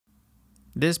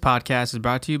This podcast is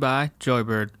brought to you by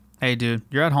Joybird. Hey, dude,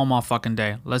 you're at home all fucking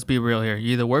day. Let's be real here.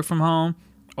 You either work from home,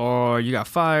 or you got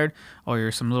fired, or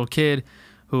you're some little kid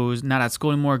who's not at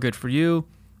school anymore. Good for you.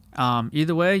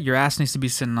 Either way, your ass needs to be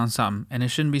sitting on something, and it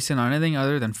shouldn't be sitting on anything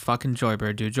other than fucking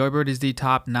Joybird, dude. Joybird is the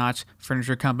top-notch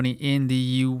furniture company in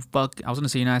the I was gonna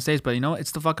say United States, but you know,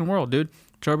 it's the fucking world, dude.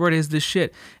 Joybird is this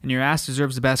shit, and your ass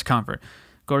deserves the best comfort.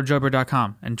 Go to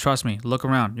joybird.com, and trust me, look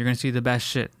around. You're gonna see the best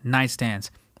shit. Nightstands,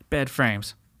 bed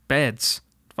frames, beds,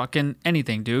 fucking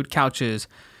anything, dude. Couches,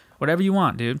 whatever you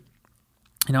want, dude.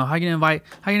 You know, how you gonna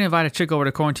invite a chick over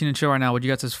to quarantine and chill right now when you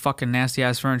got this fucking nasty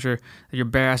ass furniture that your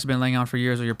bare ass has been laying on for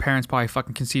years, or your parents probably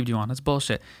fucking conceived you on? That's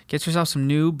bullshit. Get yourself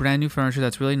some brand new furniture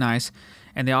that's really nice,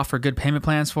 and they offer good payment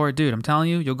plans for it, dude. I'm telling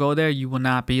you, you'll go there, you will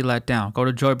not be let down. Go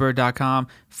to joybird.com,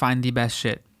 find the best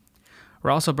shit.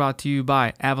 We're also brought to you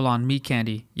by Avalon Meat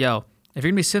Candy. Yo, if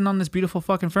you're gonna be sitting on this beautiful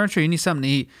fucking furniture, you need something to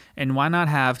eat, and why not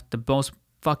have the most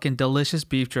fucking delicious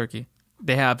beef jerky?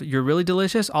 They have your really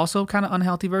delicious, also kind of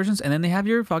unhealthy versions, and then they have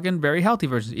your fucking very healthy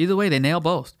versions. Either way, they nail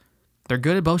both. They're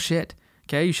good at both shit.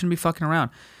 Okay, you shouldn't be fucking around.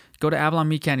 Go to Avalon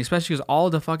Meat Candy, especially because all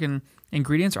the fucking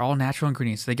ingredients are all natural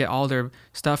ingredients. They get all their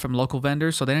stuff from local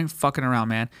vendors, so they ain't fucking around,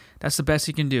 man. That's the best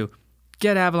you can do.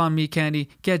 Get Avalon Meat Candy,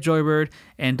 get Joybird,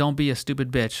 and don't be a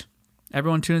stupid bitch.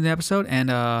 Everyone tune in the episode,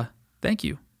 and thank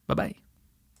you. Bye-bye.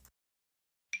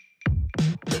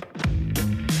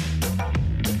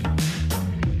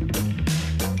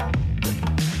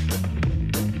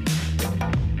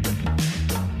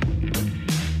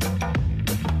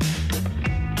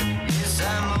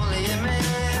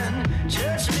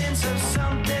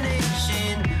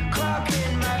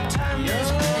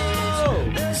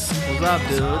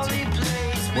 What's up,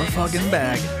 dudes? We're fucking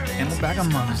back, and we're back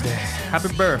on Mother's Day.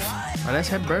 Happy birth. Right, I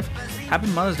said birth. Happy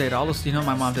Mother's Day to all those. You know,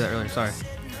 my mom did that earlier. Sorry,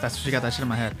 that's she got that shit in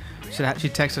my head. She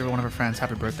texted one of her friends,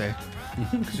 "Happy birthday,"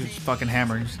 because she was fucking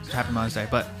hammered. Happy Mother's Day.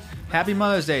 But Happy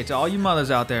Mother's Day to all you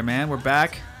mothers out there, man. We're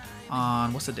back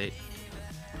on what's the date?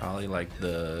 Probably like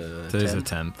Today's the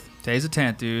 10th. Today's the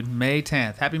 10th, dude. May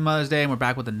 10th. Happy Mother's Day, and we're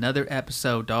back with another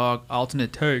episode, dog.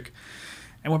 Alternate take.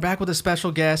 And we're back with a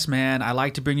special guest, man. I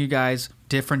like to bring you guys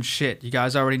different shit. You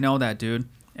guys already know that, dude.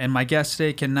 And my guest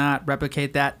today cannot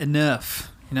replicate that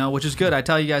enough, you know, which is good. I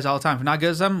tell you guys all the time, if you're not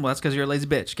good at something, well, that's because you're a lazy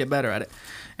bitch. Get better at it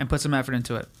and put some effort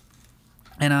into it.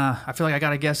 And I feel like I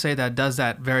got a guest today that does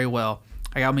that very well.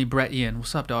 I got me Brett Ian.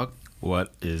 What's up, dog?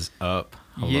 What is up?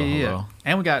 Hello, yeah. hello.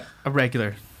 And we got a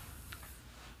regular.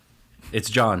 It's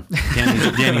John,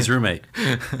 Danny's roommate.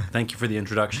 Thank you for the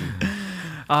introduction.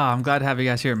 I'm glad to have you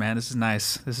guys here, man. This is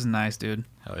nice. This is nice, dude.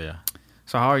 Hell yeah.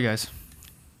 So how are you guys?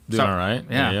 Doing all right.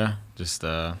 Yeah. Just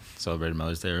celebrated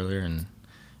Mother's Day earlier, and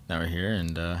now we're here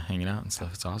and hanging out and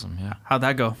stuff. It's awesome. Yeah. How'd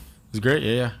that go? It was great.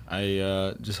 Yeah.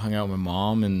 I just hung out with my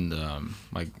mom and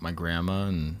my grandma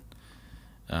and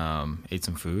ate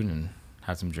some food and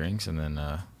had some drinks, and then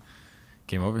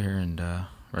came over here and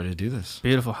ready to do this.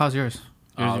 Beautiful. How's yours?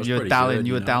 You're Italian.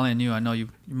 You Italian. I know you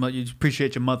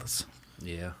appreciate your mothers.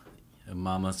 Yeah.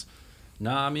 Mamas.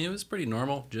 Nah, I mean, it was pretty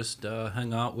normal. Just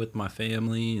hung out with my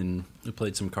family, and we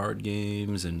played some card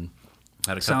games and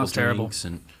had a couple drinks.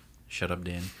 And shut up,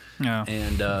 Dan. Yeah.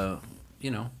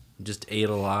 And just ate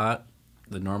a lot.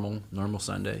 The normal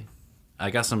Sunday. I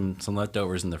got some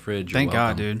leftovers in the fridge. Thank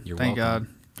God, dude. Thank God.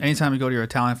 Anytime you go to your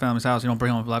Italian family's house, you don't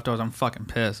bring home leftovers, I'm fucking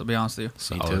pissed. I'll be honest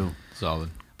with you. Me too. Solid.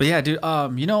 But yeah, dude. I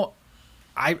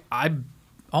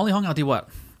only hung out with you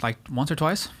like once or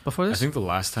twice before this. I think the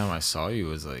last time I saw you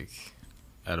was like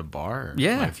at a bar.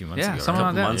 Yeah. Like a few months ago. Something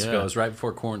like that. Months ago. It was right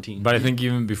before quarantine. But I think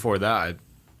even before that,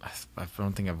 I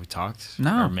don't think we talked.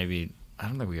 No. Or maybe I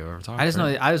don't think we ever talked. I just know.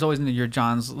 I just always knew you're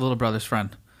John's little brother's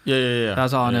friend. Yeah.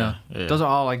 That's all I knew. Yeah. Those are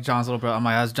all like John's little brother. I'm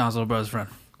like, that's John's little brother's friend.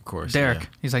 Of course. Derek. Yeah.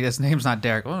 He's like, his name's not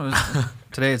Derek.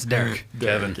 Today it's Derek.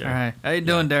 Kevin. All right. How you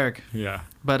doing, Derek? Yeah.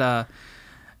 But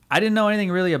I didn't know anything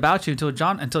really about you until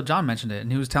John mentioned it, and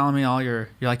he was telling me all your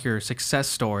success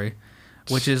story,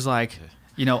 which is like,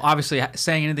 you know, obviously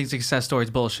saying anything success story is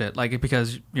bullshit, like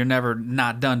because you're never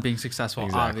not done being successful,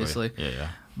 Exactly. obviously.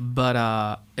 Yeah.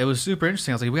 But it was super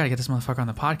interesting. I was like, we gotta get this motherfucker on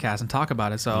the podcast and talk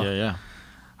about it. So Yeah.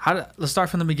 Let's start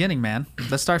from the beginning, man.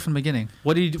 Let's start from the beginning.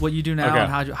 What you do now,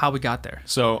 Okay. and how we got there.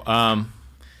 So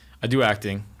I do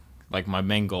acting. Like my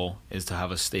main goal is to have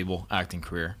a stable acting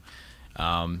career.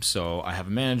 So I have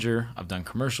a manager. I've done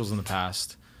commercials in the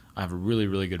past. I have a really,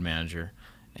 really good manager.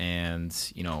 And,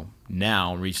 you know,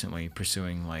 now recently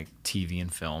pursuing like TV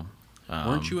and film.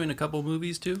 Weren't you in a couple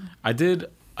movies too? I did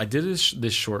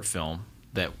this short film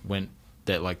that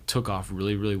took off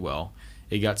really, really well.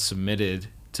 It got submitted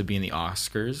to be in the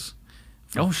Oscars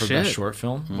Oh, for shit. best short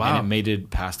film. Wow. And it made it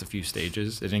past a few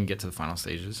stages. It didn't get to the final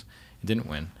stages. It didn't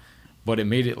win, but it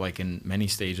made it like in many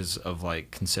stages of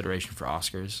like consideration for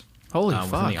Oscars. Holy within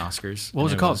fuck. the Oscars. What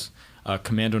was And it called?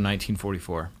 Commando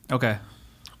 1944. Okay.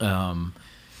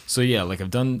 So yeah, like I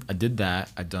did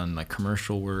that. I've done like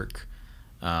commercial work,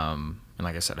 and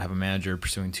like I said, I have a manager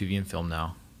pursuing TV and film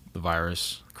now. The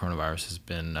coronavirus has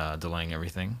been delaying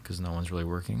everything because no one's really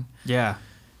working. Yeah.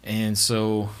 And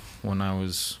so when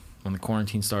the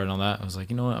quarantine started and all that, I was like,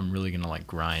 you know what, I'm really gonna like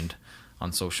grind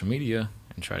on social media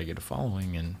and try to get a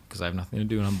following, and because I have nothing to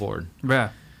do and I'm bored. Yeah.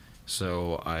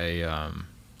 So I'm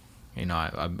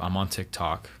on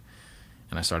TikTok,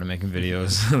 and I started making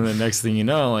videos. And the next thing you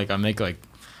know, like I make like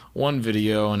one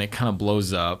video and it kind of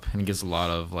blows up and it gets a lot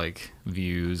of like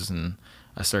views, and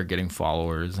I start getting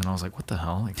followers, and I was like, what the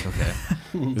hell? Like, okay,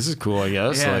 this is cool, I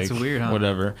guess. Yeah, like, it's weird, huh?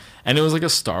 Whatever. And it was like a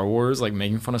Star Wars, like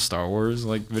making fun of Star Wars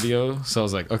like video. So I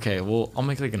was like, okay, well, I'll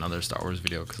make like another Star Wars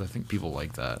video because I think people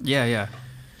like that. Yeah, yeah.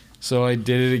 So I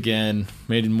did it again,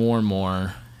 made it more and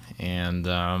more, and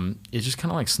it just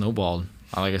kind of like snowballed.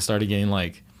 I started getting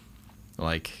like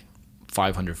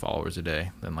 500 followers a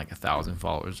day, then like 1,000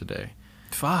 followers a day.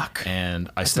 Fuck. And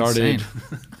I That's started,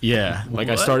 insane. yeah, like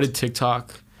I started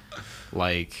TikTok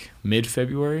like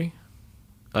mid-February,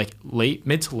 like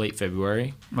mid to late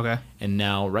February. Okay. And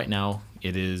right now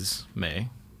it is May,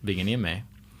 beginning of May.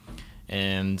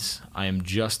 And I am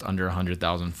just under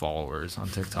 100,000 followers on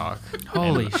TikTok.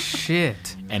 Holy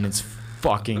shit. And it's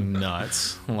fucking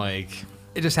nuts. Like,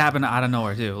 It just happened out of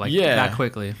nowhere too, like Yeah. that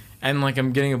quickly. and like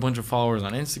I'm getting a bunch of followers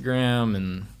on Instagram,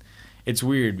 and it's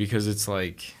weird because it's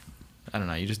like, I don't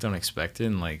know, you just don't expect it,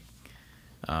 and like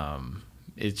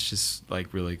it's just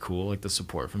like really cool, like the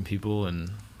support from people and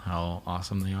how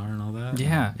awesome they are and all that.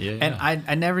 Yeah. Yeah. And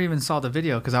I never even saw the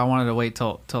video because I wanted to wait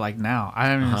till like now. I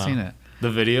haven't even seen it. The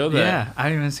video that Yeah, I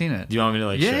haven't even seen it. do you want me to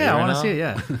like show you Yeah, I right want to now? see it.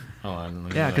 Yeah. Hold on,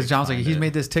 let me, Yeah, because like, John's like, find he's it.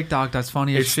 made this TikTok that's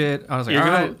funny as It's- shit. I was like, You're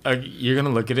all gonna right. you're gonna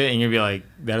look at it and you're gonna be like,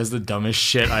 that is the dumbest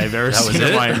shit I have ever That was seen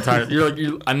in it? my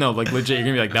entire. I know, like legit. You're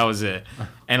gonna be like, that was it,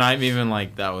 and I'm even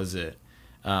like, that was it.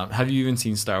 Have you even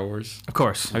seen Star Wars? Of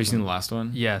course. Have you seen the last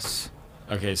one? Yes.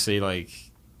 Okay, say like,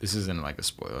 this isn't like a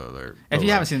spoiler alert. If but, you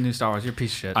like, haven't seen the new Star Wars, you're a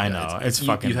piece of shit. I know it's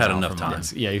fucking. you've had enough time.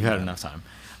 Yeah, you've had enough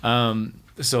time.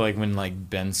 So like when like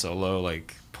Ben Solo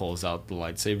like pulls out the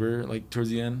lightsaber like towards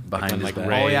the end, Behind like, his when,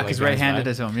 back. like, Oh yeah, like, because Ray behind his handed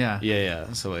back. it to him. Yeah.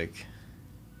 Yeah. So like.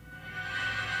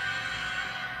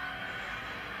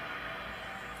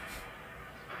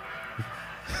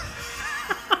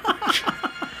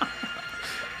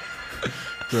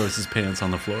 Throws his pants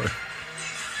on the floor.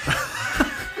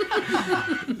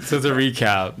 So to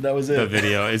recap, That was the it.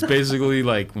 video. It's basically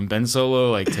like when Ben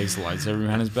Solo like takes the lightsaber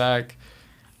behind his back.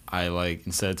 I like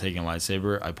instead of taking a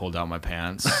lightsaber, I pulled out my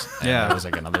pants. And Yeah. There was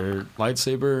like another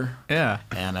lightsaber, Yeah.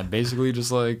 and I basically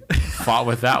just like fought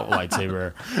with that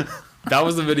lightsaber. That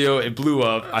was the video. It blew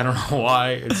up. I don't know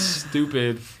why. It's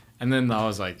stupid. And then I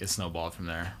was like, it snowballed from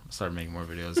there. I started making more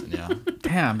videos, and yeah,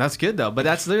 Damn, that's good though. But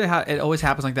that's literally how it always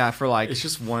happens like that for like. it's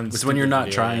just one. It's when you're stupid not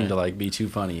video, trying yeah. to like be too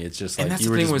funny. It's just like And that's you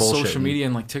the were thing just with social bullshitting. media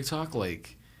and like TikTok,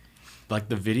 like the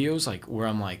videos, like where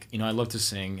I'm like, I love to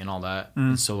sing and all that, Mm.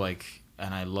 and so like,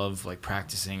 and I love like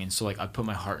practicing, and so like I put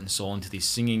my heart and soul into these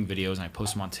singing videos, and I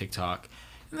post them on TikTok,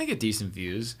 and they get decent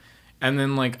views, and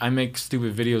then like I make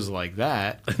stupid videos like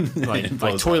that, like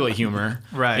blows toilet humor,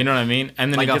 Right. You know what I mean?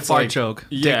 And then Like it a gets fart like, joke,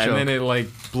 dick yeah, and joke. then it like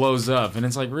blows up, and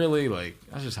it's like really like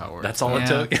that's just how it works. That's all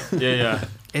Yeah. it took. Yeah.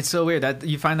 It's so weird that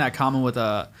you find that common with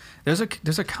there's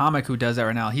a comic who does that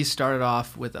right now. He started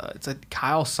off with it's a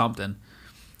Kyle something.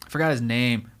 I forgot his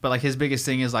name, but like his biggest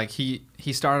thing is like he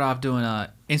started off doing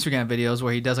Instagram videos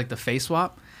where he does like the face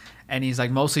swap, and he's like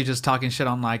mostly just talking shit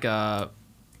on like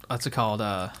what's it called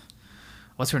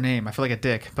what's her name? I feel like a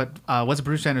dick, but what's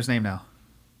Bruce Jenner's name now?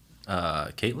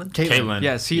 Caitlyn? Caitlyn.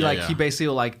 Yes, he Yeah. he basically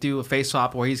will like do a face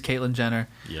swap where he's Caitlyn Jenner.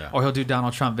 Yeah. Or he'll do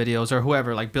Donald Trump videos or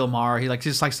whoever, like Bill Maher. He like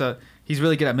just likes to. He's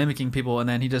really good at mimicking people, and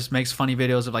then he just makes funny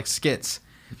videos of like skits.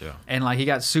 Yeah. And like he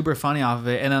got super funny off of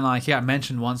it, and then like he got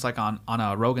mentioned once like on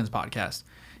Rogan's podcast.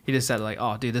 He just said like,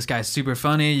 "Oh, dude, this guy's super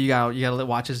funny. You gotta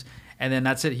watch his." And then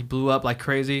that's it. He blew up like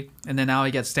crazy, and then now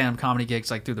he gets stand-up comedy gigs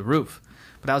like through the roof.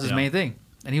 But that was his Yeah. main thing.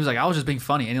 And he was like, "I was just being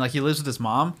funny." And he lives with his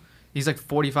mom. He's like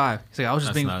 45. He's like, "I was just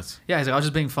That's being nuts. yeah." He's like, "I was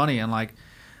just being funny," and like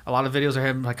a lot of videos are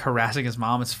him like harassing his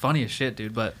mom. It's funny as shit,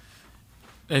 dude. But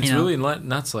It's You know? really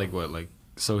nuts, like what, like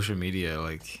social media,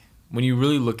 like when you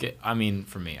really look at. I mean,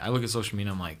 for me, I look at social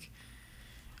media. I'm like,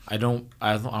 I don't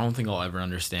think I'll ever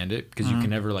understand it because you can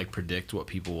never like predict what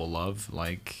people will love,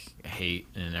 like hate,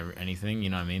 and anything. You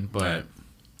know what I mean? But Right.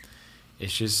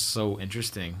 it's just so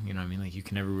interesting. You know what I mean? Like you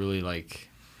can never really like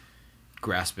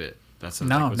grasp it. That's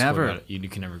No, what's never. cool about it. You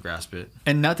can never grasp it.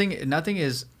 And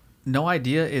no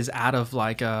idea is out of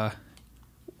like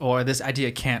or this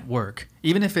idea can't work.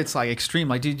 Even if it's like extreme.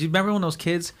 Like, do you remember when those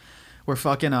kids were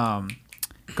fucking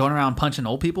going around punching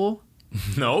old people?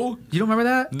 No. You don't remember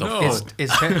that? No.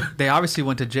 They obviously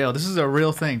went to jail. This is a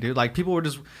real thing, dude. Like, people were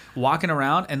just walking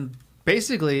around and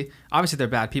basically, obviously they're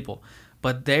bad people,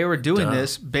 but they were doing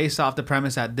this based off the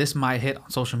premise that this might hit on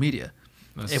social media.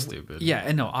 That's stupid. Yeah,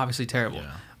 and no, obviously terrible.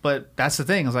 Yeah. But that's the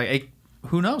thing. I was like,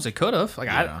 who knows? It could have. Like,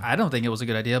 I don't think it was a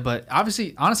good idea. But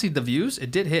obviously, honestly, the views,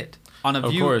 it did hit on a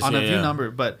view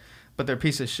number. But they're a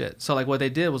piece of shit. So like, what they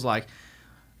did was like,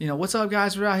 you know, what's up,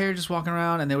 guys? We're out here just walking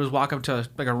around, and they would just walk up to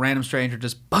like a random stranger,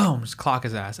 just boom, just clock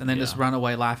his ass, and then just run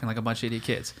away laughing like a bunch of idiot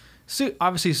kids.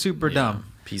 Obviously, super dumb.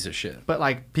 Piece of shit. But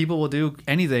like, people will do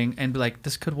anything and be like,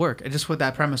 this could work. And just with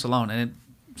that premise alone, and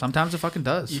sometimes it fucking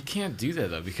does. You can't do that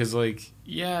though, because like,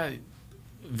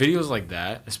 videos like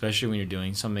that, especially when you're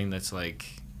doing something that's like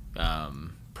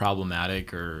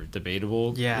problematic or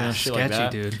debatable, shit sketchy, like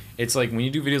that, dude. It's like when you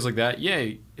do videos like that,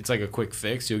 it's like a quick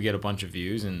fix. You'll get a bunch of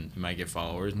views and you might get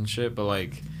followers and shit, but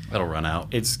like that'll run out.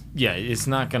 It's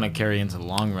not gonna carry into the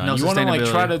long run. No You want to like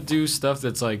try to do stuff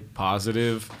that's like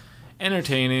positive,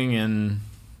 entertaining, and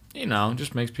you know,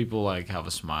 just makes people like have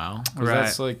a smile. Right.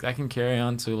 That's like that can carry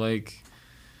on to like,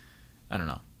 I don't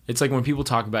know. It's like when people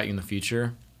talk about you in the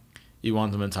future, you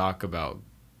want them to talk about,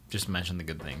 just mention the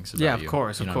good things about you. Of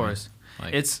course. I mean?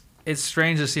 Like, it's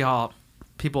strange to see how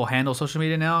people handle social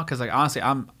media now, because like, honestly,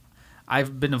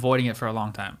 I've been avoiding it for a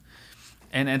long time,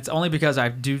 and it's only because I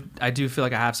do feel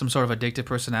like I have some sort of addictive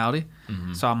personality.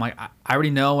 Mm-hmm. So I'm like, I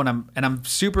already know when I'm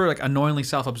super like annoyingly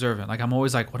self-observant. Like, I'm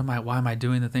always like, why am I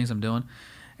doing the things I'm doing?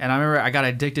 And I remember I got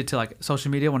addicted to like social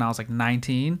media when I was like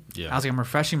 19. Yeah. I was like, I'm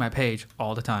refreshing my page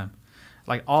all the time.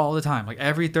 Like all the time, like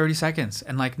every 30 seconds,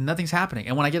 and like nothing's happening.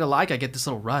 And when I get a like, I get this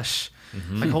little rush,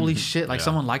 like holy shit, like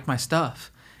someone liked my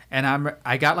stuff, and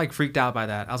I got like freaked out by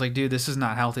that. I was like, dude, this is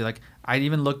not healthy. Like, I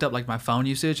even looked up like my phone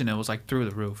usage, and it was like through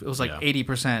the roof. It was like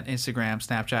 80% Instagram,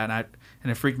 Snapchat,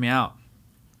 and it freaked me out.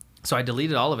 So I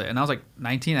deleted all of it, and I was like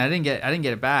 19. I didn't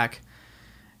get it back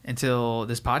until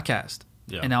this podcast,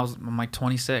 and I'm like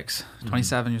 26,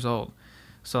 27 years old.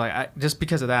 So like, just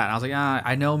because of that, I was like,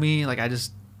 I know me, like I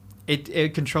just.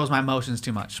 It controls my emotions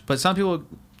too much. But some people,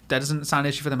 that doesn't sound an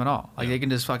issue for them at all. Like, they can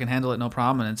just fucking handle it, no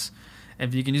problem.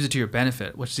 And you can use it to your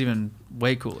benefit, which is even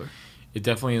way cooler. It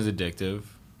definitely is addictive,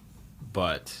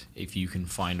 but if you can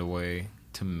find a way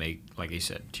to make, like you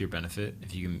said, to your benefit,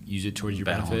 if you can use it towards your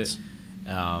benefit,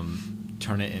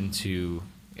 turn it into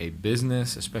a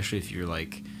business, especially if you're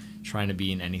like trying to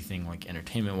be in anything like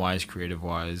entertainment-wise,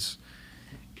 creative-wise,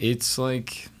 it's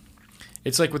like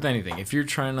with anything. If you're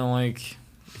trying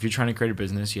to create a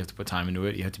business, you have to put time into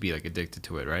it. You have to be like addicted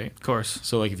to it, right? Of course.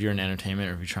 So like if you're in entertainment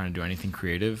or if you're trying to do anything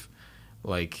creative,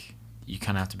 like you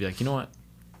kind of have to be like, you know what?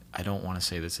 I don't want to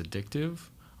say that's addictive.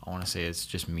 I want to say it's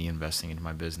just me investing into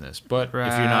my business. But if you're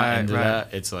not into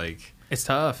that, it's like... It's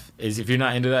tough. If you're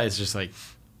not into that, it's just like,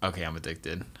 okay, I'm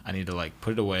addicted. I need to like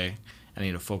put it away. I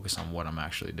need to focus on what I'm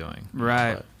actually doing.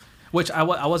 Right. But, which I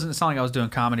wasn't, it's not like I was doing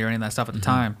comedy or any of that stuff at the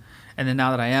time. And then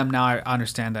now that I am, now I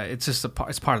understand that it's just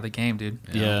it's part of the game, dude.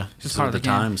 Yeah. It's just part of the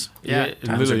times. Yeah. It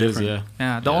literally is, yeah.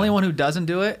 Yeah. The only one who doesn't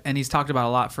do it, and he's talked about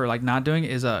a lot for like not doing,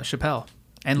 is Chappelle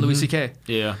and Louis C.K.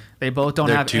 Yeah. They both don't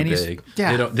They're have too any. big.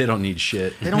 Yeah. They don't need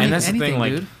shit. They don't And need that's the anything, thing,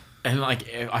 like, dude. and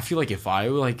like I feel like if I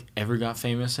like ever got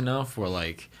famous enough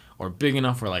or big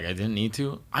enough where like I didn't need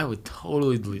to, I would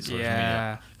totally delete social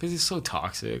media because it's so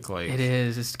toxic. Like it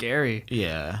is. It's scary.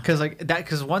 Yeah.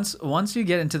 Because once you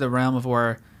get into the realm of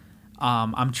where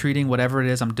I'm treating whatever it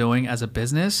is I'm doing as a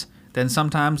business, then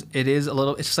sometimes it's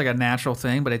just like a natural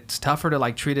thing, but it's tougher to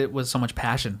like treat it with so much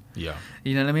passion. Yeah.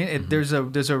 You know what I mean? There's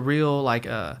a real like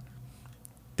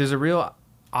there's a real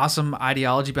awesome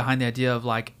ideology behind the idea of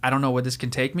like, I don't know where this can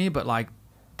take me, but like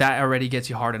that already gets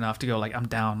you hard enough to go like, I'm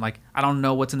down. Like, I don't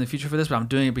know what's in the future for this, but I'm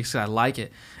doing it because I like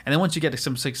it. And then once you get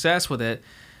some success with it,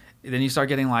 then you start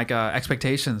getting like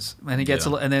expectations, and it gets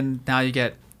and then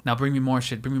now bring me more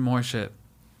shit.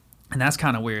 And that's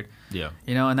kind of weird. Yeah.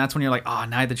 You know, and that's when you're like, oh,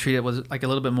 now I have to treat it with like a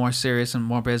little bit more serious and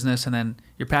more business, and then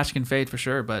your passion can fade for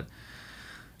sure. But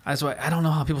that's why I don't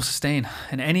know how people sustain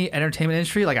in any entertainment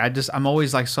industry. Like, I'm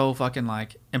always like so fucking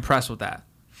like impressed with that.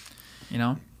 You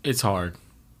know? It's hard.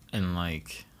 And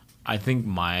like, I think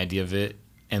my idea of it,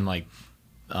 and like,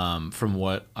 from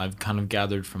what I've kind of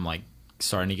gathered from like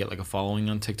starting to get like a following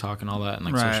on TikTok and all that, and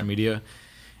like social media,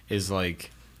 is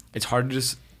like, it's hard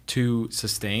to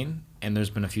sustain. And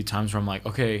there's been a few times where I'm like,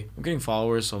 okay, I'm getting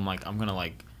followers, so I'm like, I'm gonna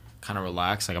like kind of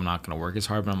relax, like I'm not gonna work as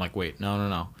hard. But I'm like, wait,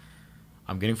 no,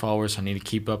 I'm getting followers, so I need to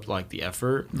keep up like the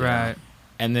effort. Right.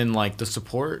 And then like the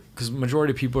support, because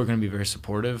majority of people are going to be very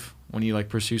supportive when you like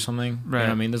pursue something. Right. You know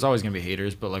what I mean? There's always going to be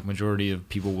haters, but like majority of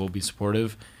people will be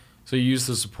supportive. So you use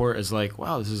the support as like,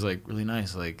 wow, this is like really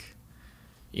nice. Like,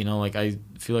 you know, like I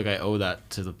feel like I owe that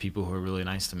to the people who are really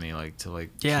nice to me, like to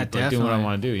like keep like, doing what I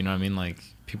want to do. You know what I mean? Like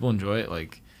people enjoy it.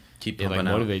 Like Keep it like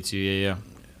motivates you. Yeah.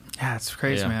 Yeah, it's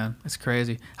crazy, man. It's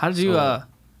crazy. How'd you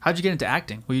get into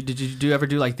acting? Did you ever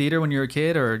do like theater when you were a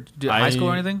kid, or high school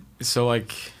or anything? So I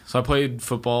played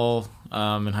football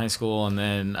in high school, and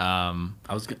then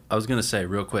I was gonna say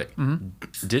real quick,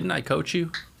 didn't I coach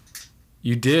you?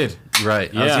 You did.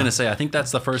 Right. Yeah. I was gonna say I think that's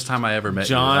the first time I ever met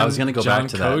John, you. I was gonna go John back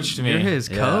to coached that. me. You're his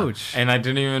coach. And I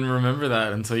didn't even remember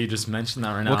that until you just mentioned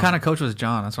that right now. What kind of coach was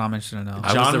John? That's what I'm interested to know.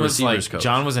 I was the receivers coach.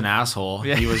 John was an asshole.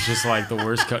 Yeah. He was just like the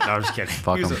worst coach. No, I'm just kidding.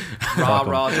 Fuck He was him. a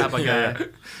raw type of guy. Yeah.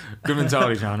 Good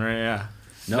mentality, John, right? Yeah.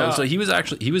 No, so he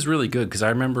was really good because I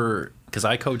remember because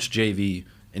I coached JV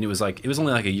and it was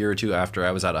only like a year or two after I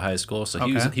was out of high school. So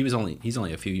he's only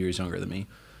a few years younger than me.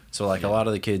 So like a lot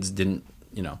of the kids didn't,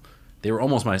 you know, they were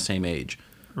almost my same age.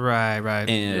 Right.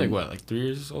 And You're like what, like 3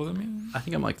 years older than me? I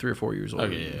think I'm like 3 or 4 years older.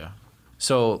 Okay, yeah.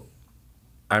 So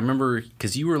I remember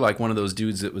because you were like one of those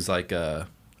dudes that was like,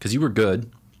 because you were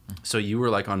good, so you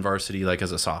were like on varsity like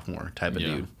as a sophomore type of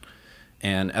dude.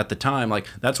 And at the time, like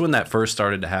that's when that first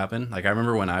started to happen. Like I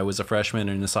remember when I was a freshman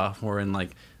and a sophomore, and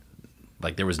like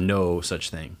there was no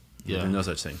such thing. Yeah, there was no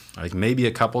such thing. Like maybe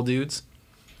a couple dudes,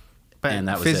 But and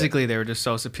that was physically, they were just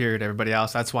so superior to everybody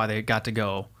else. That's why they got to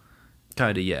go.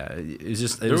 Kind of, yeah. It was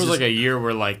just There was like a year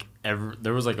where like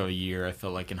there was like a year I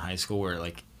felt like in high school where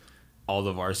like all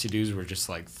the varsity dudes were just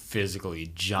like physically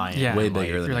giant. Yeah, way like,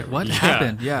 bigger than you're like, everybody. what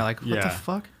happened? Yeah, like what the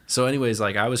fuck? So anyways,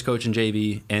 like I was coaching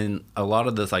JV, and a lot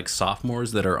of the like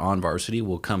sophomores that are on varsity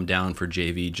will come down for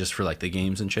JV just for like the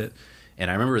games and shit.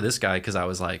 And I remember this guy because I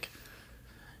was like,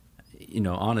 you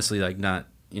know, honestly, like not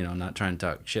trying to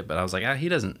talk shit, but I was like, he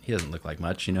doesn't look like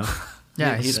much, you know.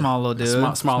 Yeah, he's a small little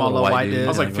dude. Small little white dude. I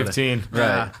was like 15.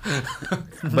 Right.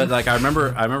 But like I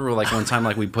remember like one time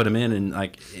like we put him in and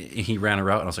like he ran a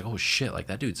route and I was like, oh shit, like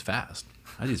that dude's fast.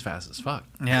 That dude's fast as fuck.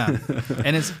 Yeah.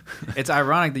 And it's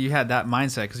ironic that you had that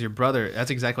mindset because your brother,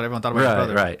 that's exactly what everyone thought about your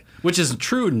brother. Right. Which is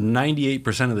true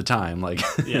 98% of the time. Like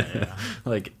Yeah.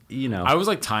 like, you know. I was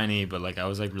like tiny, but like I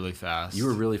was like really fast. You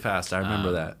were really fast. I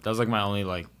remember that. That was like my only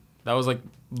like that was like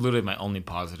literally my only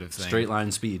positive thing. Straight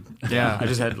line speed. Yeah. I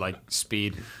just had like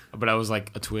speed, but I was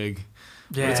like a twig.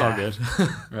 Yeah. But it's all good.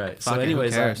 Right. Fuck So it, who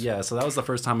anyways, cares? so that was the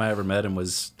first time I ever met him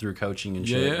was through coaching and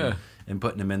shit. Yeah. And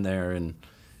putting him in there, and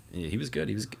yeah, he was good.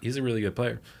 He's a really good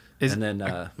player. And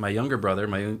then my younger brother,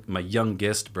 my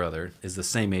youngest brother, is the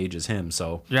same age as him.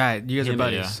 So Right, you guys are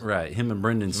buddies. right, him and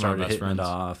Brendan started best hitting friends. it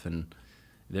off, and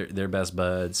they're best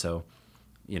buds. So,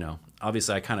 you know,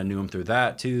 obviously I kind of knew him through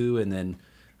that too, and then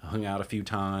hung out a few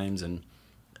times. And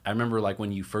I remember like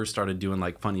when you first started doing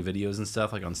like funny videos and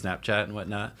stuff, like on Snapchat and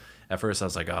whatnot. At first I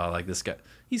was like, oh, like this guy,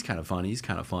 he's kind of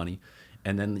funny.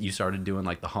 And then you started doing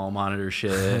like the hall monitor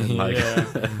shit, and like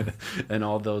and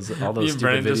all those stupid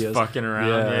Brendan videos. just fucking around.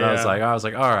 Yeah, and I was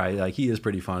like, all right, like he is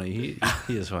pretty funny.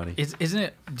 He is funny. Isn't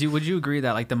it? Would you agree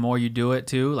that like the more you do it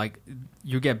too, like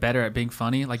you get better at being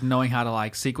funny, like knowing how to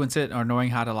like sequence it or knowing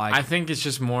how to like. I think it's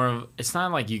just more of. It's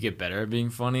not like you get better at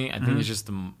being funny. I think it's just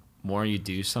the more you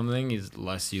do something, is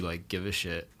less you like give a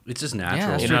shit. It's just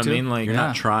natural. Yeah, You know what I mean? Like you're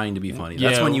not trying to be funny.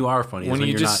 That's when you are funny. When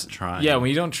you're just not trying. Yeah, when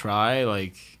you don't try,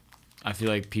 like I feel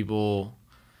like people,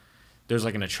 there's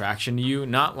like an attraction to you.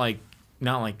 Not like,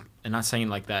 and not saying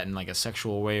like that in like a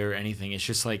sexual way or anything. It's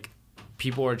just like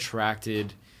people are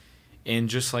attracted in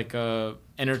just like a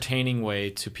entertaining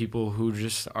way to people who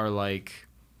just are like,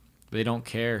 they don't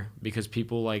care because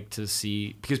people like to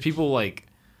see, because people like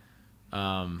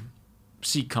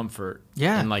seek comfort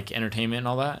and like entertainment and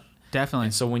all that. Definitely.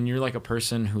 And so when you're like a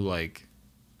person who like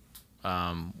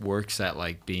works at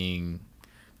like being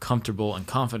comfortable and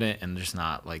confident and just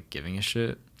not like giving a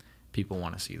shit, people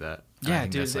want to see that. And I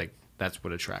think dude, that's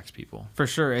what attracts people. For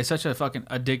sure. It's such a fucking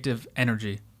addictive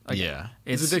energy. Like, yeah.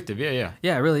 It's addictive. Yeah.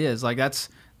 Yeah, it really is. Like that's,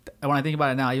 when I think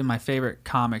about it now, even my favorite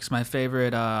comics, my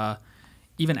favorite,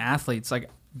 even athletes, like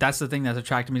that's the thing that's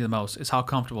attracted me the most is how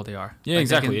comfortable they are. Yeah, like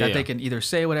exactly. They can either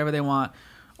say whatever they want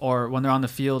or when they're on the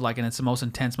field, like, and it's the most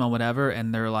intense moment, whatever,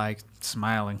 and they're like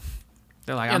smiling.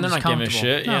 They're like, I'm they're just not giving a comfortable.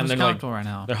 shit. No, Yeah, I'm and just they're comfortable like,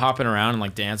 right now. they're hopping around and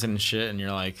like dancing and shit, and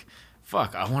you're like,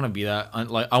 fuck, I want to be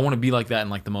that. Like, I want to be like that in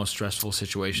like the most stressful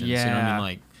situations. Yeah. You know what I mean?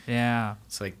 Like, yeah.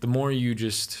 it's like the more you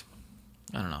just,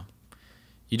 I don't know,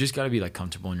 you just got to be like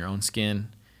comfortable in your own skin,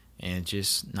 and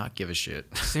just not give a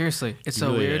shit. Seriously, it's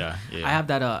so Really, weird. yeah. I have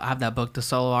that book, The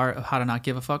Solo Art of How to Not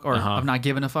Give a Fuck, or of Not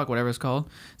Giving a Fuck, whatever it's called.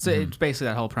 So it's basically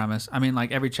that whole premise. I mean,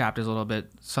 like every chapter is a little bit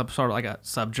sort of like a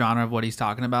subgenre of what he's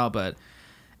talking about. But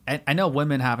I know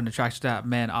women have an attraction to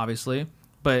men, obviously,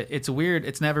 but it's weird.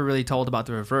 It's never really told about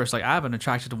the reverse. Like I have an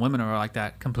attraction to women who are like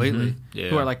that completely, Yeah.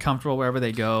 who are like comfortable wherever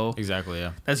they go. Exactly,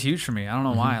 yeah. That's huge for me. I don't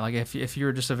know why. Like if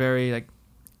you're just a very like,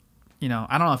 you know,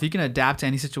 I don't know, if you can adapt to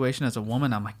any situation as a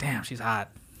woman, I'm like, damn, she's hot.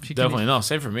 She can Definitely. No,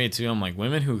 same for me, too. I'm like,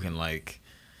 women who can, like,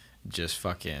 just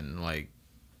fucking, like,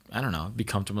 I don't know, be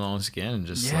comfortable in their own skin and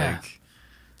just, like,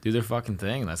 do their fucking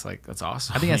thing. That's, like, that's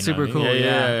awesome. I think that's You know super what I cool. mean?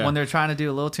 Yeah. When they're trying to do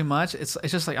a little too much, it's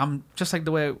just like, I'm just like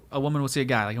the way a woman would see a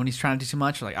guy. Like when he's trying to do too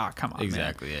much, you're like, oh, come on,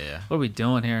 Exactly, man. yeah. What are we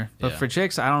doing here? But Yeah. for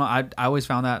chicks, I don't know. I always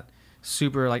found that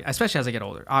super, like, especially as I get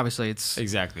older. Obviously, it's,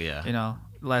 Exactly, yeah. you know,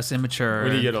 less immature.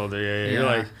 When you get older, yeah. You're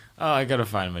Yeah. like, oh, I gotta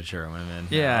find mature women.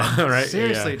 Yeah, Right?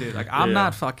 seriously, Yeah. dude. Like, I'm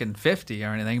not fucking 50 or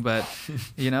anything, but,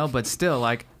 you know, but still,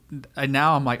 like,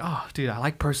 now I'm like, oh, dude, I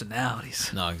like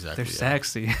personalities. No, exactly. They're yeah.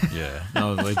 sexy. Yeah.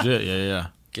 No, legit. Yeah.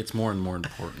 Gets more and more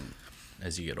important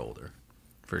as you get older,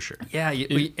 for sure. Yeah, and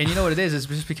you know what it is? It's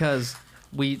just because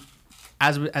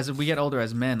as we get older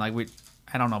as men, like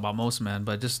I don't know about most men,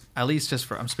 but just at least just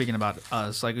for I'm speaking about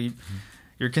us, like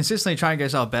you're consistently trying to get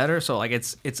yourself better. So like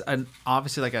it's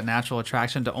obviously like a natural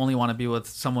attraction to only want to be with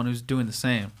someone who's doing the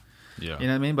same. Yeah. You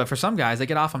know what I mean? But for some guys, they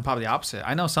get off on probably the opposite.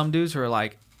 I know some dudes who are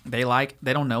like they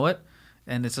don't know it,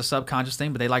 and it's a subconscious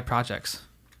thing, but they like projects.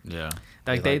 Yeah.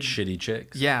 Like They like shitty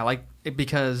chicks. Yeah, like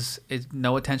because it's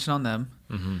no attention on them.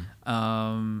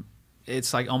 Mm-hmm.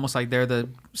 It's like almost like they're the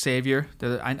savior.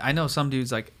 I know some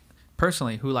dudes like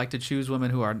personally who like to choose women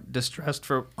who are distressed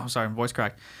for. I'm sorry, voice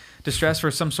crack. Distressed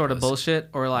for some sort of bullshit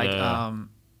or like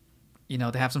you know,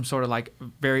 they have some sort of like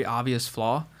very obvious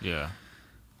flaw. Yeah.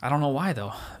 I don't know why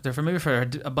though. They're maybe for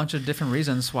a bunch of different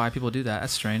reasons why people do that.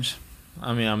 That's strange.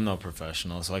 I mean, I'm no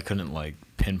professional, so I couldn't like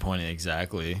pinpoint it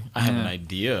exactly. I have an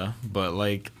idea, but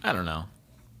like I don't know.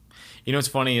 You know what's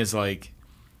funny is like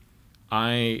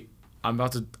I'm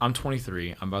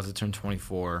 23. I'm about to turn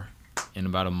 24 in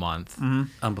about a month. Mm-hmm.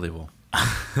 Unbelievable.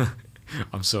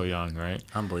 I'm so young, right?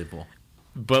 Unbelievable.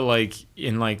 But like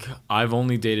I've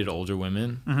only dated older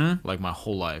women like my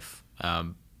whole life.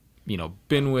 You know,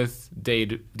 been with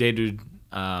dated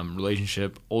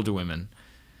relationship older women.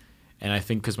 And I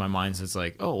think because my mind says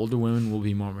like, oh, older women will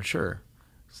be more mature.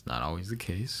 It's not always the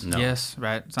case. No. Yes,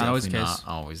 right. It's not always the case. Not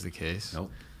always the case. Nope.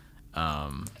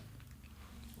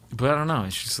 But I don't know.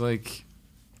 It's just like,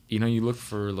 you know, you look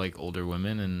for like older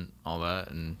women and all that,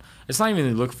 and it's not even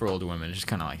you look for older women. It just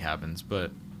kind of like happens.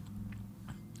 But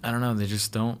I don't know. They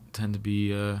just don't tend to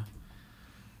be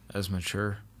as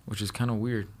mature, which is kind of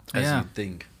weird. As Yeah. you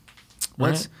think.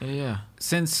 What's Right? Yeah.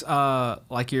 since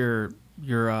like your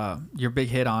big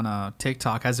hit on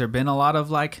TikTok, has there been a lot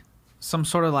of like some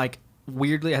sort of like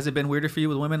weirdly, has it been weirder for you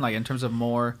with women, like in terms of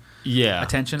more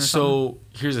attention or so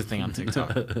here's the thing on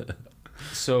TikTok.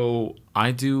 So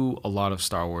I do a lot of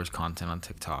Star Wars content on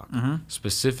TikTok,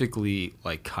 specifically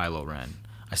like Kylo Ren.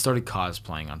 I started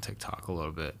cosplaying on TikTok a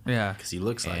little bit, Yeah. Because he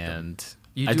looks like him. and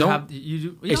You I do don't. have you do.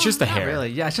 You It's don't- just the not hair. Really,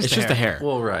 yeah. It's just the hair.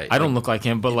 Well, right. I don't look like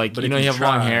him, but like but you if know, you you have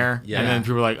long try, hair, yeah. and then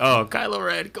people are like, "Oh, Kylo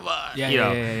Ren, come on!" Yeah, you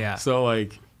know? yeah. So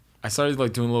like, I started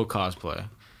like doing a little cosplay,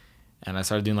 and I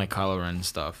started doing like Kylo Ren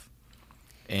stuff,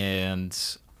 and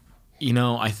you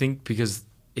know, I think because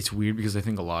it's weird because I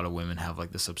think a lot of women have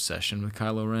like this obsession with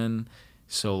Kylo Ren,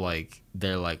 so like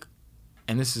they're like,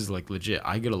 and this is like legit.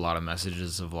 I get a lot of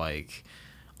messages of like,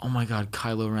 "Oh my God,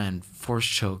 Kylo Ren, force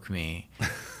choke me."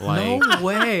 Like, No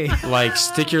way. like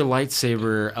stick your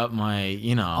lightsaber up my,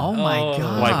 you know, Oh my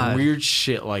god. like weird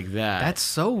shit like that. That's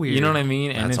so weird. You know what I mean?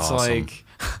 And That's it's awesome. like,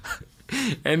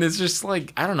 and it's just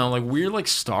like, I don't know, like weird like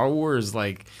Star Wars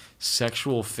like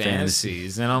sexual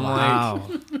fantasies, and I'm Wow.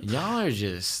 like, y'all are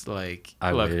just like,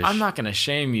 I look, wish. I'm not gonna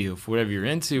shame you for whatever you're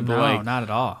into, but No, like, not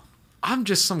at all. I'm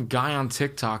just some guy on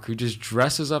TikTok who just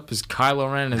dresses up as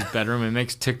Kylo Ren in his bedroom and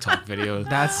makes TikTok videos.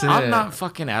 That's it. I'm not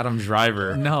fucking Adam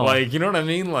Driver. No. Like, you know what I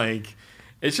mean? Like,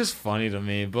 it's just funny to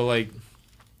me, but like,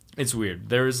 it's weird.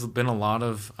 There's been a lot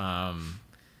of,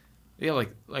 yeah,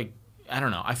 like, I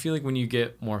don't know. I feel like when you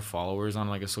get more followers on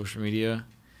like a social media,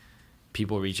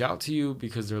 people reach out to you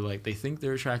because they're like, they think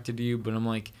they're attracted to you, but I'm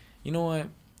like, you know what?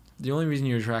 The only reason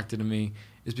you're attracted to me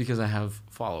is because I have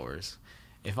followers.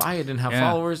 If I didn't have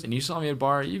followers and you saw me at a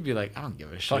bar, you'd be like, I don't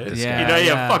give a shit. this guy. You know,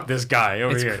 Yeah. fuck this guy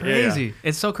over It's here. crazy. Yeah.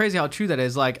 It's so crazy how true that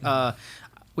is. Like,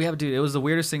 we have a dude. It was the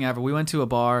weirdest thing ever. We went to a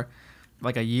bar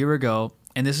like a year ago,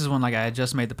 and this is when like I had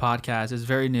just made the podcast. It's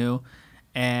very new,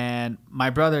 and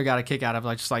my brother got a kick out of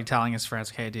like just like telling his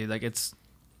friends, "Okay, dude, like it's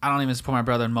I don't even support my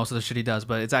brother in most of the shit he does,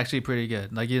 but it's actually pretty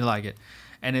good. Like, you like it.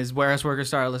 And his warehouse workers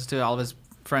started listening to all of his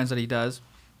friends that he does.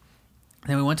 And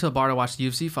then we went to a bar to watch the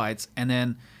UFC fights, and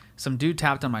then some dude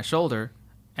tapped on my shoulder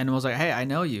and was like, "Hey, I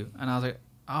know you." And I was like,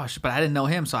 "Oh shit," but I didn't know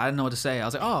him, so I didn't know what to say. I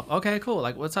was like, "Oh, okay, cool.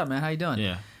 Like, what's up, man? How you doing?"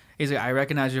 Yeah. He's like, "I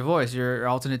recognize your voice. You're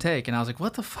alternate take." And I was like,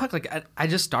 "What the fuck?" Like, I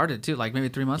just started too, like maybe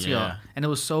 3 months ago, Yeah. and it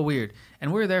was so weird.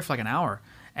 And we were there for like an hour.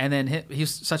 And then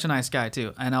he's such a nice guy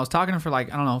too. And I was talking to him for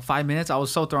like, I don't know, 5 minutes. I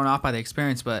was so thrown off by the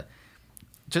experience, but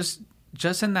just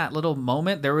in that little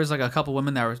moment, there was like a couple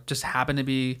women that were just happened to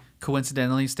be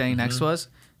coincidentally standing next to us,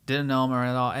 didn't know him or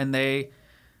at all, and they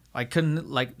like couldn't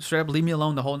like straight up leave me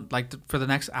alone the whole like for the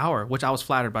next hour, which I was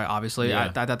flattered by. Obviously, Yeah. I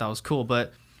thought that was cool,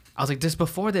 but I was like, just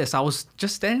before this, I was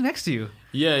just standing next to you.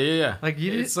 Yeah. Like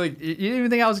it's like you didn't even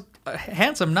think I was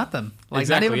handsome, nothing. Like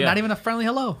Exactly, not even a friendly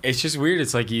hello. it's just weird.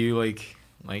 It's like you like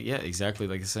yeah, exactly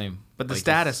like the same. But the Like,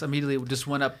 status immediately just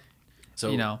went up. So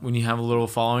You know, when you have a little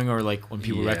following, or like when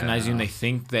people recognize you and Yeah. they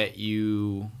think that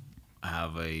you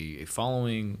have a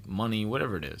following, money,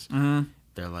 whatever it is,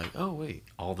 they're like, oh wait,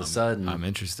 all of a sudden, I'm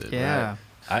interested. yeah.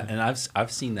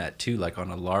 I've seen that too, like on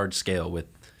a large scale with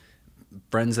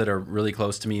friends that are really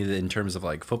close to me in terms of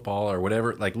like football or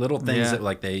whatever, like little things Yeah. that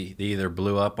like they either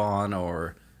blew up on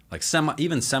or like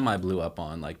semi blew up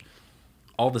on. Like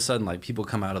all of a sudden, like people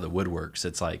come out of the woodworks.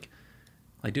 It's like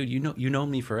dude, you know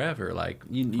me forever. Like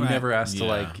you Right. never asked to Yeah.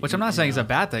 like. Which I'm not saying is a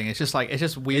bad thing. It's just like it's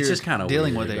just weird. just kinda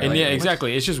dealing weird, with it. right? And Like, yeah, what-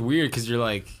 exactly. It's just weird because you're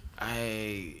like,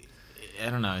 I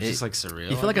don't know. It's just like surreal.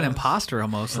 You feel like an I guess. imposter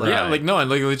almost. Like, Yeah, like no, and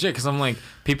like legit, because I'm like,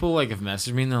 people like have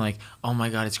messaged me and they're like, "Oh my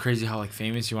god, it's crazy how like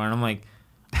famous you are," and I'm like,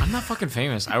 I'm not fucking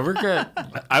famous. I work at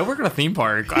a theme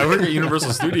park. I work at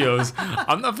Universal Studios.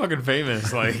 I'm not fucking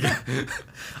famous. Like,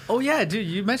 Oh yeah, dude,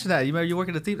 you mentioned that. You work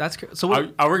at a theme. That's so.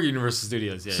 What, I work at Universal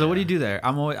Studios. Yeah. so what do yeah. you do there?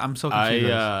 I'm so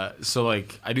confused. So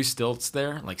like I do stilts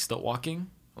there, like stilt walking.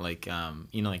 Like that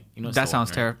stilt sounds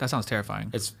walking, right? that sounds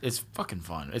terrifying. It's fucking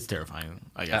fun. It's terrifying.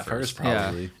 I guess at first, Yeah.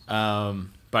 probably.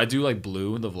 But I do like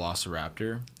Blue, the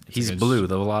Velociraptor. It's He's like a- Blue,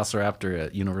 the Velociraptor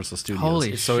at Universal Studios.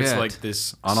 Holy So it's shit. like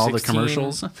this on all the 16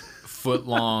 commercials. foot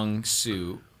long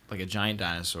suit, like a giant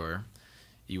dinosaur.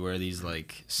 You wear these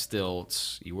like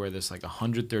stilts. You wear this like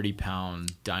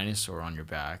 130-pound dinosaur on your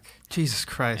back, Jesus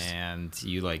Christ. and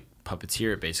you like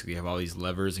puppeteer it. Basically, you have all these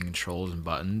levers and controls and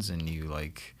buttons, and you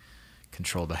like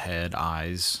control the head,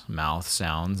 eyes, mouth,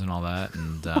 sounds, and all that.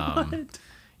 And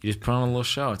you just put on a little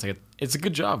show. It's a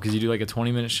good job because you do like a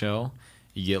 20-minute show.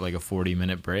 You get like a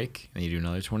 40-minute break, and you do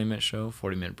another 20-minute show,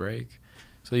 40-minute break.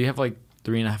 So you have like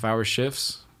 3.5-hour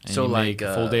shifts. And So, you like,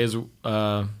 make full days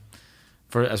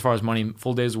for as far as money,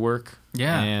 full days work.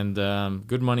 Yeah. And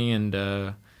good money, and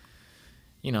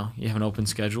you have an open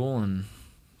schedule, and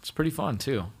it's pretty fun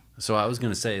too. So I was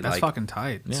gonna say, That's like, fucking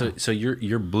tight. Yeah. so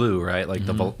you're Blue, right? Like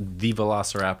the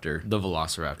Velociraptor, The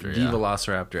Velociraptor. the Yeah.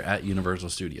 Velociraptor at Universal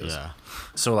Studios. Yeah.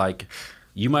 So like,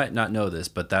 you might not know this,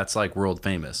 but that's like world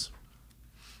famous.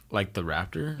 Like the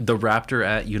Raptor. The Raptor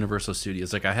at Universal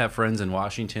Studios. Like I have friends in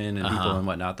Washington and people Uh-huh. and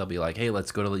whatnot. They'll be like, "Hey,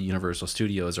 let's go to the Universal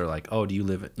Studios," or like, "Oh, do you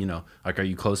live? Like, are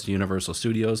you close to Universal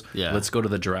Studios? Yeah. let's go to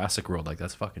the Jurassic World. Like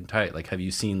that's fucking tight. Like, have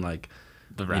you seen like,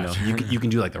 The you know, Raptor. you can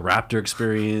do like the Raptor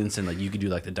experience and like you can do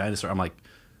like the dinosaur." I'm like,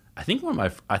 I think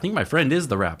my friend is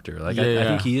the Raptor. Like I Yeah.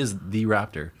 think he is the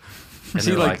Raptor. And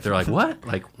See, they're like, what?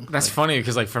 Like That's funny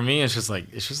because like for me, it's just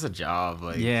a job.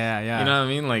 Like Yeah. You know what I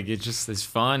mean? Like it's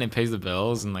fun. It pays the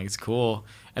bills, and like it's cool.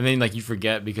 And then like you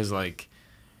forget because like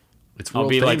it's I'll world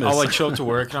be famous. like I'll like show up to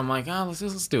work and I'm like, oh,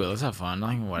 let's do it. Let's have fun.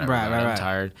 Like whatever. Right, man, I'm right.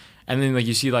 tired. And then like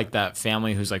you see like that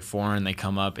family who's like foreign, they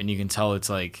come up and you can tell it's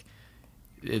like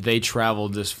they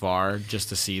traveled this far just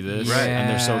to see this, Right. and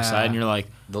they're so excited. And you're like,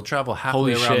 They'll travel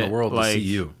holy halfway around shit! the world like, to see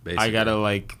you. Basically, I gotta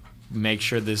like make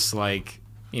sure this like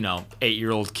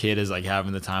 8-year-old kid is like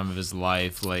having the time of his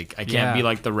life. Like I can't Yeah. be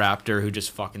like the Raptor who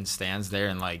just fucking stands there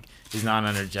and like he's not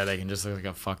energetic and just looks like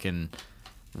a fucking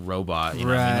robot. You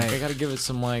know what I mean? Like, Right. I gotta give him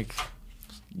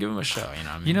a show. You know what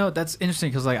I mean? You know, that's interesting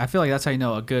because like I feel like that's how you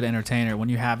know a good entertainer when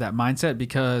you have that mindset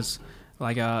because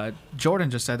like Jordan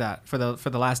just said that for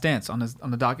the Last Dance on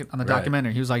the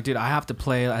documentary. He was like, dude, I have to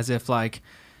play as if like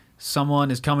someone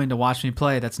is coming to watch me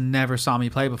play that's never saw me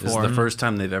play this before. is the first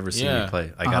time they've ever seen Yeah. me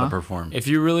play. I Uh-huh. gotta perform. If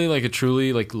you really like a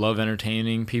truly like love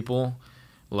entertaining people,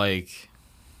 like,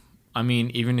 I mean,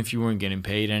 even if you weren't getting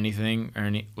paid anything or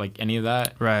any of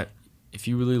that, Right. if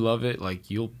you really love it,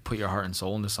 like you'll put your heart and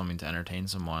soul into something to entertain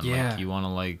someone. Yeah. Like you want to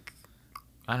like,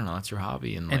 I don't know, that's your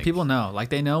hobby, and And like, people know, like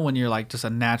they know when you're like just a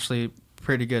naturally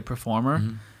pretty good performer,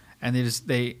 Mhm. and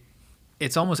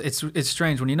it's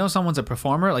strange when you know someone's a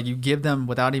performer, like you give them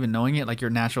without even knowing it, like your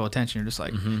natural attention. You're just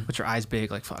like with your eyes big,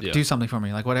 like fuck, do something for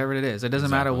me, like whatever it is. It doesn't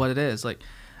matter what it is. Like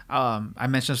I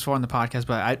mentioned this before on the podcast,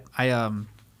 but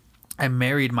I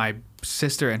married my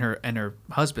sister and her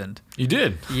husband. You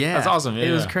did? Yeah, that's awesome. Yeah,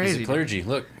 it was crazy. He's a clergy.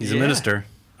 Look, he's a minister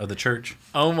of the church.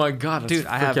 Oh my god, that's dude!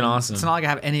 I have awesome. It's not like I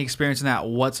have any experience in that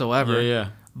whatsoever. Yeah.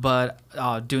 But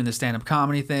doing the stand-up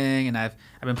comedy thing, and I've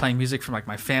been playing music from like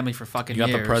my family for fucking years.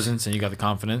 You got years. the presence and you got the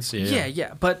confidence.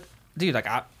 Yeah. But dude, like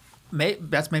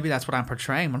that's what I'm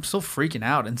portraying. I'm still freaking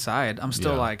out inside. I'm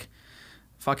still like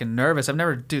fucking nervous.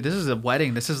 Dude, this is a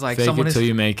wedding. This is like fake someone it till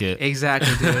you make it.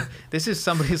 Exactly, dude. This is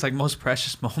somebody's like most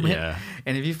precious moment. Yeah.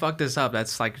 And if you fuck this up,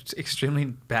 that's like extremely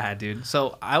bad, dude.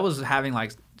 So I was having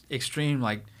like extreme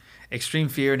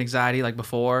fear and anxiety like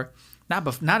before.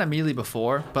 Not immediately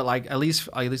before, but like at least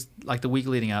like the week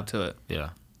leading up to it.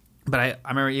 Yeah. But I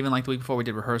remember even like the week before we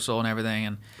did rehearsal and everything,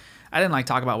 and I didn't like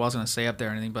talk about what I was gonna say up there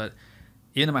or anything. But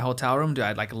even in my hotel room, dude,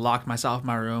 I like locked myself in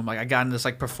my room. Like I got in this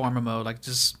like performer mode, like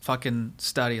just fucking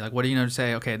study. Like what do you know to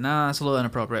say? Okay, nah, that's a little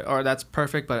inappropriate, or that's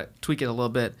perfect, but tweak it a little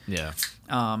bit. Yeah.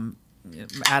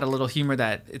 Add a little humor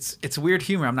that it's weird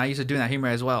humor. I'm not used to doing that humor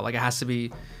as well. Like it has to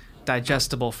be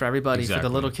digestible for everybody, for the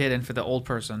little kid and for the old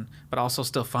person, but also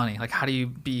still funny. Like how do you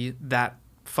be that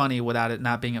funny without it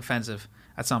not being offensive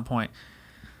at some point?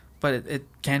 But it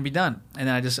can be done. And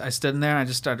then I stood in there and I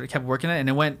just kept working it, and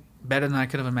it went better than I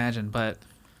could have imagined. But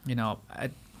you know,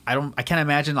 I can't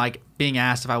imagine like being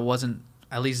asked if I wasn't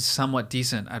at least somewhat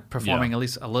decent at performing at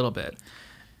least a little bit.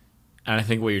 And I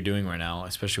think what you're doing right now,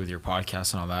 especially with your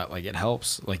podcast and all that, like it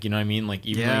helps. Like, you know what I mean? Like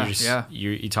even though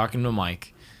you're talking to a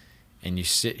mic and you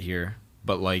sit here,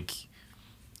 but like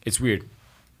it's weird.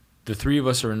 The three of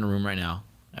us are in the room right now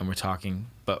and we're talking,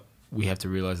 but we have to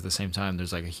realize at the same time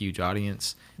there's like a huge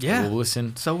audience that will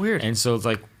listen. So weird. And so it's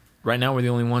like right now we're the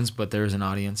only ones, but there's an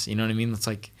audience. You know what I mean? It's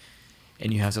like,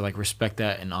 and you have to like respect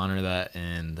that and honor that,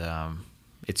 and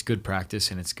it's good practice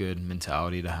and it's good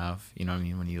mentality to have. You know what I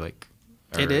mean? When you like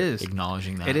it is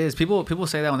acknowledging that. It is. People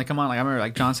say that when they come on. Like I remember,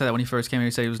 like John said that when he first came here,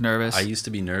 he said he was nervous. I used to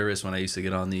be nervous when I used to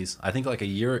get on these. I think like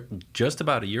just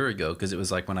about a year ago, because it was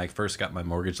like when I first got my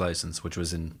mortgage license, which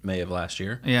was in May of last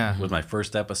year. Yeah, was my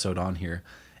first episode on here,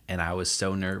 and I was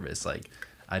so nervous. Like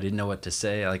I didn't know what to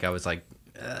say. Like I was like,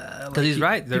 because he's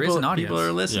right. There is an audience. People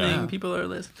are listening. Yeah. People are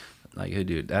listening. Like, hey,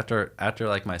 dude. After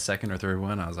like my second or third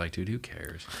one, I was like, dude, who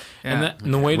cares? Yeah.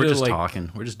 And the way we're to just like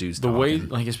talking. We're just dudes. The talking. way,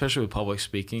 like especially with public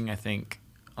speaking, I think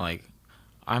like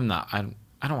I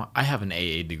have an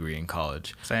AA degree in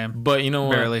college. Same. But you know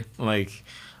what? Barely. Like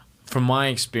from my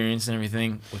experience and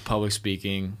everything with public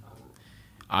speaking,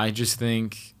 I just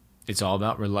think it's all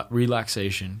about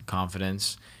relaxation,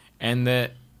 confidence, and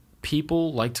that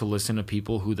people like to listen to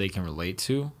people who they can relate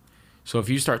to. So if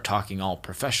you start talking all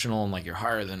professional and like you're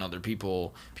higher than other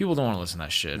people, people don't want to listen to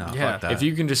that shit. No, Yeah. fuck that. If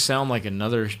you can just sound like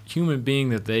another human being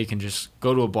that they can just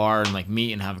go to a bar and like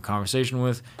meet and have a conversation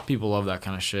with, people love that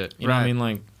kind of shit. You know what I Right. mean?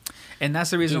 Like, And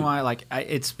that's the reason why, like,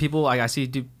 it's people like I see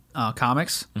do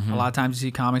comics. A lot of times you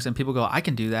see comics and people go, "I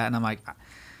can do that," and I'm like,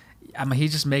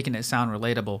 he's just making it sound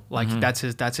relatable. Like that's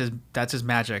his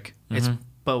magic. It's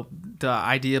but the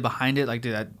idea behind it, like,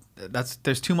 dude,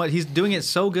 there's too much. He's doing it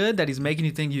so good that he's making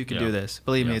you think you can do this.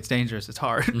 Believe me, it's dangerous. It's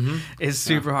hard. It's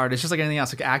super hard. It's just like anything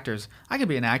else. Like actors, I could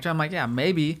be an actor. I'm like, yeah,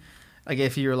 maybe. Like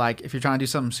if you're trying to do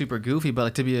something super goofy, but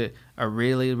like to be a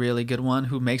really, really good one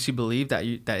who makes you believe that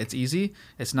it's easy,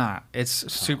 it's not.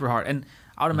 It's super hard. And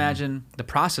I would imagine the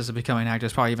process of becoming an actor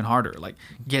is probably even harder. Like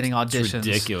getting auditions. It's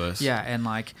ridiculous. Yeah, and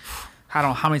like I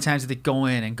don't know how many times did they go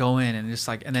in and just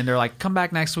like, and then they're like, come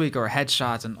back next week, or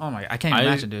headshots, and oh my, I can't even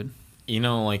imagine, dude. You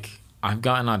know, like I've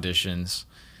gotten auditions.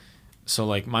 So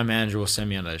like my manager will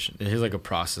send me an audition. Here's like a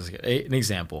process. An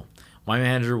example. My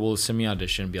manager will send me an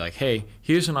audition and be like, hey,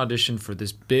 here's an audition for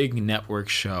this big network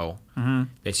show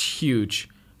that's huge,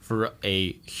 for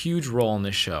a huge role in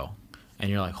this show. And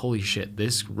you're like, holy shit,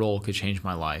 this role could change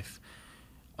my life.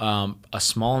 A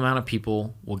small amount of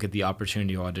people will get the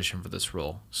opportunity to audition for this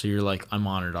role. So you're like, I'm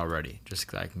honored already, just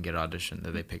because I can get an audition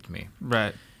that they picked me.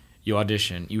 Right. You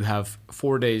audition. You have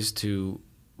 4 days to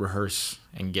rehearse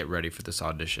and get ready for this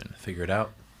audition. Figure it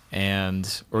out.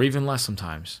 Or even less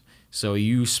sometimes. So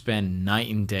you spend night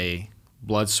and day,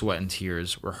 blood, sweat, and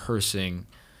tears, rehearsing,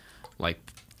 like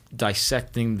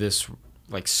dissecting this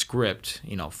like script,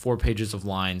 4 pages of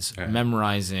lines,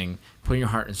 memorizing, putting your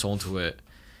heart and soul into it.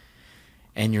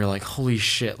 And you're like, holy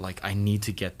shit, like I need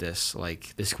to get this.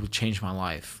 Like this would change my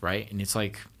life, right? And it's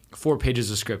like 4 pages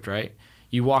of script, right?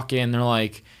 You walk in, they're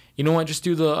like, you know what, just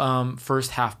do the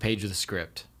first half page of the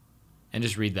script and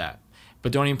just read that.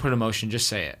 But don't even put emotion, just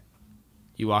say it.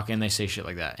 You walk in, they say shit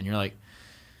like that. And you're like,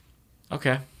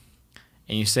 okay.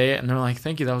 And you say it, and they're like,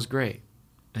 thank you, that was great.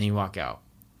 And then you walk out.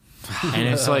 And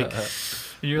it's like,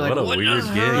 You're like, what a weird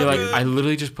gig. you're like, dude. I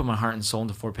literally just put my heart and soul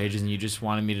into 4 pages, and you just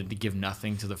wanted me to give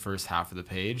nothing to the first half of the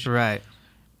page. right.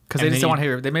 Because And they just then don't want to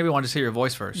hear. They maybe want to just hear your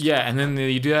voice first. Yeah, and then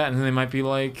you do that, and then they might be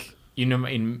like, you know,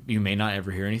 you may not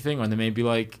ever hear anything, or they may be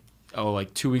like, oh,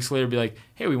 like 2 weeks later, be like,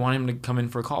 hey, we want him to come in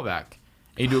for a callback.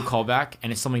 And you do a callback,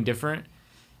 and it's something different,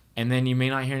 and then you may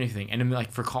not hear anything. And then,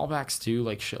 like, for callbacks too,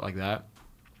 like shit like that,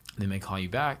 they may call you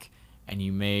back, and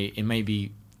it may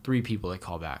be 3 people that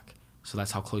call back. So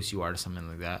that's how close you are to something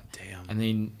like that. Damn. And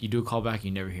then you do a callback,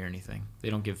 you never hear anything. They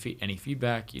don't give any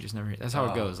feedback. You just never hear. That's how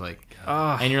it goes. Like,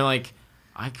 and you're like,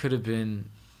 it could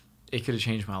have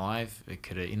changed my life. It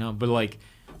could have, you know, but like,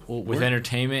 well, with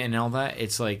entertainment and all that,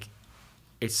 it's like,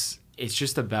 it's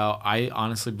just about, I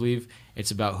honestly believe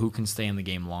it's about who can stay in the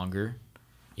game longer.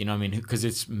 You know what I mean? Because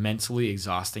it's mentally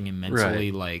exhausting and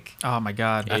mentally like. Oh my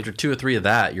God. After 2 or 3 of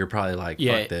that, you're probably like,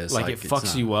 fuck this. Like it it's fucks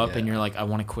not- you up, yeah. and you're like, I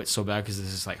want to quit so bad because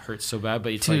this is like hurts so bad.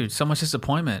 But it's Dude, like, so much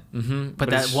disappointment. mm-hmm, But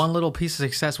that it's, one little piece of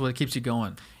success, what keeps you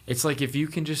going. it's like if you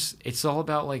can just, it's all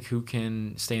about like who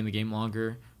can stay in the game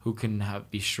longer, who can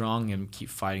be strong and keep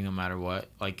fighting no matter what.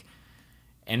 Like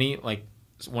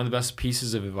one of the best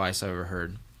pieces of advice I've ever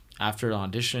heard after an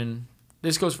audition.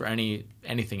 This goes for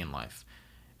anything in life.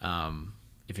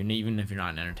 Even if you're not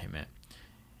in entertainment,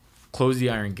 close the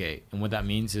iron gate. And what that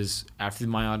means is after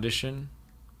my audition,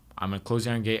 I'm gonna close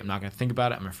the iron gate. I'm not gonna think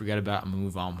about it. I'm gonna forget about it. I'm gonna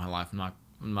move on with my life.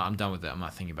 I'm done with it. I'm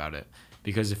not thinking about it,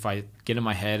 because if I get in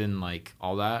my head and like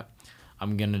all that,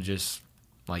 I'm gonna just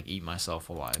like eat myself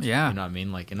alive. Yeah. You know what I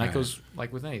mean? Like, and that goes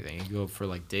like with anything. You go for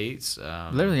like dates,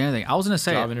 Literally anything. I was gonna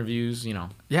say. job interviews. You know.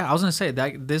 Yeah, I was gonna say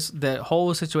that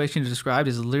whole situation you described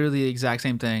is literally the exact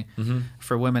same thing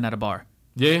for women at a bar.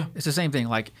 Yeah. It's the same thing.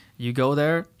 Like you go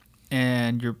there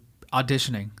and you're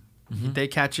auditioning. They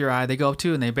catch your eye. They go up to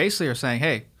you and they basically are saying,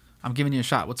 "Hey, I'm giving you a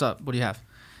shot. What's up? What do you have?"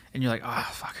 And you're like, "Ah,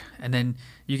 fuck." And then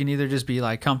you can either just be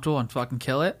like comfortable and fucking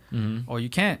kill it, or you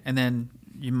can't. And then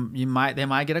they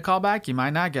might get a call back. You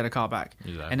might not get a call back.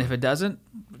 Exactly. And if it doesn't,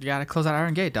 you gotta close that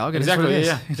iron gate, dog. It is what Exactly. it is,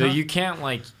 Yeah. you So know? you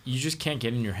can't you just can't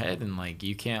get in your head, and like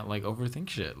you can't like overthink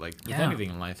shit like with Yeah. anything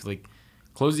in life. Like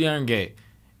close the iron gate,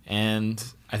 and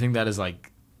I think that is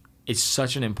like, it's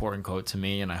such an important quote to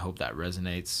me, and I hope that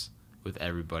resonates with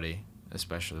everybody,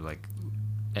 especially like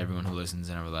everyone who listens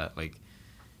and all that. Like,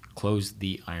 close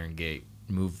the iron gate,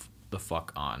 move the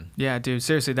fuck on. Yeah, dude.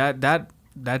 Seriously, that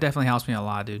definitely helps me a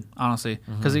lot, dude. Honestly,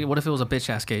 because what if it was a bitch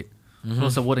ass gate? If it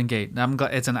was a wooden gate. I'm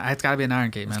glad it's got to be an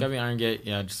iron gate, man. It's gotta be iron gate.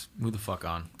 Yeah, just move the fuck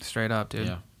on. Straight up, dude.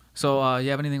 Yeah. So,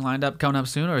 you have anything lined up coming up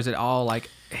soon, or is it all like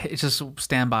it's just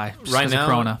standby just Right 'cause of now,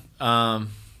 Corona?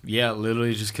 yeah,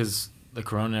 literally just because the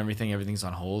Corona and everything's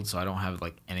on hold, so I don't have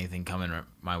like anything coming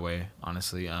my way,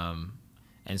 honestly. And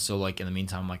so like in the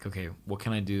meantime, I'm like, okay, what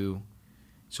can I do?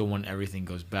 So when everything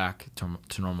goes back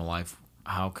to normal life,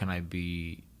 how can I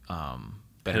be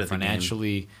better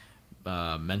financially,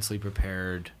 mentally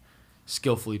prepared,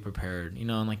 skillfully prepared? You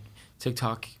know, and like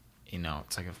TikTok, you know,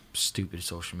 it's like a stupid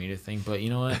social media thing, but you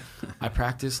know what? I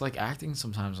practice like acting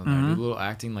sometimes on there. I do a little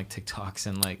acting like TikToks,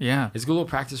 and like it's a good little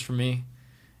practice for me.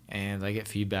 And I get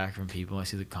feedback from people. I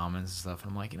see the comments and stuff,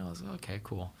 and I'm like, you know, it's like, okay,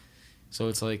 cool. So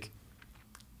it's like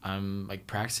I'm like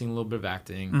practicing a little bit of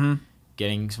acting,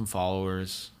 getting some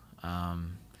followers,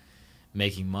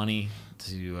 making money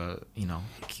to you know,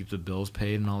 keep the bills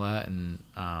paid and all that, and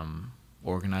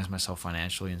organize myself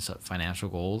financially and set financial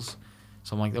goals.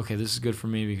 So I'm like, okay, this is good for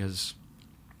me, because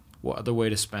what other way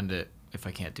to spend it if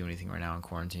I can't do anything right now in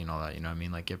quarantine and all that? You know what I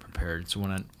mean? Like, get prepared. So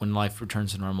when life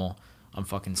returns to normal, I'm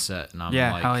fucking set, and I'm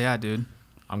like, hell yeah, dude.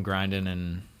 I'm grinding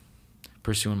and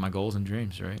pursuing my goals and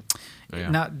dreams, right? So, yeah.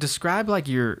 Now, describe like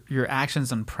your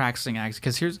actions and practicing acts,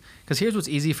 because here's what's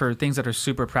easy for things that are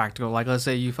super practical. Like, let's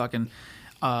say you fucking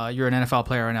you're an NFL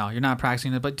player right now. You're not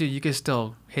practicing it, but dude, you can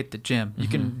still hit the gym. You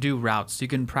can do routes. You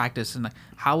can practice. And like,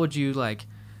 how would you like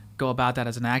go about that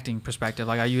as an acting perspective?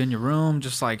 Like, are you in your room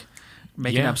just like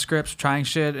making up scripts, trying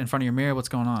shit in front of your mirror? What's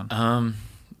going on?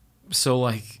 So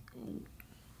like,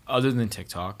 other than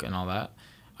TikTok and all that,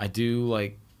 I do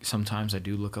like, sometimes I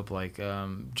do look up like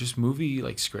just movie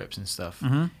like scripts and stuff,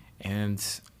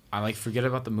 and I like forget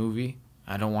about the movie.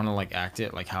 I don't want to like act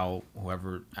it like how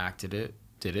whoever acted it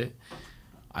did it.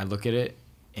 I look at it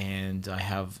and I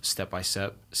have step by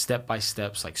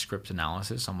steps like script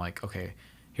analysis. I'm like, okay,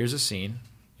 here's a scene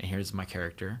and here's my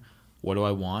character. What do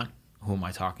I want? Who am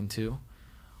I talking to?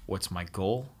 What's my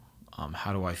goal?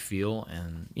 How do I feel?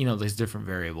 And, you know, there's different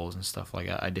variables and stuff like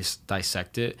that. I just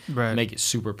dissect it, make it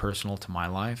super personal to my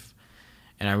life.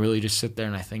 And I really just sit there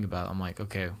and I think about it. I'm like,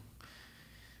 okay,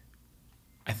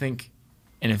 I think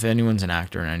And if anyone's an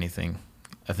actor in anything,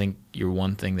 I think your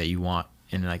one thing that you want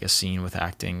in like a scene with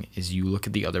acting is you look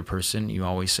at the other person. You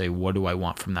always say, what do I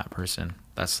want from that person?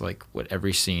 That's like what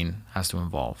every scene has to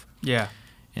involve. Yeah.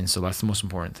 And so that's the most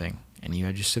important thing. And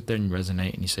you just sit there and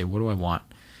resonate and you say, what do I want?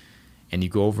 And you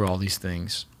go over all these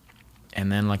things.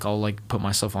 And then like I'll like put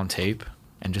myself on tape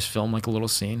and just film like a little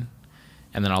scene.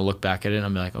 And then I'll look back at it and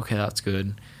I'll be like, okay, that's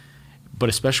good. But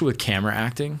especially with camera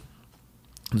acting,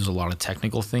 there's a lot of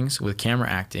technical things. With camera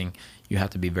acting, you have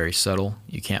to be very subtle.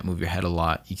 You can't move your head a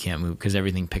lot. You can't move because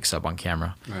everything picks up on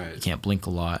camera. Right. You can't blink a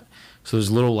lot. So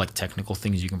there's little like technical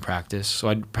things you can practice. So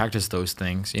I'd practice those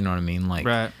things. You know what I mean? Like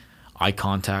Right. eye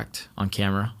contact on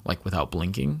camera, like without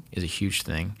blinking, is a huge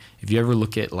thing. If you ever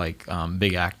look at like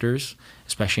big actors,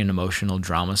 especially in emotional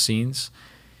drama scenes,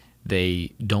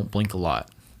 they don't blink a lot.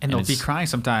 And they'll be crying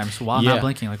sometimes while not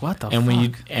blinking. Like, what the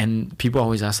fuck? And people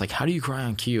always ask, like, how do you cry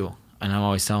on cue? And I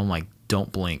always tell them, like,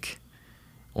 don't blink.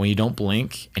 When you don't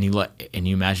blink and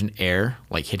you imagine air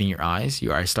like hitting your eyes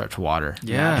start to water.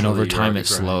 Yeah. And over You're time already it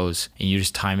crying. slows and you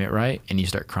just time it right and you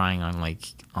start crying on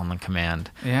the command.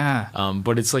 Yeah.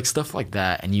 But it's like stuff like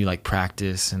that and you like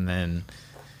practice and then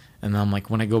I'm like,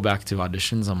 when I go back to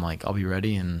auditions, I'm like, I'll be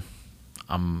ready and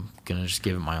I'm gonna just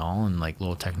give it my all and like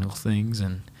little technical things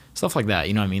and stuff like that.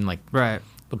 You know what I mean? Like Right.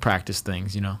 the practice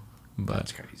things, you know. But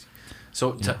That's crazy.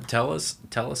 So tell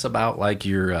us about like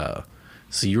your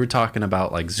so you were talking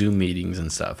about like Zoom meetings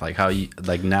and stuff, like how you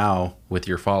like now with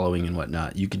your following and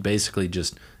whatnot, you could basically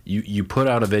just you put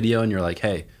out a video and you're like,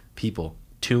 hey, people,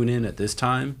 tune in at this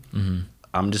time. Mm-hmm.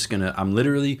 I'm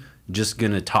literally just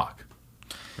gonna talk,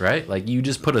 right? Like you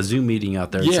just put a Zoom meeting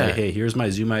out there and say, hey, here's my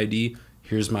Zoom ID,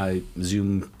 here's my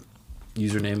Zoom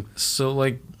username. So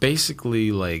like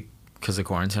basically like because of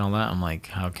quarantine and all that, I'm like,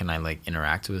 how can I like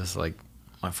interact with like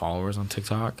my followers on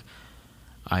TikTok?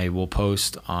 I will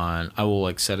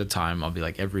like set a time. I'll be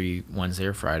like every Wednesday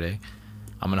or Friday,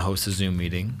 I'm gonna host a Zoom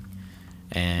meeting,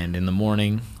 and in the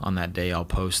morning on that day I'll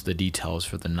post the details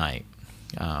for the night,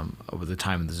 over the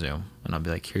time of the Zoom, and I'll be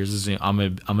like, here's the Zoom. I'm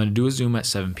gonna do a Zoom at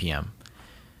 7 p.m.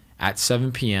 At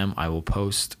 7 p.m. I will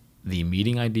post the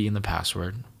meeting ID and the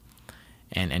password,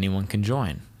 and anyone can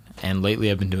join. And lately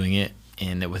I've been doing it,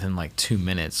 and within like 2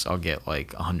 minutes I'll get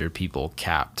like 100 people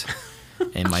capped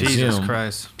in my Jesus Zoom.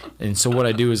 Christ. And so what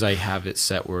I do is I have it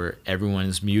set where everyone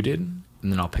is muted,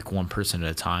 and then I'll pick one person at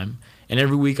a time. And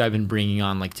every week I've been bringing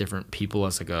on like different people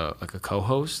as like a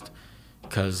co-host,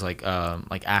 because like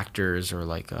actors or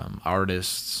like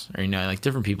artists or like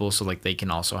different people, so like they can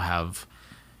also have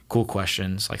cool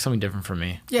questions, like something different from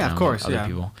me. Yeah, of course, other yeah.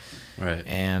 people. Right.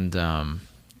 And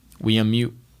we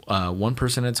unmute one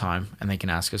person at a time, and they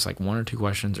can ask us like one or two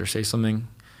questions or say something,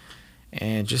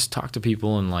 and just talk to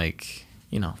people and like,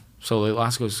 you know. So they'll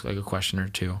ask us like a question or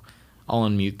two. I'll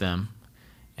unmute them,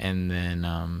 and then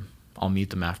I'll mute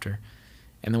them after,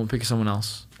 and then we'll pick someone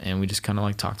else, and we just kind of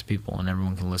like talk to people, and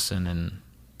everyone can listen and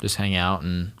just hang out.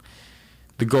 And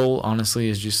the goal, honestly,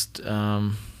 is just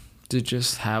to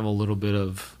just have a little bit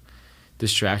of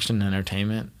distraction and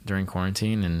entertainment during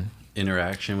quarantine and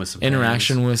Interaction with some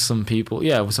with some people,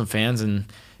 with some fans, and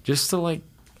just to like,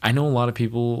 I know a lot of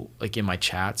people like in my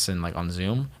chats and like on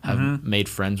Zoom have made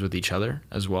friends with each other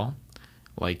as well,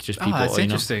 like just people. that's you know,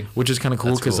 interesting. which is kind of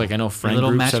cool That's because cool. like I know friend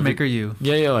Little groups matchmaker, you.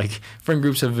 like friend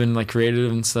groups have been like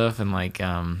creative and stuff, and like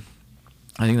I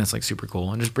think that's like super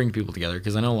cool and just bring people together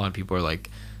because I know a lot of people are like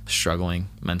struggling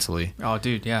mentally. Oh,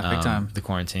 dude, yeah, big time. The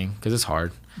quarantine because it's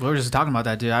hard. We were just talking about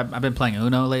that, dude. I've been playing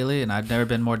Uno lately, and I've never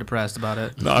been more depressed about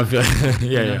it. No, I feel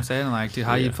You know what I'm saying? Like, dude,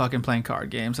 how you fucking playing card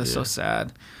games? That's so Yeah.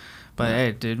 sad. But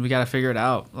hey, dude, we gotta figure it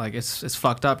out. Like, it's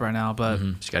fucked up right now. But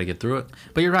Just got to get through it.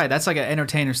 but you're right. That's like an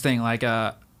entertainer's thing. Like,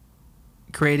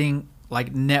 creating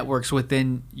like networks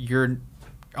within your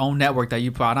own network that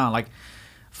you brought on. Like,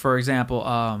 for example,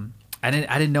 I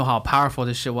didn't know how powerful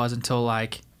this shit was until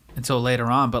later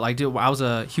on. But like, dude, I was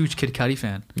a huge Kid Cudi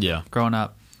fan. Yeah. Growing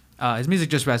up. His music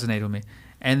just resonated with me.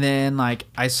 And then like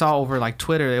I saw over like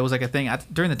Twitter, it was like a thing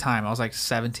during the time I was like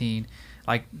 17,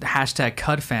 like the hashtag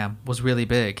CudFam was really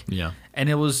big. Yeah. And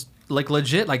it was like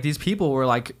legit, like these people were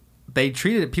like, they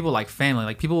treated people like family.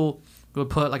 Like people would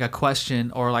put like a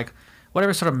question or like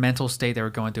whatever sort of mental state they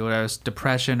were going through, whether it was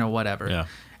depression or whatever. Yeah.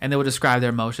 And they would describe their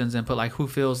emotions and put like, who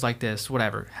feels like this,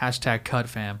 whatever, hashtag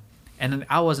CudFam. And then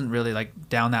I wasn't really like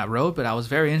down that road, but I was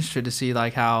very interested to see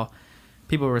like how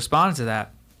people responded to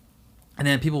that. And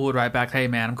then people would write back, hey,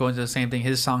 man, I'm going through the same thing.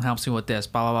 His song helps me with this,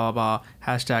 blah, blah, blah, blah,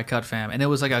 hashtag CudFam. And it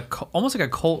was like almost like a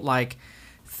cult-like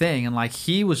thing. And like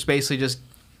he was basically just,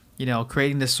 you know,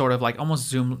 creating this sort of like almost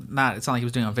Zoom, it's not like he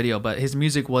was doing a video, but his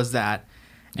music was that.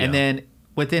 And Yeah. then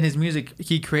within his music,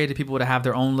 he created people to have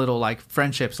their own little like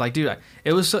friendships. Like, dude,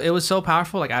 it was so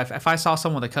powerful. Like, if I saw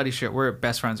someone with a Cudi shirt, we're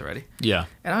best friends already. Yeah.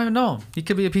 And I don't even know him. He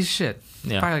could be a piece of shit.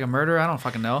 Yeah. Probably like a murderer. I don't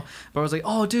fucking know. But I was like,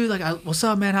 oh, dude, like, what's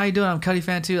up, man? How you doing? I'm a Cudi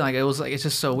fan too. Like, it was like, it's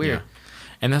just so weird. Yeah.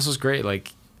 And that's what's great.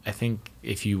 Like, I think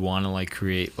if you want to like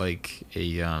create like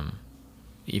a,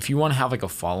 if you want to have like a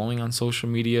following on social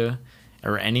media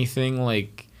or anything,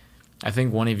 like, I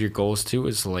think one of your goals too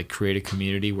is to like create a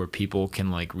community where people can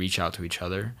like reach out to each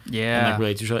other. Yeah. And like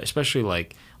relate to each other, especially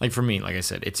like for me, like I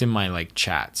said, it's in my like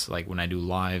chats, like when I do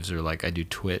lives or like I do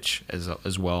Twitch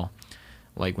as well.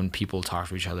 Like when people talk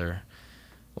to each other,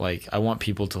 like I want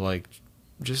people to like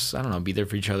just, I don't know, be there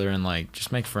for each other and like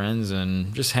just make friends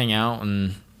and just hang out.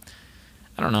 And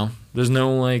I don't know, there's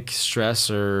no like stress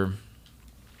or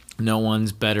no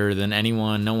one's better than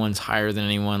anyone, no one's higher than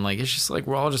anyone. Like, it's just like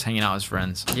we're all just hanging out as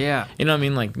friends. Yeah. You know what I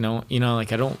mean? Like, no, you know,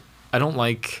 like I don't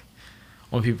like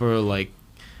when people are like,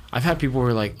 I've had people who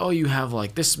are like, oh, you have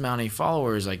like this amount of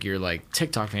followers, like you're like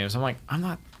TikTok famous. I'm like, I'm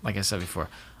not, like I said before,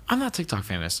 I'm not TikTok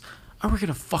famous. I work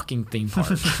at a fucking theme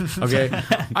park. Okay.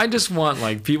 I just want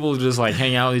like people to just like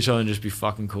hang out with each other and just be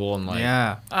fucking cool and like,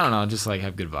 Yeah. I don't know, just like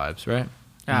have good vibes, right?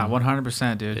 Yeah,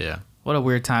 100%, dude. Yeah. What a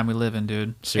weird time we live in,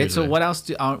 dude. Seriously. So what else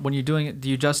when you're doing it? Do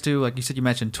you just do, like you said, you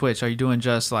mentioned Twitch? Are you doing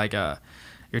just like your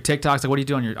TikToks? Like, what do you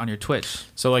do on your Twitch?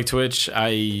 So like Twitch,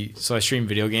 I stream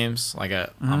video games. Like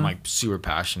I'm like super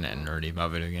passionate and nerdy about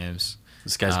video games.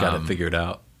 This guy's got it figured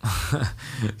out.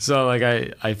 So like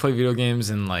I play video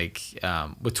games and like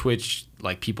with Twitch,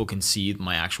 like people can see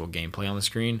my actual gameplay on the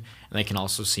screen and they can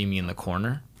also see me in the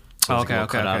corner. So it's like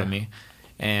cut out of me.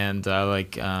 And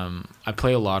I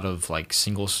play a lot of like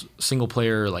single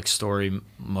player, like story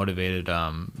motivated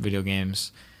video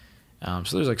games. So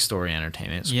there's like story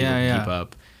entertainment, so people can keep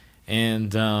up.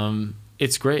 And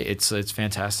it's great. It's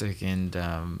fantastic. And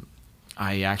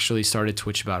I actually started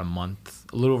Twitch about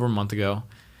a little over a month ago.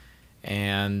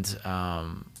 And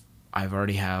I've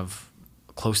already have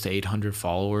close to 800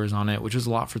 followers on it, which is a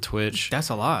lot for Twitch. That's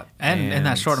a lot. And in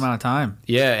that short amount of time.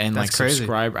 Yeah, and that's like crazy.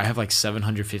 I have like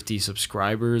 750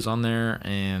 subscribers on there,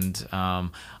 and I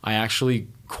actually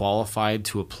qualified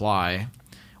to apply,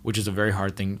 which is a very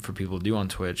hard thing for people to do on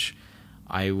Twitch.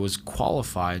 I was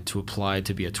qualified to apply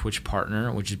to be a Twitch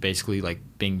partner, which is basically like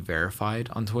being verified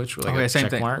on Twitch with like a same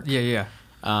check thing. mark. Yeah.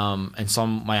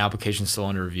 And my application's still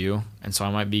under review, and so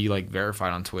I might be like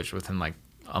verified on Twitch within like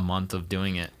a month of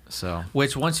doing it. So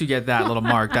Which once you get that little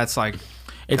mark, that's like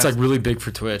it's like really big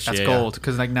for Twitch. That's gold,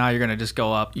 because like now you're gonna just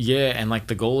go up. Yeah, and like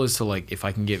the goal is to like, if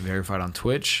I can get verified on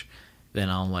Twitch, then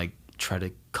I'll like try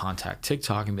to contact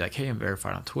TikTok and be like, hey, I'm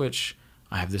verified on Twitch.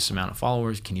 I have this amount of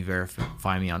followers. Can you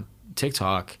verify me on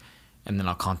TikTok? And then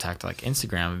I'll contact like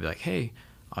Instagram and be like, hey,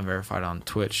 I'm verified on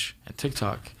Twitch and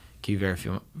TikTok. Can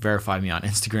you verify me on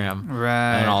Instagram?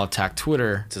 Right. And then I'll attack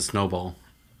Twitter. It's a snowball.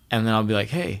 And then I'll be like,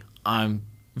 hey, I'm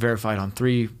verified on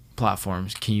 3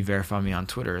 platforms. Can you verify me on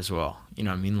Twitter as well? You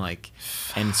know what I mean? Like,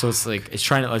 and so it's like,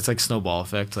 it's like snowball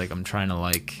effect. Like I'm trying to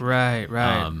like, right.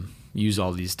 Use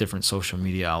all these different social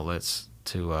media outlets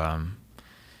to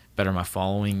better my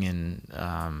following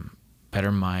and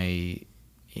better my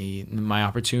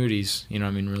opportunities. You know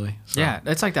what I mean? Really. So. Yeah,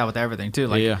 it's like that with everything too.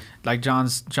 Like, like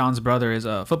John's brother is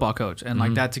a football coach, and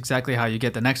like that's exactly how you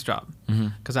get the next job.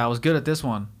 Because I was good at this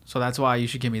one, so that's why you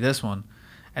should give me this one.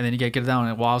 And then you get down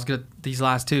and, well, I was good at these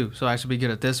last 2, so I should be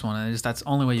good at this one. And that's the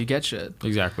only way you get shit.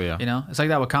 Exactly, yeah. You know? It's like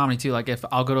that with comedy, too. Like, if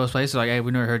I'll go to a place, like, hey,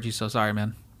 we never heard you, so sorry,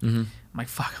 man. I'm like,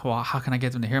 fuck, well, how can I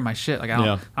get them to hear my shit? Like, I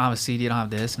don't have a CD, I don't have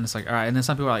this. And it's like, all right. And then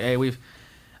some people are like,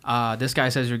 hey, this guy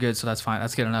says you're good, so that's fine.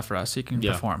 That's good enough for us. So you can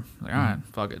perform. Like, all right,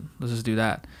 fuck it. Let's just do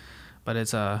that. But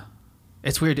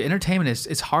it's weird. Entertainment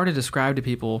it's hard to describe to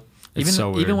people.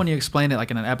 Even when you explain it, like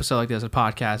in an episode like this, a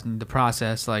podcast, and the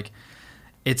process, like,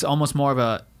 it's almost more of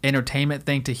a entertainment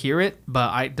thing to hear it,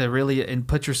 but to really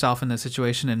put yourself in the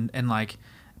situation and like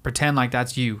pretend like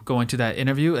that's you going to that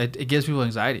interview, it gives people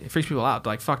anxiety. It freaks people out.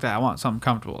 Like, fuck that. I want something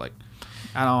comfortable. Like,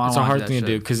 I don't. It's a hard thing to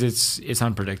do because it's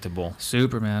unpredictable.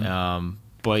 Super, man.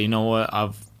 But you know what?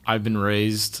 I've been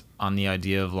raised on the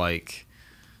idea of like,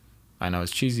 I know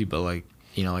it's cheesy, but like,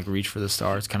 you know, like reach for the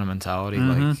stars kind of mentality.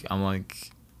 Like I'm like.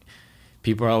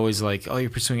 People are always like, oh,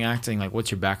 you're pursuing acting. Like, what's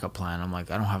your backup plan? I'm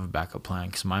like, I don't have a backup plan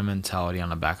because my mentality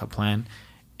on a backup plan,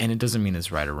 and it doesn't mean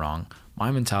it's right or wrong. My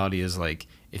mentality is like,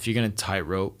 if you're going to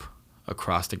tightrope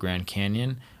across the Grand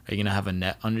Canyon, are you going to have a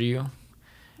net under you?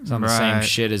 It's not the same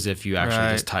shit as if you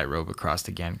actually just tightrope across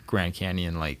the Grand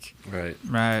Canyon. Like, right.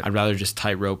 I'd rather just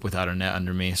tightrope without a net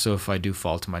under me. So if I do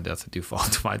fall to my death, I do fall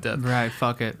to my death. Right,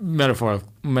 fuck it.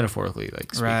 Metaphorically,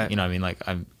 like, speaking, right. You know what I mean? Like,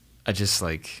 I just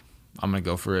like... I'm gonna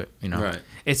go for it. You know, Right.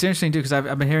 It's interesting too because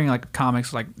I've been hearing like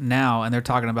comics like now, and they're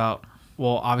talking about,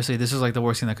 well, obviously this is like the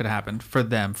worst thing that could have happened for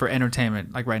them, for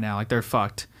entertainment, like right now, like they're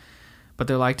fucked. But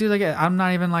they're like, dude, like I'm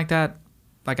not even like that.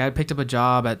 Like I picked up a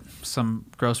job at some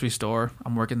grocery store.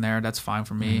 I'm working there. That's fine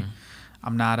for me.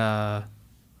 I'm not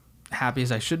happy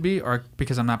as I should be, or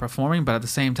because I'm not performing. But at the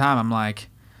same time, I'm like,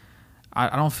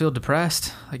 I don't feel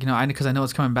depressed. Like, you know, because I know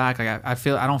it's coming back. Like I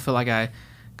don't feel like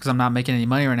because I'm not making any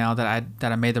money right now that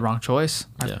I made the wrong choice.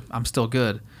 I'm still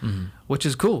good, which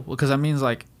is cool because that means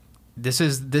like this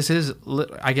is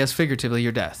I guess figuratively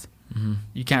your death.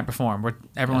 You can't perform.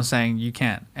 Everyone's saying you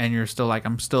can't, and you're still like,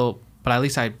 I'm still. But at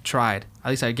least I tried. At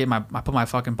least I put my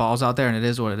fucking balls out there, and it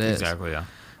is what it is. Exactly. Yeah.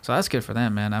 So that's good for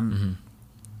them, man.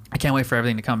 I can't wait for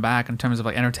everything to come back in terms of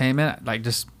like entertainment, like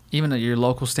just even at your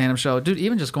local stand-up show, dude.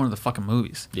 Even just going to the fucking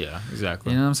movies. Yeah.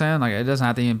 Exactly. You know what I'm saying? Like it doesn't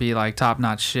have to even be like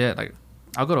top-notch shit. Like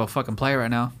I'll go to a fucking play right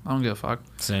now. I don't give a fuck.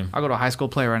 Same. I'll go to a high school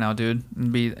play right now, dude,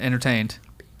 and be entertained.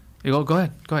 You go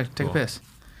ahead, take a piss.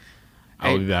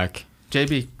 I'll be back.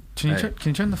 JB, can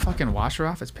you turn the fucking washer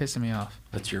off? It's pissing me off.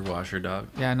 That's your washer, dog.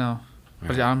 Yeah, I know.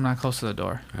 But I'm not close to the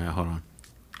door. All right, hold on.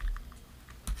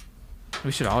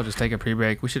 We should all just take a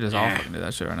pre-break. We should just all fucking do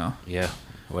that shit right now. Yeah,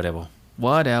 whatever.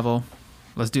 Whatever.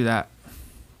 Let's do that.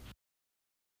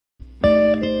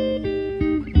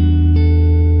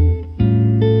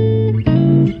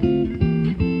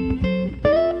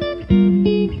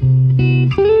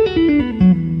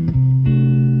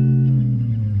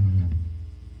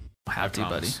 Have to,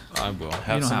 buddy. I will.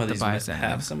 Have don't some have of to these. buy us anything.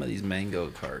 Have some of these mango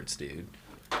carts, dude.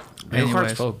 Mango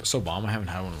Anyways. cart's so bomb. I haven't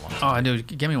had one in a long Oh, time. I do.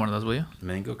 Give me one of those, will you?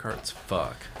 Mango carts,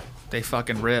 fuck. They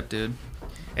fucking rip, dude.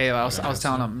 Hey, I was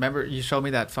telling them. Remember, you showed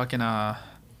me that fucking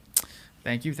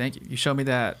Thank you. You showed me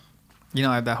that. You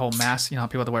know that whole mask. You know how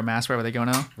people have to wear masks wherever they go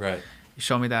now. Right. You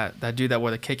showed me that dude that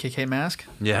wore the KKK mask.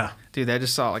 Yeah. Dude, I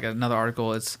just saw like another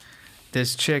article. It's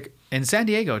this chick in San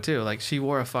Diego too. Like she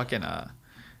wore a fucking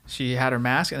she had her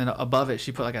mask and then above it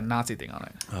she put like a Nazi thing on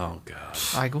it. Oh god.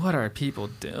 Like what are people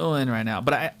doing right now?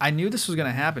 But I knew this was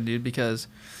gonna happen, dude, because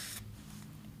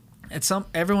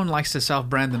everyone likes to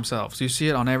self-brand themselves. You see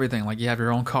it on everything. Like you have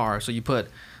your own car, so you put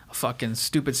a fucking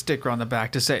stupid sticker on the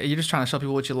back to say you're just trying to show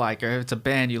people what you like, or if it's a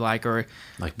band you like, or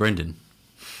Like Brendan.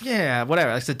 yeah,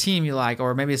 whatever. It's the team you like,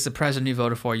 or maybe it's the president you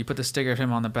voted for. You put the sticker of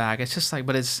him on the back. It's just like,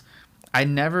 but I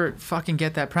never fucking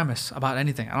get that premise about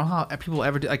anything. I don't know how people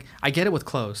ever do. Like, I get it with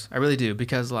clothes. I really do,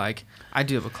 because like I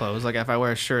do it with clothes. Like if I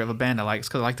wear a shirt of a band I like, it's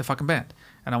because I like the fucking band,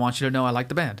 and I want you to know I like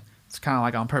the band. It's kind of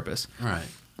like on purpose. Right.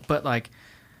 But like,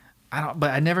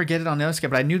 I never get it on the other side.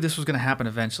 But I knew this was gonna happen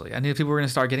eventually. I knew people were gonna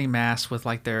start getting masks with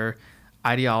like their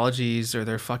ideologies or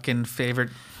their fucking favorite.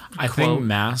 I quote. think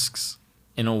masks,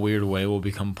 in a weird way, will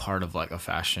become part of like a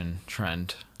fashion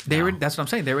trend. That's what I'm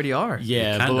saying. They already are.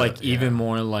 Yeah, Kinda, but like yeah. even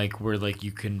more like where like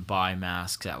you can buy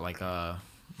masks at like a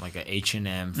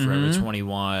H&M, Forever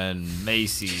 21,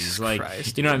 Macy's, like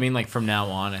Christ, you know what I mean. Like from now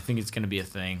on, I think it's gonna be a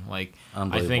thing. Like I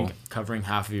think Unbelievable. covering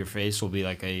half of your face will be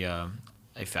like a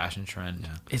fashion trend. Yeah.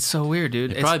 It's so weird,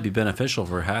 dude. It'd probably be beneficial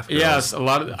for half girls. Yes, a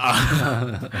lot of.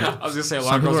 I was gonna say a lot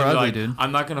Some of girls people would are be ugly, like, dude.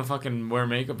 I'm not gonna fucking wear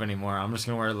makeup anymore. I'm just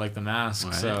gonna wear like the mask.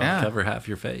 Right. So Yeah. Cover half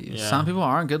your face. Yeah. Some people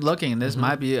aren't good looking, and this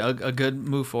might be a good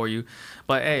move for you.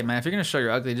 But hey, man, if you're gonna show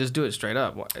you're ugly, just do it straight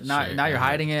up. Now you're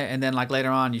hiding it, and then like later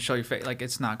on you show your face. Like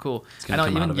it's not cool. I gonna know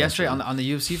come out even yesterday eventually. on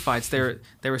the UFC fights,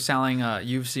 they were selling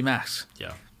UFC masks.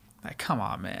 yeah. Like come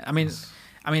on, man. I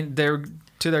mean they're,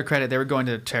 to their credit, they were going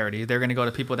to charity. They're gonna go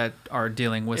to people that are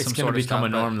dealing with It's some gonna sort of become stuff. a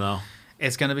norm though.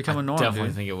 It's gonna become a norm. Definitely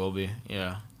Dude. think it will be.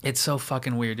 Yeah. It's so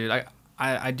fucking weird, dude.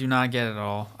 I do not get it at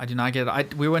all. I do not get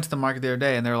it. We went to the market the other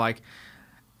day, and they're like,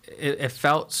 it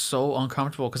felt so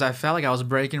uncomfortable because I felt like I was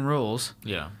breaking rules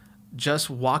Yeah. just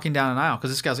walking down an aisle. Because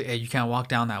this guy's like, hey, you can't walk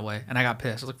down that way. And I got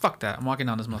pissed. I was like, fuck that. I'm walking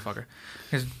down this motherfucker.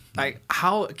 Because, like,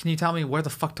 how can you tell me where the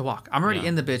fuck to walk? I'm already Yeah.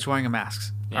 in the bitch wearing a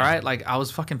mask. Yeah. All right? Like, I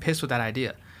was fucking pissed with that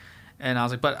idea. And I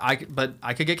was like, but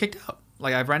I could get kicked out.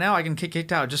 Like, right now, I can get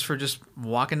kicked out just for just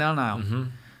walking down an aisle. Mm-hmm.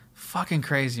 Fucking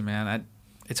crazy, man.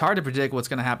 It's hard to predict what's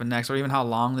going to happen next or even how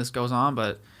long this goes on.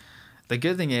 But the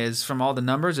good thing is, from all the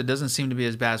numbers, it doesn't seem to be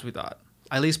as bad as we thought.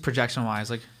 At least projection-wise.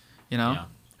 Like, you know?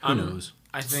 Yeah. Who knows?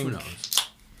 I think. Who knows?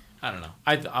 I don't know.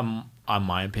 I'm on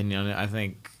my opinion on it. I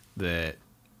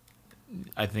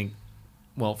think.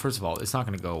 Well, first of all, it's not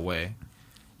going to go away.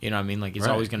 You know what I mean? Like, it's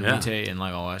Right, always going to yeah. mutate and,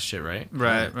 like, all that shit, right?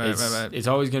 Right. It's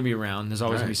always going to be around. There's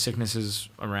always going to be Right. sicknesses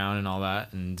around and all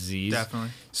that and disease. Definitely.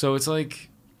 So it's like,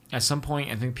 at some point,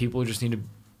 I think people just need to,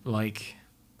 like,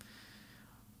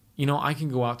 you know, I can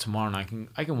go out tomorrow and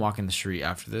I can walk in the street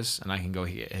after this and I can go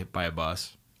get hit by a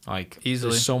bus. Like,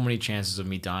 Easily. there's so many chances of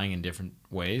me dying in different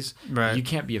ways. Right. You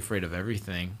can't be afraid of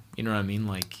everything. You know what I mean?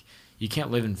 Like, you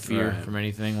can't live in fear Right. from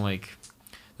anything. Like,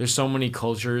 there's so many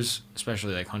cultures,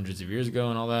 especially like hundreds of years ago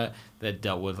and all that, that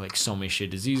dealt with like so many shit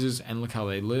diseases, and look how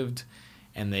they lived,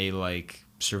 and they like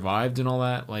survived and all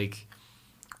that. Like,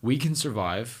 we can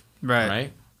survive,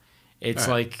 right? It's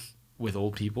Right. like with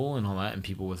old people and all that, and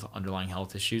people with underlying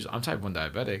health issues. I'm type 1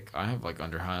 diabetic. I have like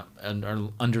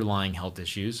underlying health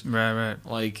issues. Right.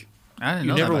 Like, I didn't you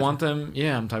know never that much. want them.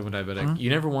 Yeah, I'm type 1 diabetic. Mhm. You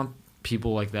never want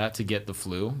people like that to get the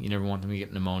flu. You never want them to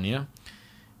get pneumonia.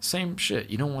 Same shit.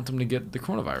 You don't want them to get the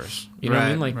coronavirus. You know what I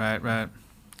mean? Like, right.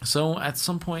 so at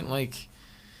some point, like,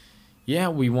 yeah,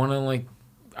 we want to, like,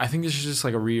 I think this is just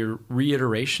like a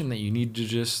reiteration that you need to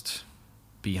just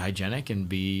be hygienic and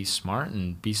be smart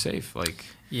and be safe. Like,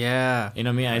 Yeah. you know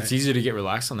what I mean? Right. It's easy to get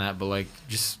relaxed on that, but like,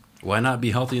 just Why not be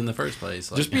healthy in the first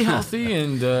place? Like, be healthy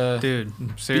and Dude,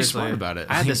 seriously. be smart about it.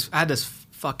 I had this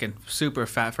fucking super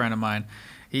fat friend of mine.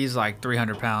 He's like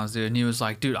 300 pounds, dude. And he was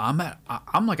like, dude, I'm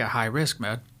like at high risk,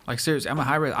 man. Like, seriously, I'm at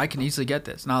high risk. I can easily get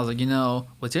this. And I was like, you know,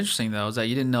 what's interesting, though, is that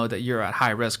you didn't know that you're at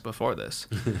high risk before this.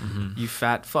 You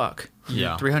fat fuck. You're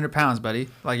Yeah. 300 pounds, buddy.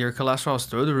 Like, your cholesterol's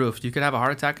through the roof. You could have a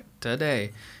heart attack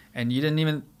today. And you didn't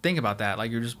even think about that. Like,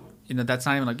 you're just, you know, that's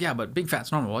not even like, yeah, but being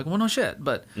fat's normal. Like, well, no shit.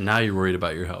 But, now you're worried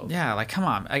about your health. yeah, like, come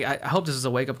on. I hope this is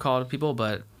a wake-up call to people,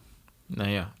 but no,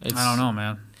 yeah. It's, I don't know,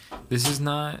 man. This is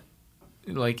not,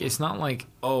 like, it's not like,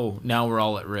 oh, now we're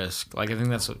all at risk. Like, I think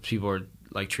that's what people are,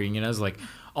 like, treating it as. Like,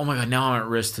 oh, my God, now I'm at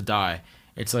risk to die.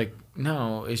 It's like,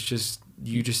 no, it's just,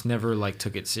 you just never, like,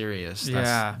 took it serious.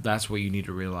 That's what you need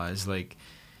to realize. Like,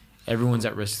 everyone's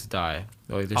at risk to die.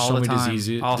 Like, there's All so the many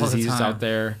time. All the diseases time. out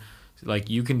there. Like,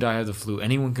 you can die of the flu.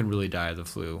 Anyone can really die of the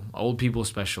flu. Old people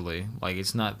especially. Like,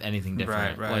 it's not anything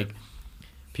different. Right. Like,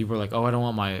 people are like, oh, I don't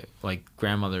want my, like,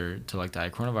 grandmother to, like, die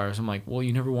of coronavirus. I'm like, well,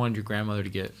 you never wanted your grandmother to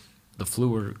get the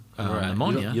flu or Right.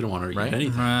 pneumonia. You don't want her to right? get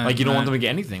anything. Right, Like, you don't want right. them to get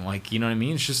anything. Like, you know what I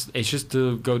mean? It's just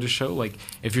to go to show, like,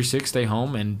 if you're sick, stay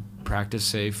home and practice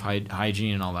safe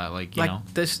hygiene and all that. Like, you like know.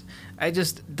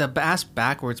 The ass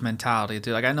backwards mentality,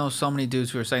 dude. Like, I know so many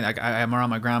dudes who are saying, like, I'm around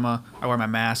my grandma, I wear my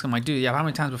mask. I'm like, dude, yeah, how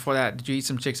many times before that did you eat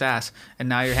some chick's ass and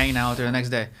now you're hanging out with her the next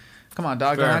day? Come on,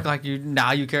 dog. Don't Fair. act like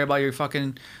you care about your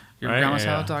fucking Right, grandma's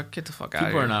yeah. house, dog. Get the fuck out of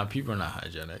People here. people are not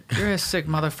hygienic. You're a sick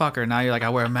motherfucker. Now you're like, I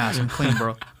wear a mask. I'm clean,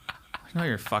 bro. No,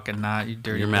 you're fucking not. You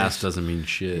dirty. Your mask bitch. doesn't mean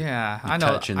shit. Yeah, You're I know.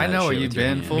 touching I that know where shit you've with your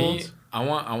been, hand. fools. Me,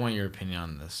 I want your opinion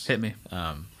on this. Hit me.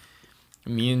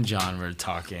 Me and John were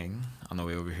talking on the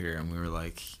way over here, and we were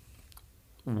like,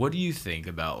 "What do you think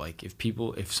about, like,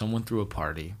 if someone threw a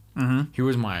party? Mm-hmm. Here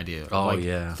was my idea. Oh, like,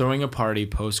 yeah. throwing a party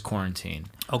post quarantine.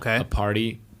 Okay. A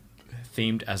party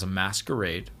themed as a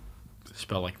masquerade,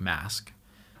 spelled like mask,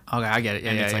 Okay, I get it. Yeah,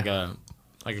 and yeah, it's yeah.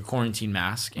 like a quarantine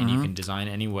mask, and you Mhm. can design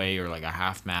any way, or like a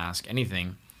half mask,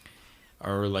 anything,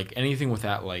 or like anything with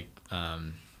that like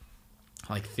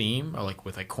theme, or like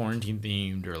with like quarantine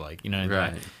themed, or like, you know,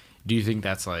 Right. do you think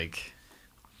that's like?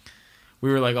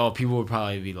 We were like, oh, people would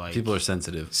probably be like People are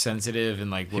sensitive. sensitive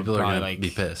and like would People are probably gonna like be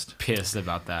pissed.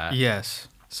 about that. Yes.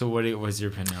 So what's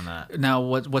your opinion on that? Now,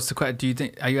 what's the question? Do you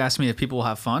think? Are you asking me if people will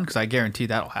have fun? Because I guarantee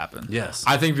that'll happen. Yes.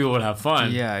 I think people would have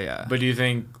fun. Yeah. But do you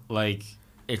think like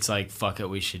it's like fuck it,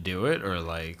 we should do it, or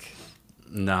like?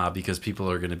 Nah, because people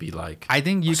are gonna be like I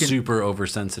think you can. super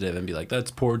oversensitive and be like, that's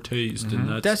poor taste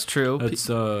and That's true. That's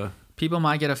People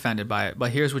might get offended by it, but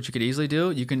here's what you could easily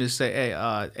do. You can just say, hey,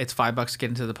 it's $5 to get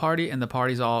into the party, and the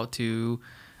party's all to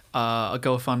a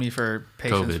GoFundMe for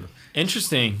patients. COVID.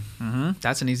 Interesting.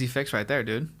 That's an easy fix right there,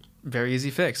 dude. Very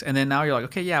easy fix. And then now you're like,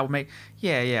 okay, yeah,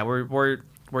 we're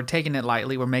taking it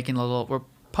lightly. We're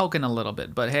poking a little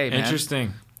bit, but hey, man,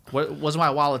 Interesting. what does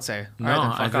my wallet say? No, All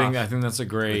right, then fuck I off. think that's a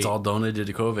great. It's all donated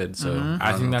to COVID, so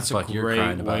I think don't know that's a what the fuck you're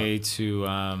crying great about. way to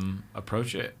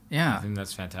approach it. Yeah. I think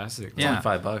that's fantastic. It's Yeah. only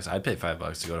 $5. I'd pay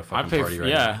 $5 to go to a I fucking pay party right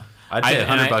yeah. now. I'd pay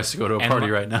 $100 to go to a and party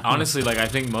right now. Honestly, like I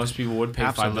think most people would pay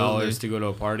Absolutely. $5 to go to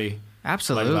a party.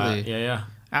 Absolutely. Like that. Yeah.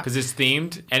 Ab- Because it's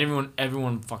themed, and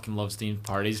everyone fucking loves themed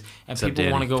parties, and Except people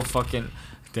want to Danny. go fucking.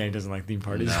 Danny doesn't like themed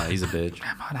parties. Nah, he's a bitch.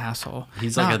 I'm an asshole.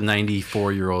 He's Nah, like a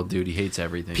 94-year-old dude. He hates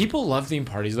everything. People love themed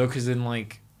parties though, because then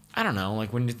like I don't know,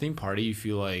 like when you theme party, you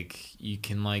feel like you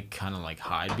can like kind of like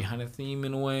hide behind a theme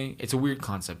in a way. It's a weird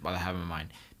concept, but I have in mind.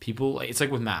 People, it's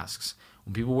like with masks.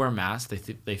 When people wear masks,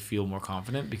 they feel more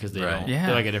confident because they Right. don't. Yeah.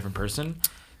 They're like a different person.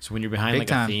 So when you're behind Big like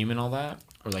time. a theme and all that,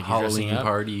 or like you're Halloween dressing up,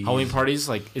 parties. Halloween parties,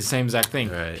 like it's the same exact thing.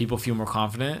 Right. People feel more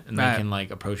confident and Right. they can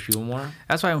like approach people more.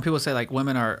 That's why when people say like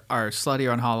women are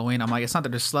sluttier on Halloween, I'm like, it's not that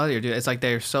they're sluttier, dude. It's like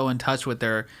they're so in touch with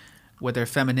their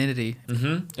femininity.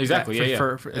 Mm-hmm. Exactly. that Yeah.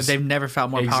 for- Yeah. they've never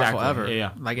felt more powerful Exactly. ever.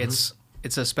 Yeah. Like it's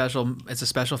it's a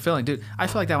special feeling, dude. I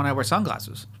feel like that when I wear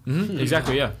sunglasses.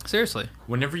 Exactly. Yeah. Seriously.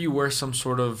 Whenever you wear some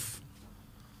sort of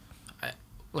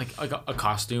like a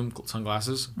costume,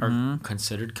 sunglasses are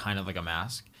considered kind of like a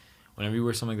mask. Whenever you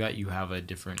wear something like that, you have a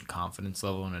different confidence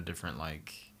level and a different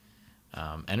like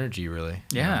energy, really.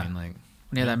 You know Yeah. what I mean, like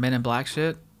When you have that Men in Black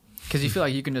shit, because you feel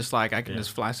like you can just like I can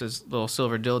just flash this little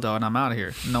silver dildo and I'm out of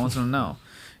here. No one's gonna know.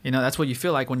 You know, that's what you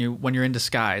feel like when you're in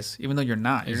disguise, even though you're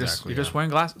not. You're just wearing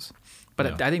glasses.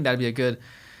 But I think that'd be a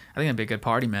good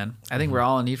party, man. I think we're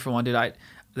all in need for one, dude.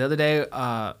 The other day,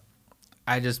 I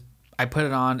put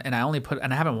it on and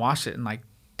I haven't washed it in like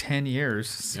 10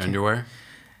 years. Your underwear?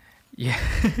 Yeah.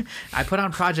 I put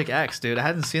on Project X, dude. I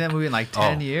hadn't seen that movie in like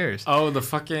 10 years. Oh, the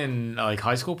fucking like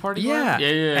high school party? Yeah. One?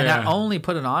 Yeah. And I only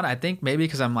put it on, I think maybe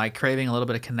because I'm like craving a little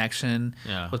bit of connection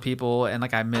with people and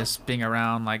like I miss being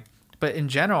around like, but in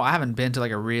general, I haven't been to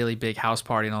like a really big house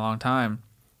party in a long time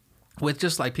with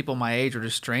just like people my age or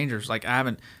just strangers. Like I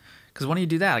haven't, because when do you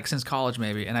do that? Like since college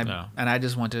maybe. And I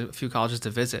just went to a few colleges to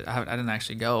visit. I didn't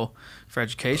actually go for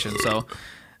education. So,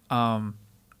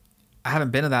 I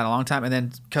haven't been to that in a long time. And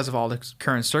then because of all the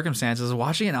current circumstances, I was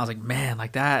watching it and I was like, man,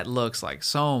 like that looks like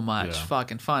so much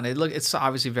fucking fun. It's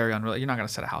obviously very unreal. You're not going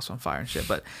to set a house on fire and shit.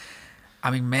 But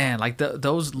I mean, man, like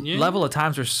those level of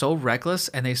times are so reckless.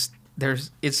 And it's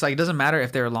like, it doesn't matter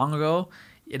if they're long ago.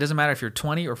 It doesn't matter if you're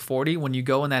 20 or 40. When you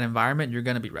go in that environment, you're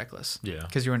going to be reckless. Yeah.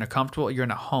 Because you're in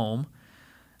a home.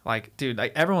 Like, dude,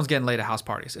 like everyone's getting laid at house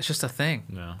parties. It's just a thing.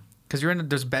 Yeah. Because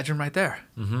there's a bedroom right there.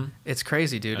 Mm-hmm. It's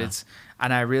crazy, dude. Yeah.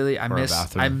 I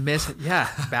miss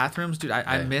bathrooms, dude.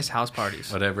 I miss house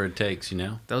parties. Whatever it takes, you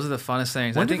know. Those are the funnest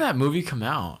things. When did that movie come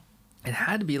out? It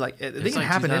had to be like, I think it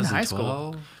happened in high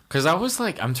school. Because I was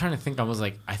like, I'm trying to think.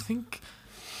 I think.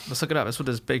 Let's look it up. That's what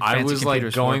this big fancy I was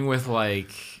like going for. with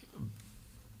like.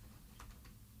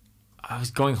 I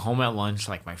was going home at lunch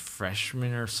like my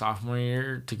freshman or sophomore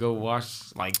year to go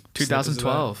watch like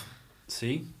 2012.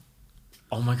 See?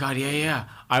 Oh my god, yeah.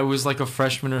 I was like a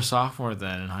freshman or sophomore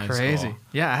then in high school. Crazy.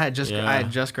 Yeah, I had just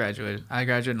graduated. I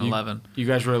graduated in 11. You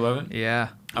guys were 11? Yeah.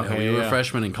 Okay, we were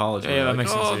freshmen in college. Yeah, that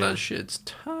makes sense. Oh, that shit's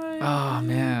tight. Oh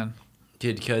man.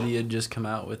 Kid Cudi had just come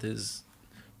out with his.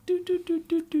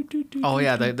 Oh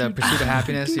yeah, the Pursuit of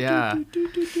Happiness. Yeah.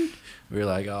 We were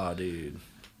like, oh, dude.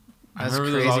 I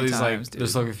remember there's all these times, like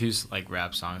there's like a few like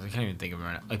rap songs. I can't even think of it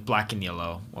right now. Like Black and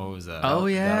Yellow. What was that? Oh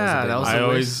yeah, that was. I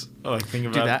always like think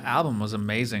about. Dude, that album was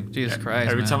amazing. Jesus Christ.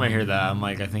 Every time I hear that, I'm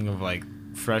like, I think of like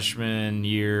freshman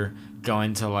year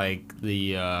going to like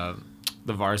the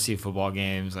varsity football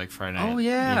games like Friday night. Oh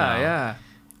yeah, yeah.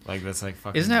 Like that's like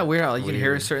fucking. Isn't that weird? Like you can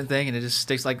hear a certain thing and it just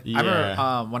sticks. Like I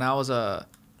remember when I was I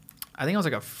think I was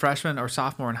like a freshman or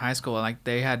sophomore in high school, and like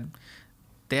they had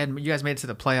you guys made it to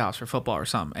the playoffs for football or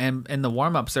something, and in the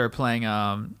warm-ups they were playing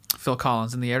Phil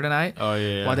Collins in the Air Tonight. Oh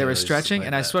yeah. While they were stretching, like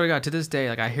and I swear to God, to this day,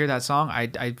 like I hear that song,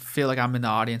 I feel like I'm in the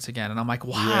audience again, and I'm like,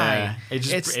 why? Yeah.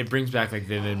 It brings back like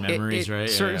vivid memories, right?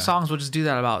 Certain songs will just do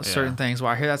that about certain things.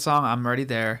 Where I hear that song, I'm already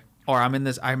there, or I'm in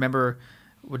this. I remember.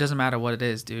 It doesn't matter what it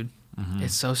is, dude. Mm-hmm.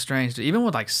 It's so strange. Even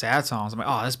with like sad songs, I'm like,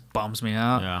 oh, this bums me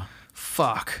out. Yeah.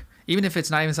 Fuck. Even if it's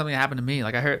not even something that happened to me.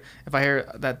 Like if I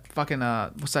hear that fucking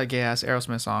what's that gay ass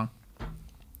Aerosmith song?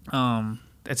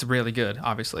 It's really good,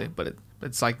 obviously, but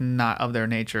it's like not of their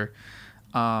nature.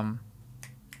 The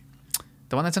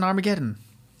one that's in Armageddon.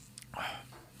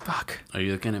 Fuck. Are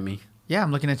you looking at me? Yeah,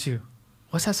 I'm looking at you.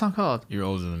 What's that song called? You're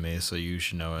older than me, so you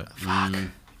should know it. Fuck.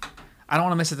 I don't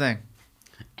want to miss a thing.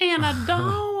 And I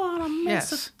don't want to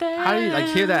miss a thing. How do you like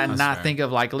hear that and not think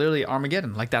of like literally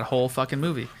Armageddon, like that whole fucking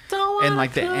movie, and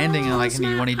like the ending and like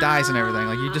when he dies and everything,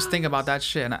 like you just think about that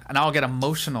shit and I'll get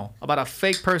emotional about a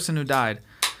fake person who died.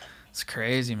 It's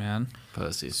crazy, man.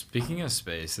 Pussy. Speaking of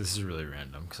space, this is really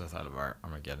random because I thought of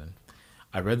Armageddon.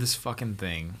 I read this fucking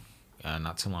thing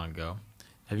not too long ago.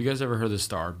 Have you guys ever heard the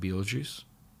star Betelgeuse?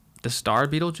 The star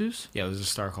Betelgeuse? Yeah, there's a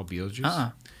star called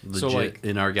Betelgeuse. Legit so like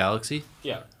in our galaxy?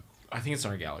 Yeah, I think it's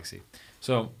in our galaxy.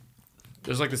 So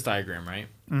there's like this diagram, right?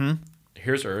 Mm-hmm.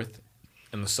 Here's Earth,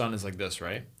 and the sun is like this,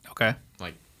 right? Okay.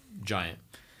 Like giant.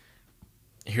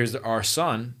 Here's our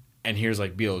sun, and here's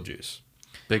like Betelgeuse.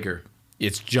 Bigger.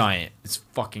 It's giant. It's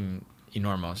fucking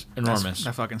enormous.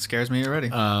 That fucking scares me already.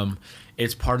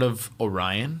 It's part of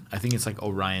Orion. I think it's like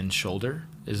Orion's shoulder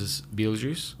is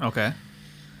Betelgeuse. Okay.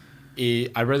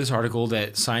 I read this article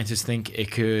that scientists think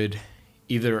it could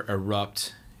either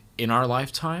erupt in our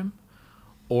lifetime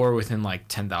or within like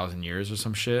 10,000 years or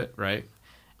some shit, right?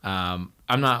 I'm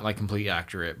not like completely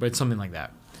accurate, but it's something like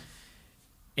that.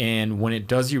 And when it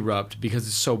does erupt, because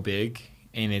it's so big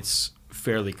and it's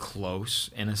fairly close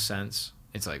in a sense,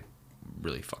 it's like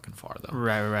really fucking far though.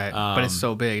 Right. But it's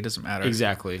so big, it doesn't matter.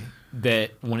 Exactly.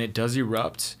 that when it does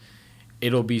erupt,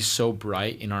 it'll be so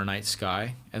bright in our night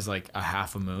sky as like a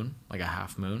half moon,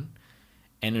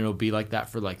 and it'll be like that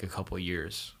for like a couple of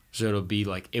years. So it'll be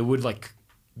like it would like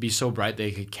be so bright that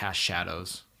it could cast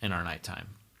shadows in our nighttime.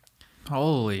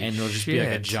 Holy And it'll just shit. be like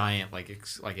a giant like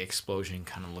explosion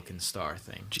kind of looking star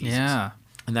thing. Jesus. Yeah.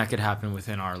 And that could happen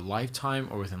within our lifetime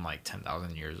or within like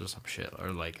 10,000 years or some shit,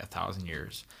 or like 1,000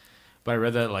 years. But I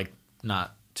read that like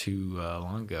not too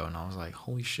long ago, and I was like,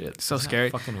 holy shit. So isn't that scary.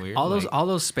 fucking weird. All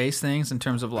those space things in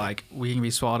terms of like we can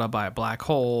be swallowed up by a black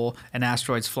hole and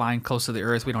asteroids flying close to the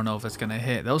Earth. We don't know if it's gonna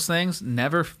hit. Those things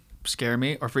never scare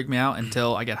me or freak me out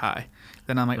until I get high.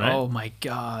 Then I'm like, Right. oh my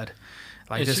god,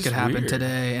 like It's this just could happen weird.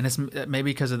 today. And it's maybe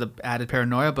because of the added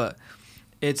paranoia, but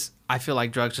I feel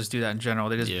like drugs just do that in general.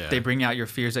 They bring out your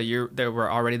fears that were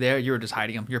already there. You were just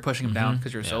hiding them. You're pushing them down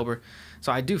because you're sober.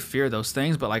 So I do fear those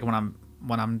things, but like when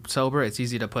I'm sober, it's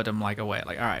easy to put them like away.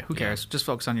 Like, all right, who cares? Just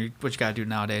focus on what you gotta do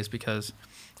nowadays because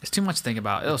it's too much to think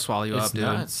about. It'll swallow you up, dude.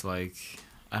 Nuts. Like,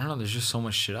 I don't know. There's just so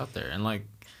much shit out there, and like,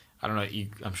 I don't know.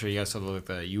 I'm sure you guys saw like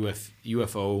the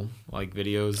UFO like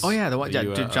videos. Oh yeah,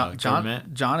 dude.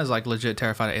 government. John is like legit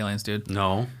terrified of aliens, dude.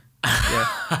 No.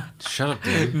 Yeah, Shut up,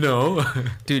 dude. No.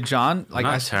 dude. John, like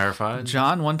I'm not terrified.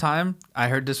 John, one time I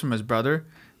heard this from his brother.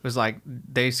 Was like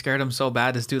they scared him so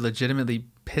bad. This dude legitimately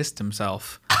pissed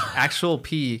himself. Actual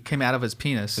pee came out of his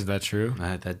penis. Is that true?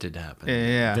 That did happen.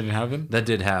 Yeah. Did it happen? That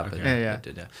did happen. Okay. Yeah. That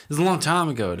did happen. It was a long time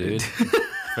ago, dude.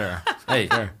 Fair. Hey,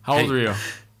 Fair. How old were you?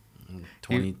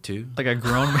 22. Like a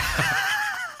grown man.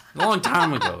 A long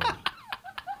time ago.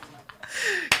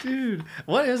 Dude,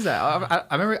 what is that?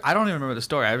 I remember. I don't even remember the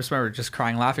story. I just remember just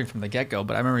crying, laughing from the get go.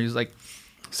 But I remember he was like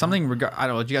something. I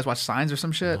don't know. Did you guys watch Signs or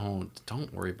some shit?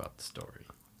 Don't worry about the story.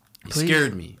 He Please?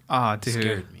 scared me. Oh, He dude,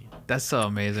 scared me. that's so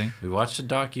amazing. We watched a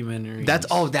documentary. That's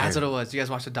He what scared it was. You guys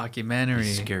watched the documentary.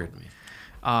 He scared me.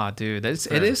 Oh, dude, it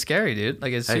is scary, dude.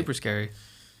 Like it's Hey. super scary.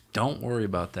 Don't worry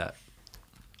about that.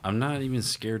 I'm not even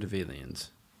scared of aliens.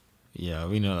 Yeah,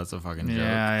 we know that's a fucking joke.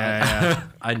 Yeah.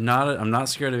 I'm not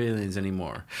scared of aliens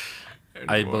anymore.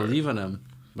 I believe in them,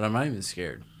 but I'm not even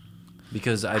scared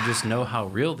because I just know how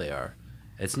real they are.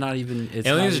 It's not even. It's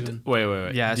Aliens. not even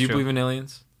Wait. Yeah, it's Do you true. believe in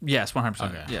aliens? Yes, 100%.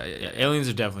 Okay. Yeah. Aliens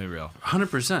are definitely real.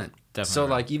 100%. Definitely So real.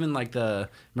 like even like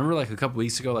remember like a couple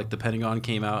weeks ago like the Pentagon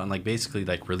came out and like basically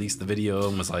like released the video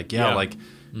and was like Yeah. like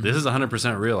this is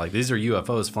 100% real, like these are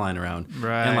UFOs flying around,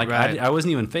 Right, and like right. I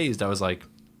wasn't even phased. I was like,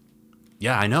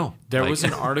 yeah, I know. There Like, was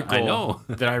an article I know.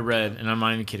 that I read, and I'm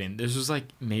not even kidding. This was like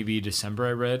maybe December.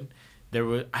 I read there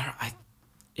was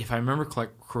if I remember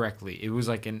correctly, it was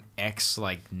like an ex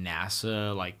like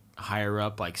NASA like higher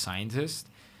up like scientist.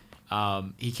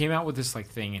 He came out with this like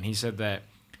thing, and he said that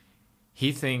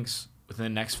he thinks within the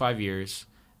next 5 years,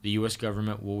 the U.S.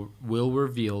 government will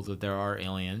reveal that there are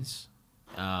aliens,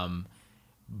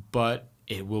 but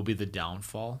it will be the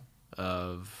downfall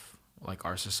of like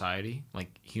our society, like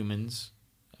humans,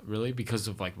 really, because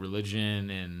of like religion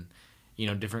and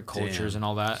different cultures and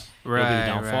all that. It'll be the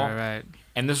downfall. Right.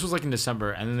 And this was like in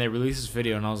December, and then they released this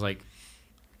video, and I was like,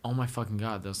 oh my fucking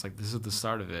god, this is the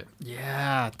start of it.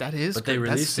 Yeah, that is. But they that's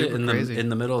released it super crazy. in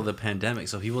the middle of the pandemic,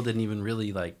 so people didn't even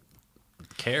really like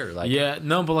care. Like Yeah,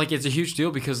 no, but like it's a huge deal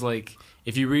because like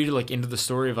if you read like into the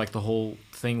story of like the whole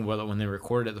thing, when they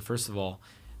recorded it, first of all,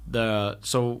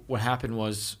 so what happened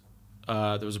was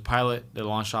there was a pilot that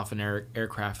launched off an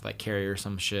aircraft like carrier or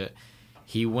some shit.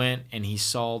 He went and he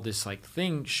saw this like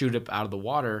thing shoot up out of the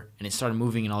water, and it started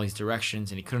moving in all these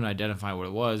directions, and he couldn't identify what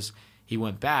it was. He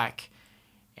went back,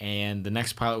 and the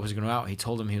next pilot was going to go out. He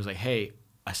told him, he was like, hey,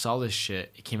 I saw this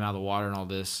shit. It came out of the water and all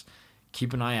this.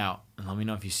 Keep an eye out and let me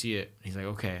know if you see it. And he's like,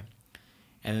 okay.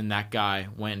 And then that guy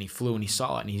went and he flew and he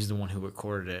saw it, and he's the one who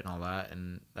recorded it and all that,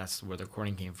 and that's where the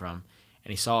recording came from.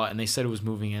 And he saw it, and they said it was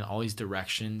moving in all these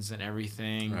directions and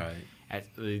everything Right. at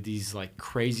these like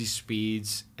crazy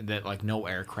speeds that like no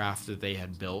aircraft that they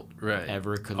had built Right.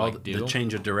 ever could all like do. the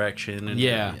change of direction and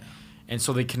Yeah. And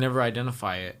so they can never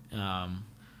identify it.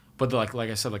 But like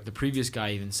I said, like the previous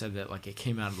guy even said that like it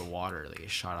came out of the water, like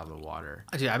it shot out of the water.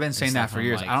 Dude, I've been saying that stuff, for I'm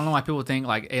years. like- I don't know why people think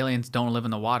like aliens don't live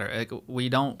in the water. Like we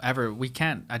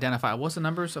can't identify. What's the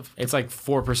numbers of? It's like 4%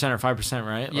 or 5%,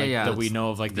 right? Yeah, Like, yeah. That we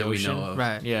know of, like the That we ocean. know of.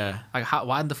 Right. Yeah. Like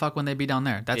why the fuck wouldn't they be down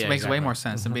there? That Yeah, makes way exactly. more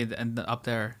sense than be up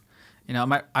there. You know,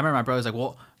 I remember my brother's like,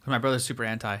 well, 'cause my brother's super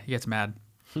anti. He gets mad.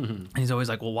 And he's always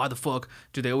like, well, why the fuck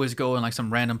do they always go in like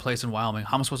some random place in Wyoming?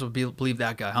 How am I supposed to believe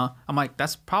that guy, huh? I'm like,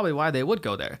 that's probably why they would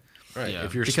go there. Right. Yeah.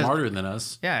 If you're Because- smarter than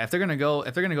us, Yeah, if they're gonna go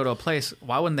to a place,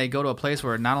 why wouldn't they go to a place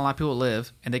where not a lot of people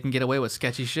live and they can get away with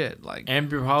sketchy shit? Like, And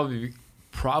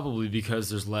Probably because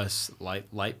there's less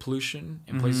light pollution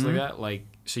in places like that. Like,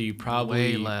 so you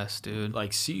probably way less, dude.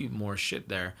 like see more shit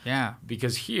there. Yeah.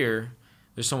 Because here,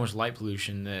 there's so much light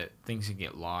pollution that things can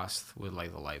get lost with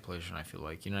like the light pollution. I feel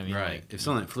like, you know what I mean? Right. Like, If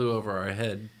something flew over our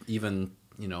head, even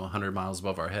 100 miles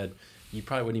above our head, you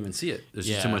probably wouldn't even see it. There's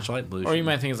just too much light pollution. Or you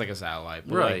might think it's like a satellite.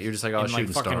 But Right. Like, You're just like, oh, in like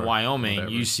shooting fucking star, Wyoming,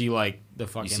 whatever. you see like the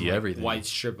fucking see like, everything. white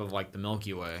strip of like the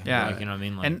Milky Way. Yeah. Like, you know what I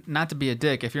mean? Like, And not to be a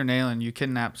dick, if you're an alien, you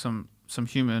kidnap some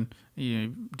human,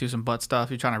 you do some butt stuff,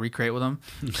 you're trying to recreate with them.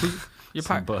 You're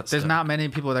Some probably, butt there's stuff. not many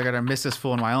people that are gonna miss this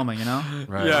fool in Wyoming, you know.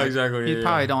 Right. yeah, exactly. He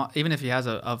probably don't. Even if he has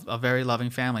a very loving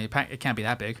family, it can't be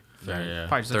that big. Yeah.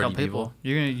 Probably just a 30 couple people.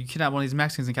 people. You kidnap one of these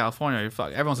Mexicans in California.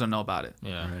 Everyone's gonna know about it.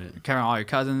 Yeah. Right. Carrying all your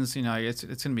cousins,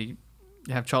 it's gonna be.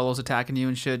 You have cholos attacking you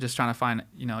and shit, just trying to find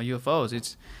UFOs.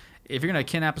 It's if you're gonna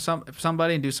kidnap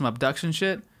somebody and do some abduction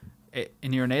shit,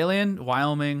 and you're an alien,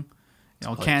 Wyoming,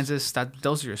 Kansas,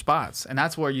 those are your spots, and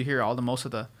that's where you hear most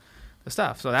of the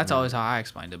stuff. So that's always how I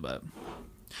explained it, but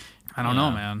I don't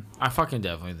know, man. I fucking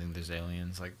definitely think there's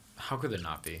aliens. Like, how could there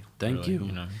not be? Thank you.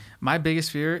 You know? My biggest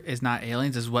fear is not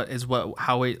aliens,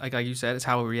 how we like you said, it's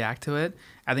how we react to it.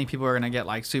 I think people are gonna get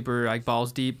like super like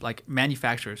balls deep, like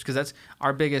manufacturers, because that's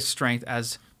our biggest strength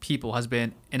as people has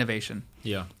been innovation.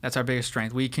 Yeah. That's our biggest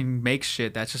strength. We can make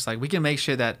shit that's just like we can make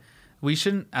shit that we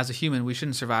shouldn't, as a human, we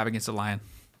shouldn't survive against a lion.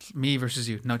 Me versus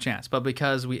you, no chance. But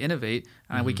because we innovate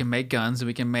and we can make guns and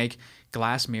we can make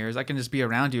glass mirrors, I can just be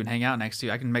around you and hang out next to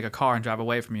you. I can make a car and drive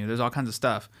away from you. There's all kinds of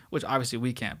stuff, which obviously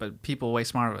we can't, but people way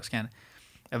smarter than us can.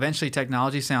 Eventually,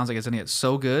 technology sounds like it's going to get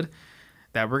so good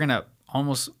that we're going to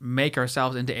almost make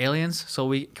ourselves into aliens. So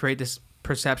we create this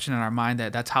perception in our mind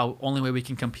that that's how only way we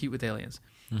can compete with aliens.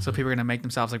 So people are going to make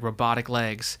themselves like robotic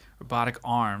legs, robotic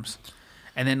arms.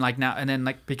 And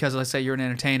then because let's say you're an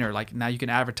entertainer, like now you can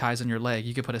advertise on your leg.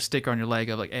 You can put a sticker on your leg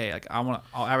of like, hey, like I'll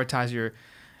advertise you're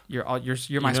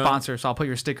my sponsor, so I'll put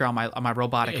your sticker on my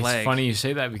robotic leg. It's funny you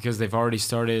say that because they've already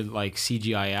started like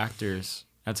CGI actors.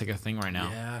 That's like a thing right now.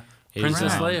 Yeah. It's,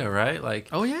 Princess um, Leia, right? Like,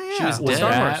 Oh yeah, She was Well, dead.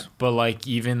 Star that, Wars. but like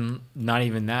not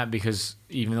even that, because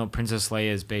even though Princess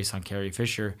Leia is based on Carrie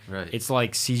Fisher, Right. it's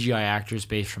like CGI actors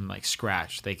based from like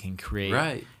scratch. They can create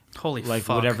right. Holy like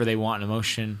fuck. whatever they want in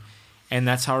emotion, and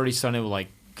that's how already started with like,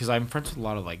 because I'm friends with a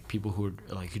lot of like people who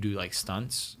do like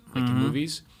stunts like in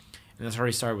movies, and that's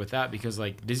already started with that because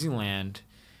like Disneyland,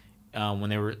 when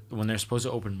they're supposed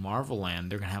to open Marvel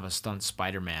Land, they're gonna have a stunt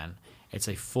Spider-Man. It's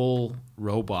a full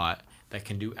robot that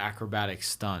can do acrobatic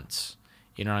stunts.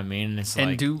 You know what I mean? And it's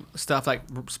and like, do stuff like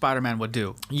Spider-Man would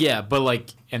do. yeah, but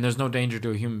like, and there's no danger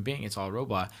to a human being. It's all a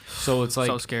robot. So it's like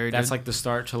So scary, That's dude. like the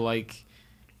start to like,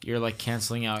 you're like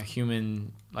canceling out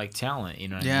human like talent. You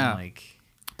know what I Yeah. mean? Like,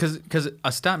 Because a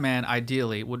stuntman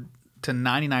ideally would, to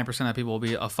 99% of people, will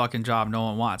be a fucking job no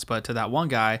one wants. But to that one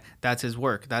guy, that's his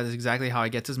work. That is exactly how he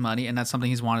gets his money, and that's something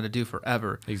he's wanted to do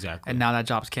forever. exactly. And now that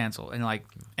job's canceled. And like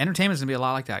entertainment's gonna be a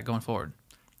lot like that going forward.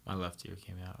 My left ear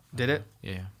came out. Did it?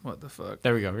 Yeah. What the fuck?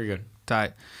 There we go. We're good.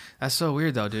 Tight. That's so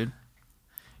weird though, dude.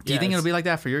 Do you Yeah, think it'll it's- be like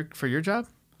that for your job?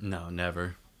 No,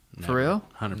 never. For real?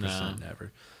 100%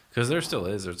 never. Because there still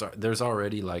is. There's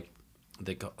already like,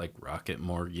 they got like Rocket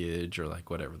Mortgage or like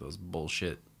whatever those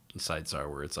bullshit sites are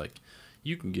where it's like,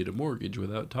 you can get a mortgage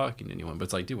without talking to anyone. But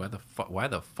it's like, dude, why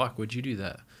the fuck would you do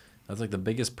that? That's like the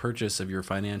biggest purchase of your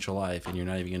financial life, and you're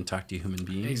not even going to talk to a human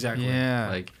being. Exactly. Yeah.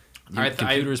 Like, I-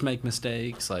 computers make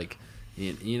mistakes. Like,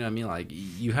 you know what I mean? Like,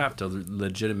 you have to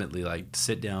legitimately like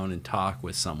sit down and talk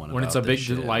with someone. When about it's a big this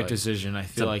shit. life like, decision, I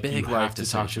feel a like you big have life to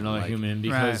talk to decision, another like- human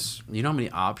because you know how many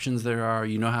options there are.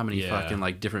 You know how many Yeah. fucking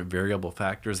like different variable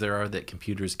factors there are that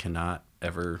computers cannot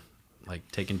ever like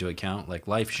take into account. Like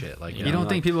life shit. Like You don't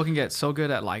think people can get so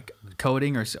good at like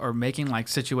coding or making like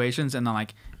situations and then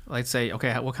like let's say,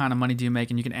 okay, what kind of money do you make?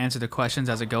 And you can answer the questions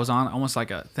as it goes on, almost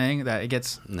like a thing that it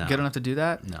gets No. good enough to do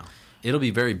that. No. It'll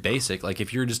be very basic. Like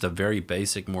if you're just a very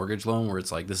basic mortgage loan where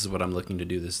it's like, this is what I'm looking to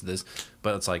do, this.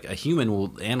 But it's like a human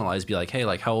will analyze, be like, hey,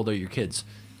 like how old are your kids?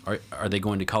 Are they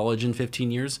going to college in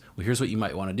 15 years? Well, here's what you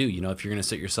might want to do. You know, if you're going to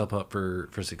set yourself up for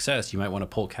success, you might want to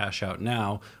pull cash out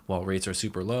now while rates are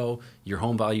super low. Your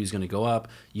home value is going to go up.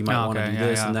 You might want to do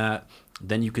this and that.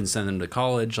 Then you can send them to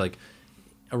college. Like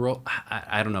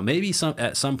I don't know. Maybe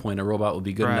at some point a robot would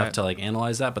be good enough to like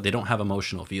analyze that, but they don't have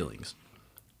emotional feelings.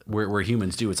 Where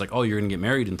humans do. It's like, oh, you're going to get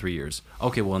married in 3 years.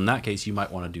 Okay, well, in that case, you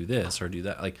might want to do this or do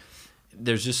that. Like,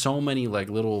 there's just so many like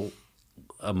little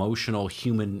emotional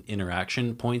human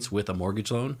interaction points with a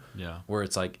mortgage loan. Yeah. Where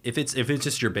it's like, if it's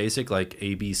just your basic like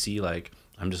ABC, like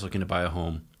I'm just looking to buy a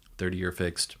home, 30-year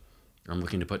fixed, or I'm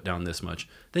looking to put down this much,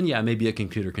 then yeah, maybe a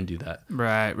computer can do that.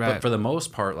 Right. But for the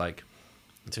most part, like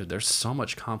Dude, there's so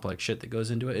much complex shit that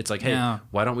goes into it. It's like, hey, Yeah.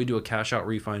 why don't we do a cash out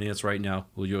refinance right now?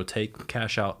 Well, you'll take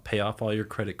cash out, pay off all your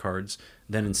credit cards.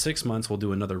 Then in 6 months, we'll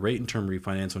do another rate and term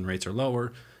refinance when rates are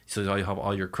lower. So you'll have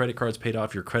all your credit cards paid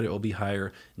off. Your credit will be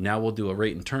higher. Now we'll do a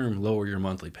rate and term, lower your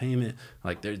monthly payment.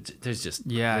 Like there's just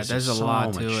there's just a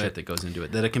lot so to much it shit that goes into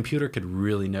it that a computer could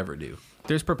really never do.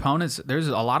 There's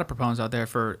a lot of proponents out there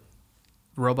for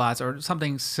robots or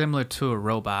something similar to a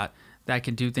robot that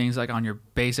can do things like on your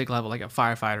basic level, like a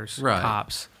firefighters, Right.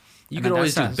 cops. You And could that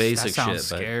always do sounds- basic that sounds shit,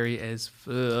 but scary as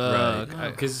fuck. Right.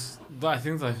 Because I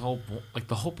think the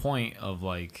whole point of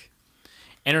like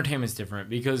entertainment is different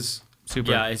because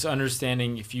Super. yeah, it's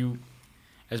understanding if you,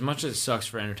 as much as it sucks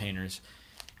for entertainers,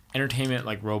 entertainment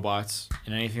like robots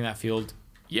in anything that field,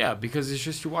 yeah, because it's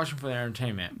just you're watching for the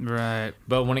entertainment. Right.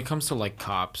 But when it comes to like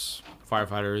cops,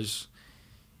 firefighters,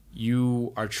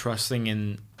 you are trusting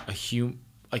in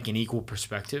like an equal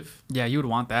perspective. Yeah, you would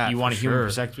want that. You for want a human sure.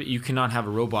 perspective. You cannot have a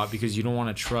robot because you don't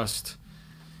want to trust.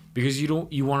 Because you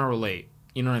want to relate.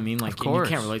 You know what I mean? Like, and you course.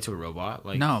 can't relate to a robot.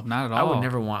 Like, No, not at all. I would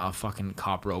never want a fucking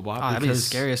cop robot. Oh, that'd be the because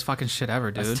scariest fucking shit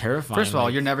ever, dude. That's terrifying. First of all,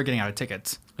 like- you're never getting out of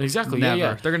tickets. Exactly. Never. Yeah,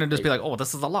 yeah. They're gonna just be like, "Oh,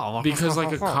 this is the law." Because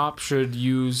like a cop should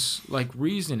use like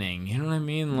reasoning. You know what I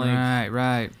mean? Like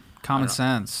right. Common I don't-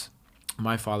 sense.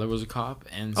 my father was a cop,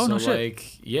 and Oh, so no shit.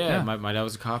 like yeah, Yeah. My dad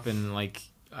was a cop, and like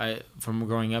from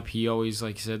growing up, he always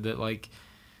like said that like,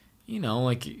 you know,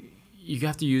 like you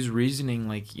have to use reasoning.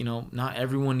 Like, you know, not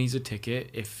everyone needs a ticket.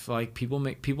 If like people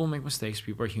make mistakes,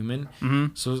 people are human. Mm-hmm.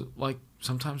 So like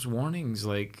sometimes warnings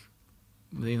like,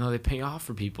 you know, they pay off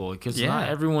for people because Yeah. not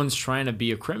everyone's trying to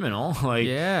be a criminal. Like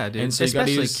Yeah, dude. and so you gotta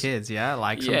Especially use- kids. Yeah,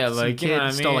 like some, Yeah, some like, kid you know what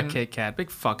I stole a mean? Kit Kat. Big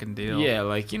fucking deal. yeah,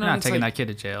 like you know, You're not it's taking like, that kid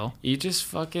to jail. you just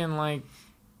fucking like,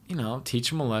 you know,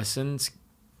 teach them a lesson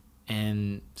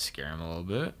and scare them a little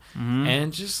bit, Mhm.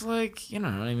 and just like, you know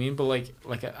what I mean. But like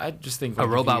I just think like, A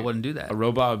if robot you- wouldn't do that. A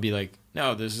robot would be like,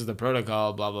 no, this is the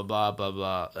protocol, blah blah blah blah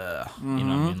blah. You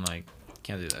know what I mean? Like,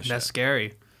 can't do that shit. That's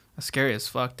scary. That's scary as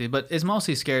fuck, dude. But it's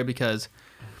mostly scary because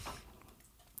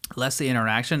less the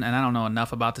interaction, and I don't know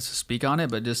enough about this to speak on it,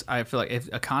 but just I feel like if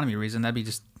economy reason, that'd be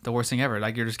just the worst thing ever.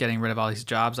 Like you're just getting rid of all these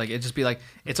jobs. Like it'd just be like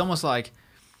it's almost like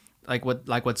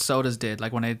what sodas did.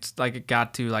 Like when it's like it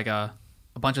got to like a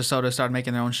bunch of sodas started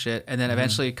making their own shit, and then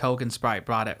eventually Coke and Sprite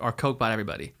brought it, or Coke bought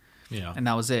everybody, Yeah. and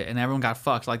that was it. And everyone got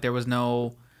fucked. Like there was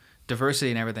no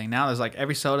diversity and everything. Now there's like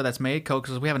every soda that's made, Coke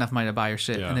says we have enough money to buy your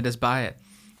shit, Yeah. and they just buy it.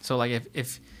 So like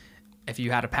if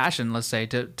you had a passion, let's say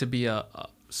to be a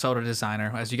soda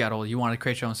designer as you got older, you want to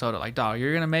create your own soda. Like dog,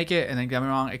 you're gonna make it, and then get me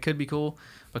wrong, it could be cool,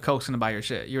 but Coke's gonna buy your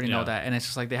shit. You already know Yeah. that, and it's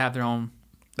just like they have their own.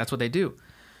 That's what they do.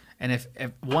 And if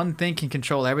one thing can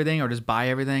control everything or just buy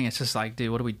everything, it's just like,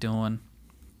 dude, what are we doing?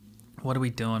 What are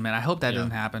we doing, man? I hope that Yeah.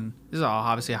 doesn't happen. This is all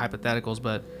obviously hypotheticals,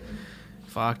 but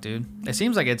fuck, dude. It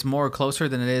seems like it's more closer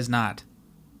than it is not.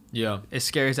 Yeah. As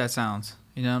scary as that sounds.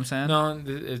 You know what I'm saying?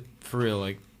 No, for real.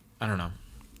 Like, I don't know.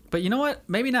 But you know what?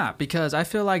 Maybe not, because I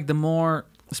feel like the more,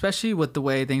 especially with the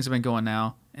way things have been going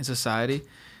now in society,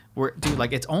 dude,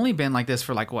 like it's only been like this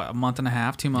for like what, a month and a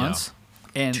half, 2 months,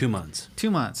 and 2 months. 2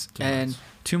 months, 2 and months.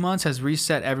 2 months has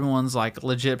reset everyone's like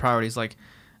legit priorities. Like,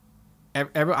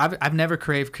 I've never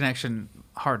craved connection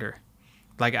harder.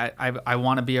 Like I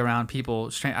want to be around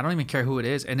people. I don't even care who it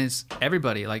is, and it's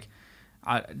everybody. Like,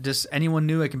 just anyone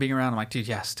new I can be around. I'm like, dude,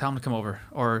 yes, tell them to come over,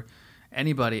 or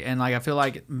anybody. And like I feel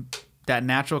like that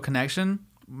natural connection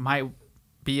might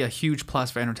be a huge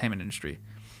plus for entertainment industry.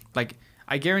 Like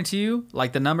I guarantee you,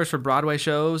 like the numbers for Broadway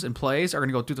shows and plays are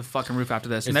gonna go through the fucking roof after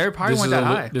this, and they probably weren't that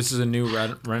high. This is a new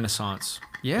renaissance.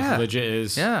 Yeah. It legit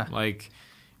is. Yeah. Like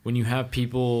when you have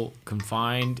people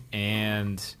confined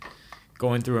and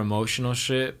going through emotional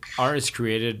shit, art is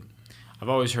created. I've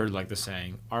always heard like the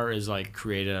saying, art is like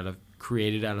created out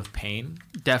of pain.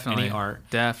 Definitely, Any art.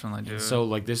 Definitely, dude. So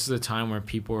like this is a time where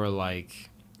people are like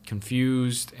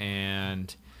confused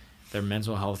and their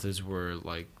mental health were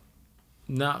like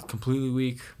not completely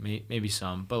weak, maybe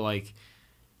some, but like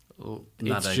Not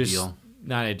it's just ideal.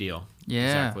 not ideal. Yeah.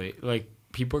 Exactly. Like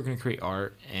people are gonna create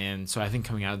art, and so I think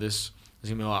coming out of this, there's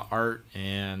gonna be a lot of art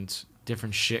and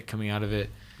different shit coming out of it,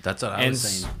 That's what I and was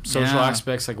saying. social Yeah.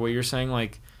 aspects like what you're saying.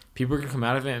 Like people are gonna come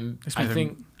out of it, and I Especially-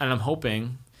 think, and I'm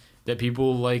hoping that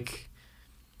people like.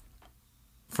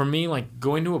 For me, like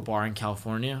going to a bar in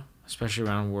California, especially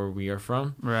around where we are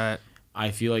from, right.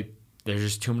 I feel like there's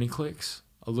just too many clicks.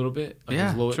 A little bit, like Yeah,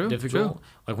 it's a little true, difficult. true.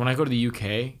 Like when I go to the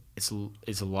UK, it's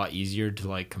a lot easier to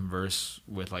like converse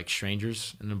with like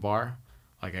strangers in a bar.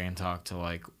 Like I can talk to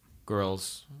like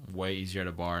girls way easier at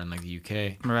a bar in like the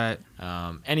UK. Right.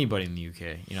 Anybody in the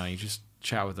UK, you know, you just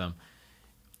chat with them.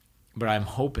 But I'm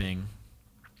hoping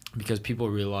because people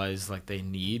realize like they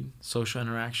need social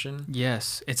interaction.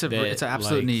 Yes, it's an that,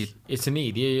 absolute like, need. It's a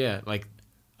need. Yeah. Like,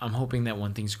 I'm hoping that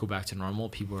when things go back to normal,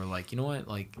 people are like, you know what,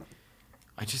 like,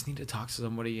 I just need to talk to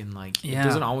somebody, and like, it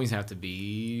doesn't always have to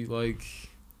be like,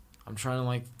 I'm trying to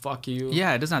like fuck you.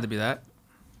 Yeah, it doesn't have to be that.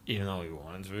 Even though we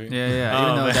want it to be. Yeah.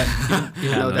 Even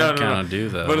though that kind of do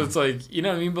though. But it's like, you know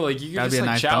what I mean? But like, you can That'd just be a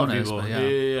like nice chat with bonus, people. but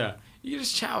Yeah. You can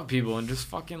just chat with people and just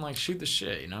fucking like shoot the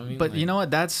shit. You know what I mean? But like, you know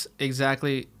what? That's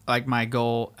exactly like my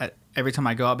goal every time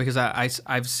I go out, because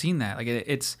I've seen that. Like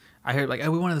it's I heard like, oh,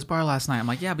 we went to this bar last night. I'm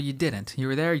like, yeah, but you didn't. You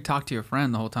were there. You talked to your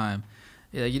friend the whole time.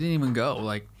 Yeah, you didn't even go.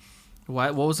 Like,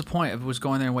 what was the point of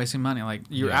going there and wasting money? Like,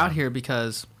 you're out here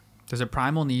because there's a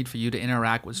primal need for you to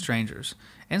interact with strangers.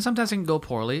 And sometimes it can go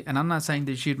poorly. And I'm not saying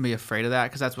that you shouldn't be afraid of that,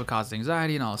 because that's what causes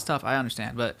anxiety and all this stuff. I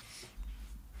understand. But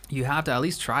you have to at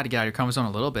least try to get out of your comfort zone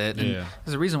a little bit. And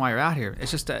there's a reason why you're out here.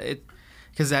 It's just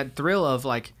because that thrill of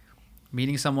like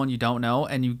meeting someone you don't know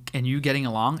and you getting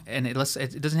along, and it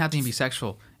doesn't have to even be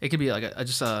sexual. It could be like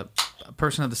just a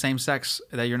person of the same sex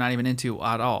that you're not even into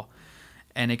at all.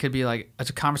 And it could be like it's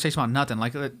a conversation about nothing.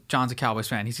 Like John's a Cowboys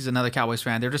fan. He sees another Cowboys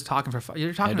fan. They're just talking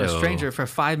you're talking to a stranger for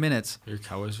 5 minutes. You're a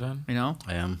Cowboys fan? You know?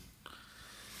 I am.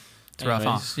 It's rough,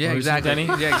 huh? Yeah, exactly.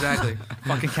 Yeah, exactly.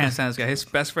 Fucking can't stand this guy. His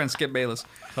best friend, Skip Bayless.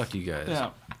 Fuck you guys.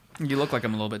 Yeah. You look like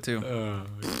him a little bit too. Oh,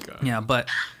 God. Yeah, but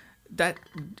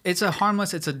it's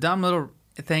a dumb little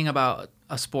thing about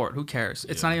a sport. Who cares?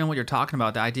 It's not even what you're talking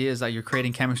about. The idea is that you're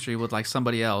creating chemistry with like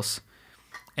somebody else.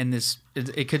 And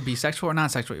it could be sexual or not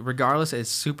sexual. Regardless, it's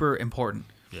super important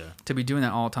to be doing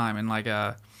that all the time. And like,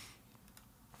 I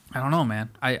don't know, man.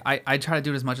 I try to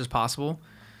do it as much as possible.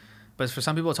 But for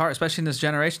some people, it's hard, especially in this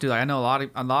generation, dude. Like, I know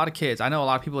a lot of kids. I know a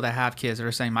lot of people that have kids that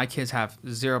are saying my kids have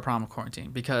zero problem with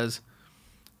quarantine because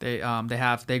they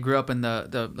grew up in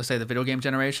the let's say the video game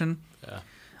generation.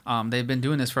 Yeah. They've been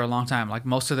doing this for a long time. Like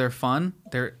most of their fun,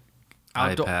 their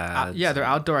outdoor, their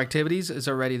outdoor activities is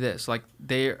already this. Like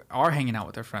they are hanging out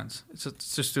with their friends.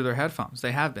 It's just through their headphones.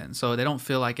 They have been, so they don't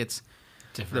feel like it's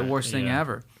the worst thing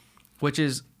ever, which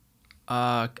is.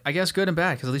 I guess good and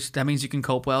bad, because at least that means you can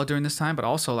cope well during this time, but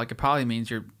also like it probably means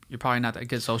you're probably not that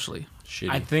good socially. Shitty.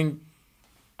 I think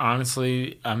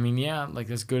honestly, I mean, yeah, like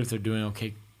that's good if they're doing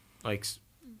okay, like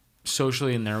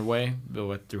socially in their way,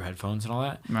 but through headphones and all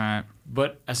that. Right.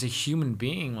 But as a human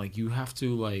being, like you have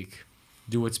to like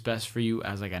do what's best for you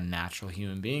as like a natural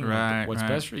human being. Right. Like, what's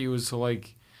best for you is to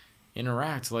like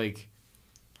interact. Like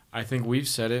I think we've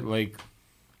said it. Like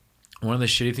one of the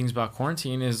shitty things about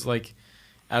quarantine is like.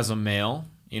 As a male,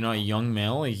 you know, a young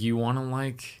male, like you want to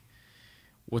like,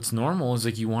 what's normal is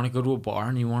like you want to go to a bar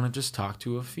and you want to just talk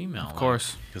to a female. Of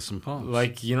course. Get some pumps.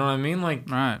 Like, you know what I mean? Like,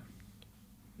 right.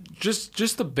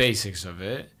 Just the basics of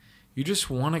it. You just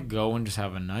want to go and just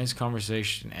have a nice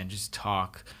conversation and just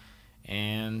talk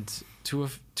and to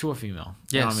a female.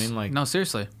 Yes. You know what I mean? Like, no,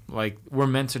 seriously. Like we're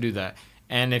meant to do that.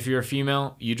 And if you're a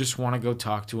female, you just want to go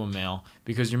talk to a male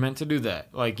because you're meant to do that.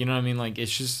 Like, you know what I mean? Like,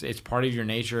 it's part of your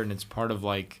nature and it's part of,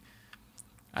 like,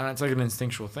 I don't know, it's like an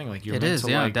instinctual thing. Like, you're meant to,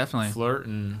 like, definitely flirt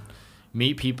and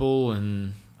meet people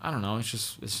and, I don't know,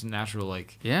 it's natural,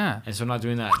 like. Yeah. And so not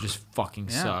doing that just fucking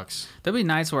sucks. There'll be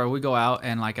nights where we go out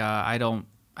and, like, I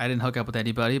didn't hook up with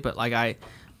anybody, but, like,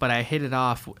 I hit it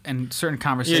off in certain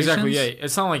conversations. Yeah, exactly,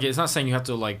 yeah. It's not saying you have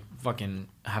to, like, fucking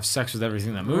have sex with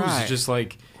everything that moves. Right. It's just,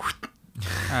 like...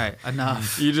 All right,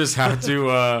 enough. You just have to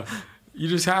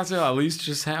at least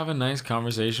just have a nice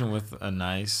conversation with a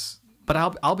nice. But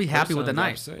I'll be happy with the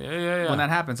night. Yeah. When that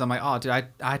happens, I'm like, oh, dude,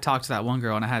 I talked to that one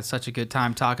girl and I had such a good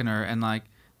time talking to her, and like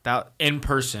that in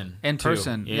person.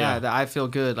 Yeah, that I feel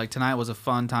good. Like tonight was a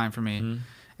fun time for me. Mm-hmm.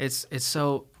 It's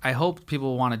so. I hope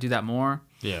people want to do that more.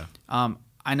 Yeah.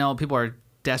 I know people are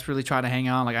desperately trying to hang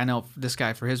on. Like I know this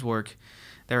guy for his work,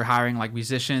 they're hiring like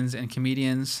musicians and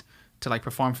comedians to like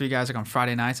perform for you guys like on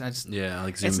Friday nights. Like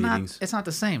Zoom meetings. It's not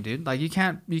the same, dude. Like you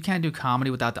can't do comedy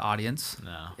without the audience.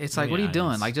 No. It's like, what are you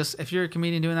doing? Like just if you're a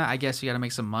comedian doing that, I guess you got to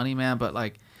make some money, man. But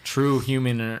like true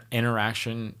human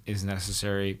interaction is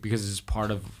necessary because it's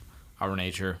part of our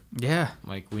nature. Yeah.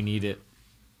 Like we need it.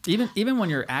 Even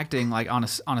when you're acting like on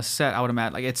a set, I would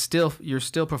imagine like you're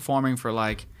still performing for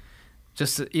like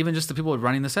just the people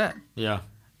running the set. Yeah.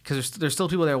 Because there's still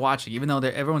people there watching, even though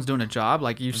everyone's doing a job.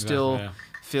 Like you still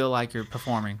feel like you're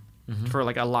performing for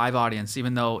like a live audience,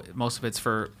 even though most of it's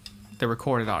for the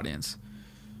recorded audience.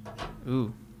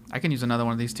 Ooh, I can use another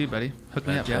one of these too, buddy. Hook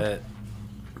me up, yeah.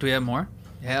 Do we have more?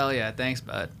 Hell yeah, thanks,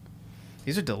 bud.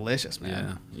 These are delicious,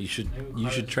 man. Yeah, you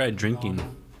should try drinking.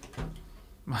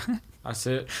 That's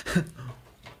it.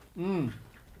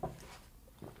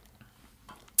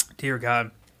 Dear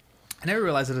God, I never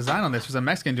realized the design on this was a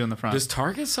Mexican doing the front. Does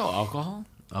Target sell alcohol?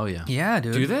 Oh yeah. Yeah,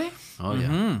 dude. Do they? Oh yeah.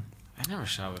 Mm-hmm. I never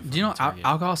shop at Do you know Target.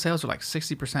 alcohol sales are like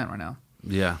 60% right now,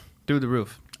 Yeah. through the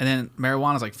roof, and then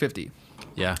marijuana is like 50.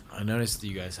 Yeah. I noticed that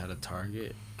you guys had a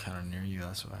Target kind of near you.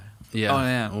 That's why. Yeah. Oh,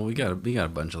 yeah. Well, we got a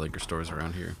bunch of liquor stores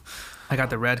around here. I got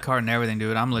the red card and everything,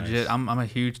 dude. I'm legit. I'm a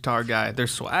huge Target guy. Their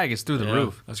swag is through the Yeah,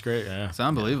 roof. That's great. Yeah. It's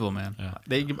unbelievable, man.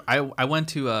 Yeah. I went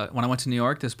to when I went to New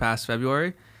York this past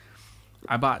February,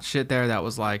 I bought shit there that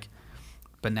was like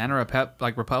Banana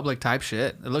Republic type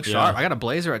shit. It looked sharp. I got a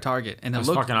blazer at Target, and That's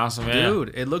it looked fucking awesome, yeah.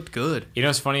 dude. It looked good. You know,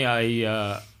 it's funny.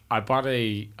 I bought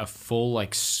a full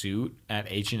like suit at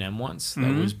H&M once.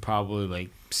 That was probably like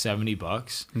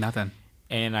 $70, Nothing.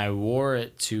 and I wore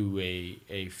it to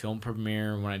a film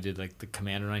premiere when I did like the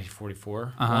Commander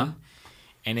 1944 one,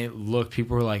 and it looked.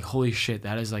 People were like, "Holy shit,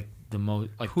 that is like the most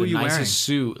like Who the you nicest wearing?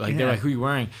 suit." Like they're Yeah. like, "Who you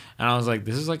wearing?" And I was like,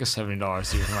 "This is like a $70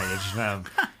 suit from like H&M."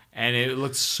 And it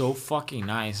looked so fucking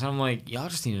nice. I'm like, y'all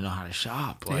just need to know how to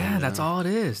shop. Like, Yeah, that's all it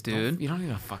is, don't- dude. You don't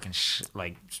need to fucking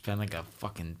like spend like a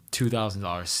fucking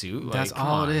 $2,000 suit. Like, That's come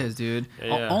all on. it is, dude.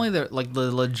 Yeah. Only the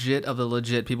legit of the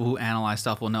legit people who analyze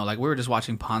stuff will know. Like we were just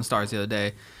watching Pawn Stars the other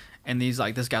day, and this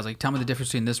guy's like, tell me the difference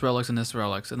between this Rolex and this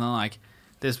Rolex, and then like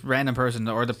this random person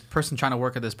or the person trying to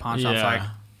work at this pawn shop's Yeah. like,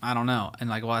 I don't know, and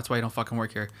like, well, that's why you don't fucking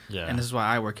work here. Yeah. And this is why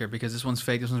I work here, because this one's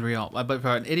fake, this one's real. But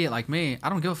for an idiot like me, I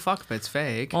don't give a fuck if it's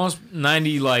fake. Almost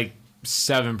 97%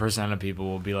 of people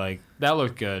will be like, that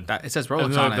looked good. It says And Rolex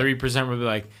then on it. 3% will be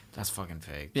like, that's fucking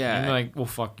fake. Yeah. And you're like, well,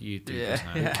 fuck you, 3%. Yeah,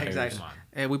 Who yeah, cares? exactly. Come on.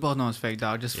 Hey, we both know it's fake,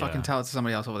 dog. Just fucking Yeah. tell it to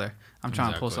somebody else over there. I'm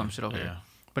trying to pull some Exactly. shit over Yeah. here.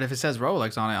 But if it says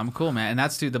Rolex on it, I'm cool, man. And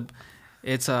that's dude,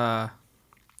 it's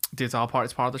it's all part.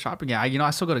 It's part of the shopping. Yeah, I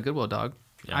still go to Goodwill, dog.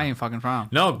 Yeah. I ain't fucking from.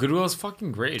 No, Goodwill's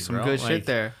fucking great, Some bro. good Like, shit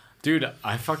there. Dude,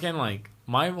 I fucking like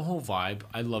my whole vibe.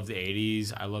 I love the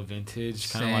 80s. I love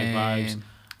vintage kind of like vibes. Same.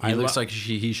 He looks like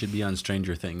he should be on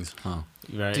Stranger Things, huh?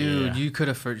 Right, Dude, yeah. you could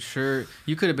have for sure.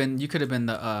 You could have been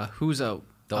the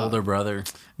The older brother.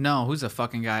 No, who's the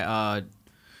fucking guy?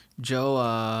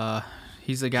 Joe.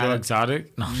 He's the guy. Joe that,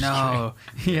 Exotic? No. no,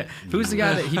 yeah. Who's the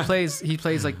guy that he plays? He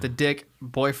plays like the dick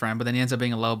boyfriend, but then he ends up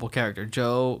being a lovable character.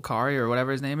 Joe Kari or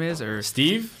whatever his name is, or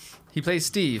Steve? he plays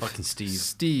Steve. Fucking Steve.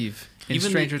 Steve in Even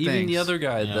Stranger Things. even the other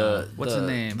guy, Yeah. What's his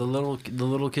name? The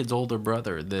little kid's older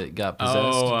brother that got possessed.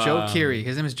 Oh, Joe Keery.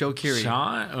 His name is Joe Keery.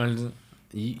 Sean? What is it?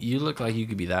 You look like you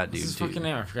could be that dude What's his too. fucking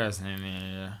name? I forgot his name.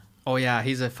 Yeah. Oh yeah,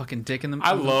 he's a fucking dick in the.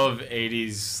 I love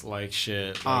 80s like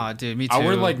shit. Ah, Like, dude, me too. I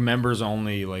wear like members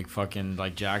only like fucking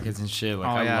like jackets and shit. Like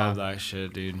Oh, I yeah. love that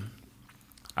shit, dude.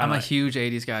 I'm a like huge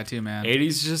 '80s guy too, man.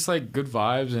 80s just like good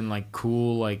vibes and like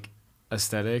cool like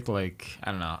aesthetic. Like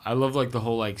I don't know. I love like the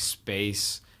whole like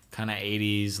space kind of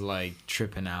 80s like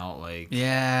tripping out. Like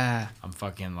Yeah, I'm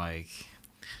fucking like.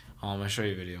 Oh, I'm gonna show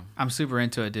you a video. I'm super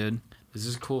into it, dude. This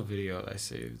is a cool video that I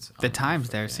saved. The times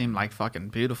there seemed like fucking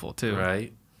beautiful too.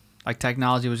 Right? Like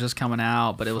technology was just coming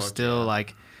out, but it was Fuck still yeah.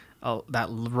 like that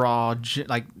raw,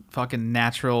 like fucking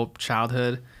natural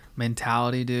childhood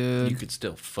mentality, dude. You could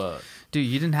still fuck. Dude,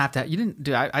 you didn't have to. You didn't.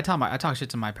 Dude, I talk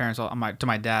shit to my parents. To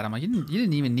my dad. I'm like, you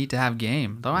didn't even need to have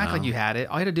game. Don't act like No. you had it.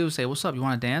 All you had to do was say, "What's up? You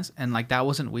want to dance?" And like that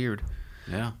wasn't weird.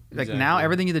 Yeah. Like Exactly. now,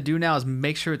 everything you have to do now is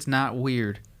make sure it's not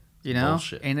weird. You know,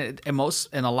 Bullshit.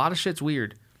 and a lot of shit's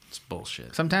weird. It's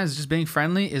bullshit. Sometimes just being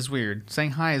friendly is weird.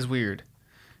 Saying hi is weird.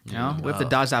 You know, we have to Wow.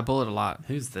 dodge that bullet a lot.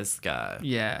 Who's this guy?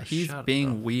 Yeah, he's Shut being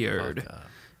the weird. fuck up.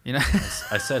 You know?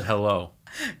 I said hello.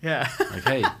 Yeah. Like,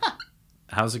 hey,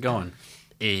 how's it going?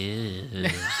 Ew.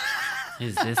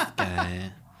 Who's this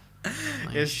guy?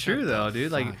 Like, It's shut true the though,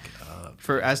 dude. Like fuck up.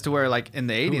 for as to where like in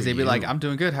the 80s are they'd be like, you? "I'm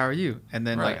doing good. How are you?" And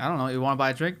then like, Right. "I don't know, you want to buy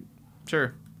a drink?"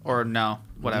 "Sure." Or "No,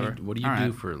 whatever." What do you All do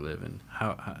right. for a living?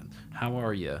 How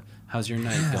are you? How's your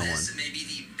night going? This may be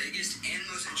the biggest and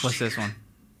most interesting What's this one?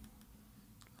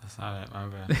 That's not it. My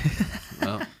bad.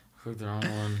 Well, Click the wrong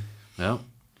one. no,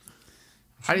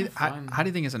 How do you Fine. how do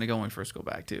you think it's gonna go when we first go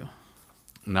back to?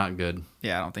 not good.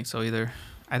 Yeah, I don't think so either.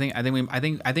 I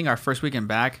think our first weekend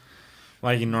back.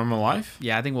 Like in normal life?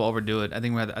 Yeah, I think we'll overdo it. I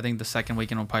think the second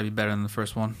weekend will probably be better than the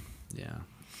first one. Yeah,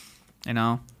 You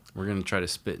know, we're gonna try to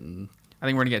spit and I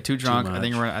think we're gonna get too drunk. I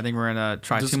think much. we're gonna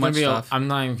try There's too gonna much be stuff. I'm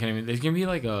not even kidding. There's gonna be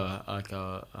like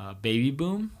a baby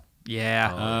boom.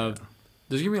 Yeah. Uh,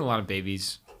 there's gonna be a lot of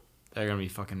babies that are gonna be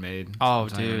fucking made. Oh, I'm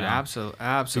telling you dude, now. absolutely.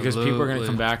 Because people are gonna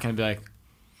come back and be like,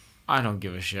 I don't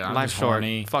give a shit. I'm Life's just short.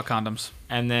 horny. Fuck condoms.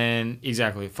 And then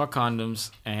exactly, fuck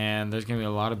condoms. And there's gonna be a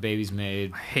lot of babies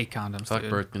made. I hate condoms. fuck dude.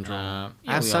 birth control. Yeah,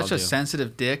 I have we such all a do.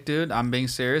 sensitive dick, dude. I'm being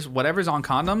serious. Whatever's on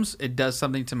condoms, it does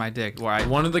something to my dick. Where I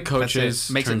One of the coaches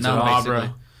Makes it turns numb, out- basically.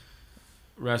 Barbara,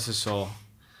 rest his soul.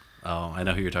 Oh, I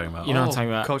know who you're talking about. You know what I'm talking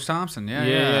about? Coach Thompson. Yeah,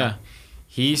 Yeah.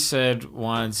 He said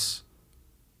once,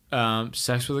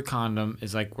 sex with a condom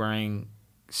is like wearing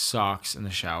socks in the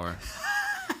shower.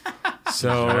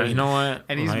 So you know what?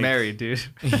 And he's Like, married, dude.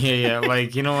 Yeah.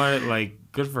 Like, you know what? Like,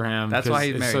 good for him. That's why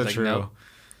he's 'cause married. It's so Like, true. no.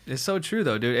 It's so true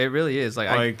though, dude. It really is. Like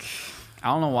I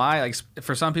don't know why. Like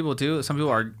for some people too. Some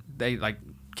people they like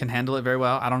can handle it very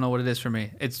well. I don't know what it is for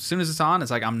me. It's as soon as it's on,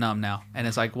 it's like I'm numb now, and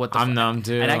it's like what the I'm numb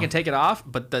too. and I can take it off,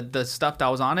 but the stuff that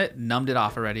was on it numbed it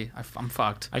off already. I'm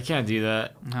fucked. I can't do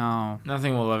that. No,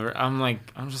 Nothing will ever. I'm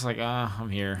just like, I'm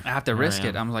here. I have to Here risk I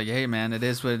it. am. I'm like, hey man, it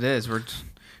is what it is. We're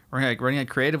gonna get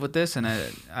creative with this, and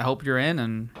I hope you're in,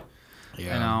 and you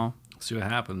know. See what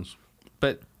happens.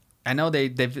 But I know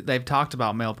they've talked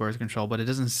about male birth control, but it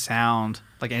doesn't sound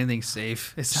like anything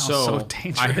safe. It sounds so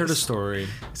dangerous. I heard a story. It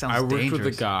sounds I worked with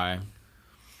dangerous. a guy,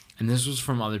 and this was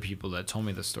from other people that told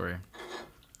me the story.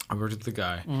 I worked with the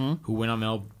guy who went on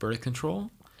male birth control,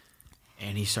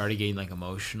 and he started getting like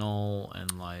emotional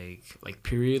and like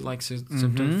period like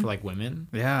symptoms for like women.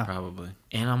 Yeah, Probably.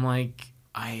 And I'm like,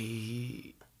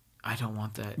 I don't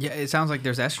want that. yeah. It sounds like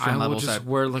there's estrogen I will levels. just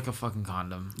wear like a fucking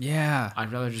condom. Yeah.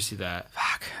 I'd rather just do that.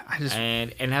 Fuck.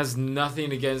 And it has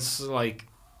nothing against like.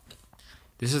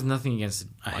 This is nothing against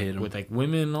I like, hate 'em. with like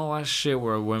women and all that shit.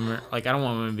 Where women like I don't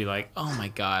want women to be like, oh my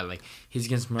god, like he's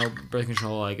against male birth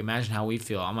control. Like imagine how we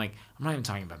feel. I'm like, I'm not even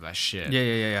talking about that shit.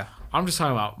 Yeah. I'm just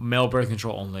talking about male birth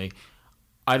control only.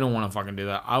 I don't want to fucking do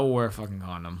that. I will wear a fucking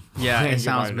condom. Yeah, Like, it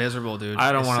sounds if miserable, dude.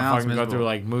 I don't It want to sounds fucking go miserable. through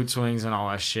like mood swings and all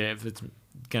that shit if it's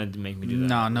gonna make me do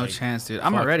that. No Like, chance, dude.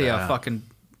 I'm fuck already a that. fucking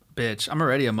bitch. I'm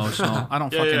already emotional. I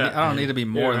don't Yeah, fucking. yeah. I don't need to be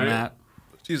more Yeah, than right? that.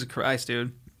 Jesus Christ,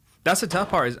 dude. That's the tough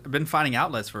part. Is I've been finding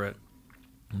outlets for it.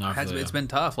 No, I feel It's ya. been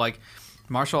tough. Like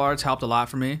martial arts helped a lot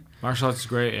for me. Martial arts is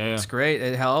great. Yeah. It's great.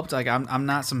 It helped. Like I'm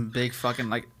not some big fucking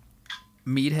like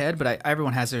meathead, but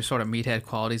everyone has their sort of meathead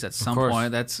qualities at some course.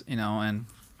 point. That's and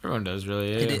Everyone does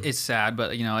really. Yeah. it's sad,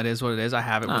 but it is what it is. I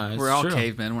have it. No, we're it's we're all true.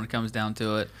 cavemen when it comes down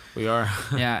to it. We are.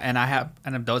 Yeah, and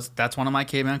that's one of my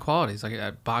caveman qualities.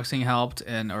 Like boxing helped,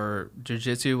 or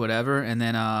jiu-jitsu, whatever. And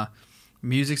then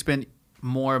music's been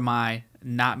more my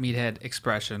not meathead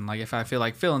expression. Like if I feel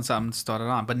like feeling something, start it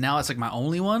on. But now it's like my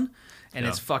only one, and Yeah.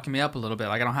 it's fucking me up a little bit.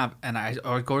 Like I don't have,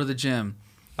 or go to the gym.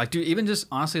 Like dude, even just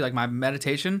honestly, like my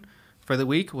meditation for the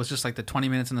week was just like the 20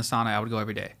 minutes in the sauna I would go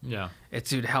every day. Yeah. It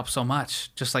helps so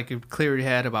much. Just like you clear your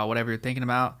head about whatever you're thinking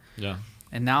about. Yeah.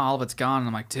 And now all of it's gone, and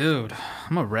I'm like, dude,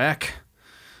 I'm a wreck.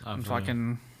 I'm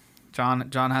fucking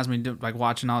John has me like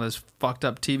watching all this fucked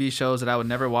up TV shows that I would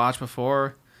never watch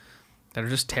before that are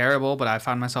just terrible, but I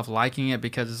find myself liking it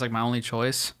because it's like my only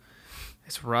choice.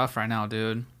 It's rough right now,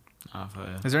 dude. I feel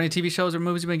ya. Is there any TV shows or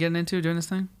movies you've been getting into during this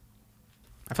thing?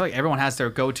 I feel like everyone has their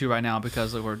go-to right now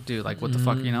because like, what the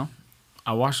fuck, you know?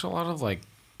 I watched a lot of like.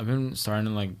 I've been starting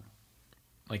to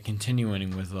like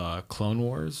continuing with Clone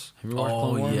Wars. Have you watched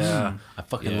Clone Wars? yeah. I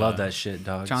fucking Yeah. love that shit,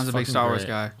 dog. John's a big Fucking Star Wars great.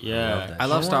 guy. Yeah. love that I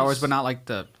love Clone Star Wars, but not like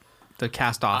the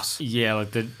cast-offs. Yeah,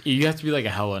 like you have to be like a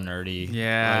hella nerdy.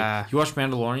 Yeah. Like, you watch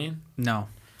Mandalorian? No.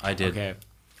 I did. Okay.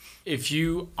 If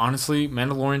you honestly,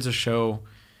 Mandalorian's a show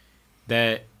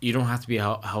that you don't have to be a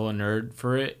hella nerd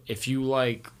for it. If you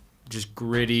like just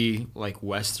gritty like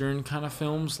Western kind of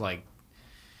films, like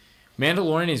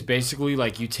Mandalorian is basically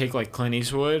like you take like Clint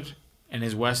Eastwood and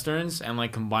his Westerns and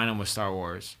like combine them with Star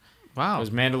Wars. Wow.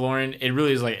 Because Mandalorian, it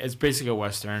really is like it's basically a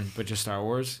Western, but just Star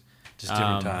Wars. Just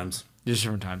different times. Just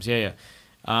different times. Yeah.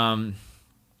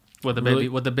 With the Really- baby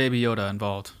with the baby Yoda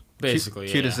involved. Basically,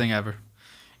 Cutest yeah. thing ever.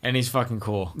 And he's fucking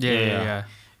cool. Yeah.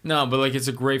 No, but like it's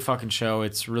a great fucking show.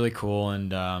 It's really cool,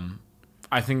 and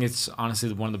I think it's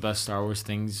honestly one of the best Star Wars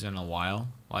things in a while.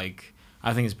 Like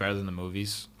I think it's better than the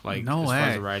movies. Like No as far as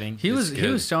way. the writing, He it's was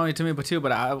good. showing it to me,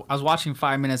 but I was watching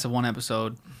 5 minutes of one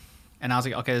episode, and I was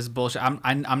like, okay, this is bullshit.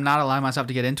 I'm not allowing myself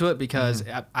to get into it because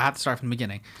I have to start from the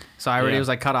beginning. So I already Yeah. was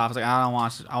like cut off. I was like, I don't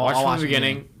watch. I'll Watch watch from the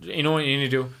beginning. You know what you need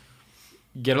to do?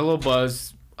 Get a little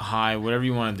buzz, high, whatever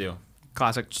you want to do.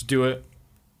 Classic. Just do it,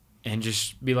 and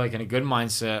just be like in a good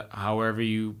mindset. However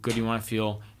you want to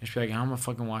feel. Just be like, I'm gonna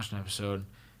fucking watch an episode.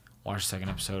 Watch the second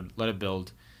episode. Let it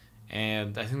build.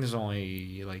 And I think there's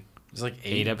only like It's like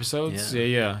 8 episodes. Yeah.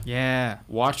 Yeah. Yeah.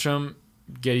 Watch them,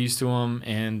 get used to them,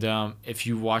 and if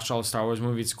you watch all the Star Wars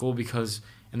movies, it's cool because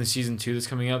in the season 2 that's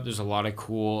coming up, there's a lot of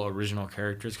cool original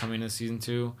characters coming in season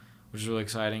 2, which is really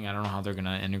exciting. I don't know how they're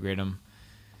gonna integrate them,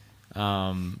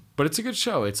 but it's a good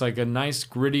show. It's like a nice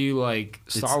gritty like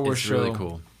Star Wars it's show, really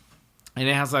cool. and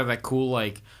it has like that cool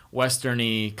like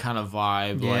westerny kind of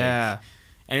vibe. Yeah. Like,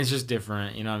 and it's just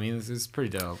different. You know what I mean? It's pretty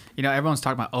dope. You know, everyone's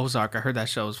talking about Ozark. I heard that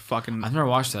show is fucking I've never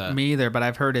watched that. me either, but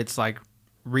I've heard it's like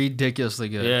ridiculously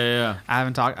good. Yeah. I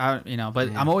haven't talked. But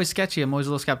I'm always sketchy. I'm always a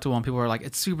little skeptical when people are like,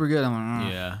 "It's super good." I'm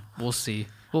like, Yeah. we'll see.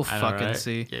 We'll I know, fucking right?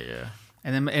 see. Yeah.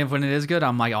 And then if when it is good,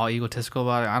 I'm like all egotistical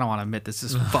about it. I don't want to admit this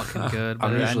is fucking good, but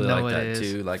I'm usually I know like it that is.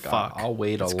 too. Like Fuck, I'll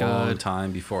wait a it's long good.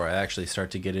 time before I actually start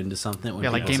to get into something. When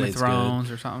Yeah, like people Game say of it's good. Thrones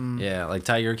or something. Yeah, like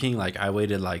Tiger King. Like I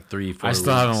waited like 3-4 I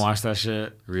still weeks. haven't watched that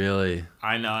shit. Really?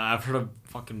 I know. I've heard a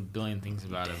fucking billion things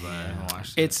about it, but I haven't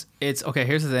watched it. It's okay.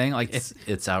 Here's the thing. Like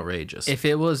It's outrageous. if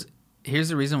it was, here's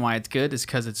the reason why it's good is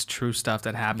because it's true stuff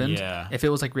that happened. Yeah. If it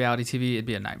was like reality TV, it'd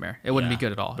be a nightmare. It wouldn't be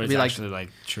good at all. But It'd it's be like actually like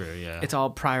true. Yeah. it's all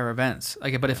prior events.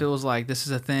 Like, but if it was like this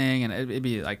is a thing, and it'd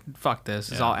be like fuck this.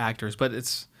 It's Yeah. all actors, but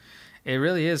it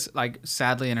really is like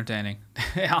sadly entertaining.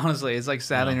 Honestly, it's like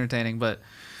sadly Yeah. entertaining. But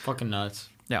fucking nuts.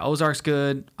 yeah, Ozark's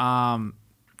good.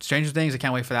 Stranger Things, I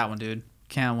can't wait for that one, dude.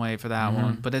 Can't wait for that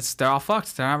one. But they're all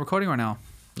fucked. They're not recording right now.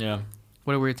 Yeah.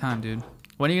 What a weird time, dude.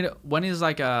 When is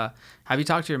like have you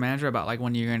talked to your manager about like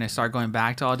when you're gonna start going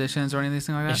back to auditions or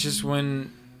anything like that? It's just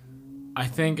when I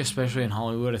think, especially in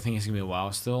Hollywood, I think it's gonna be a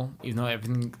while still. Even though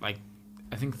everything, like,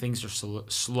 I think things are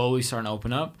slowly starting to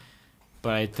open up,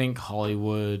 but I think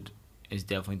Hollywood is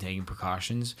definitely taking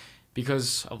precautions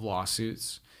because of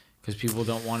lawsuits. Because people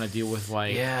don't want to deal with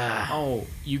like, oh,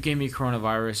 you gave me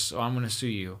coronavirus, so I'm gonna sue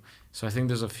you. So I think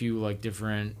there's a few like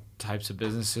different types of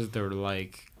businesses that are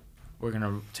like, we're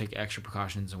gonna take extra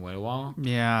precautions and wait a while.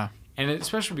 Yeah. And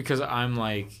especially because I'm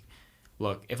like,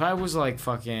 look, if I was like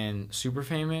fucking super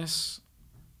famous,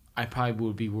 I probably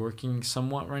would be working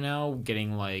somewhat right now,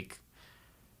 getting like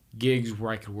gigs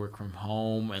where I could work from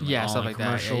home and like, Stuff like that.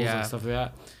 commercials Yeah. and stuff like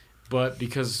that. But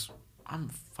because I'm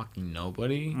fucking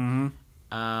nobody, Mm-hmm.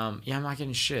 I'm not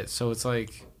getting shit. So it's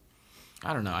like,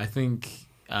 I don't know. I think,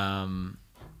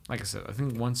 like I said, I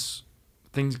think once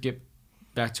things get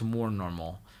back to more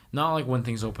normal, not like when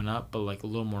things open up, but like a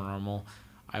little more normal,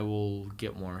 I will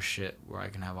get more shit where I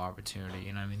can have opportunity.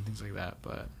 You know what I mean? Things like that.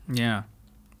 But Yeah.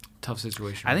 tough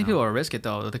situation. I think right now. people will risk it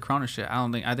though. The Corona shit.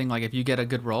 I think like if you get a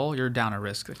good role, you're down to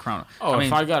risk the Corona. Oh, I mean,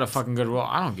 if I got a fucking good role,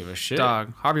 I don't give a shit.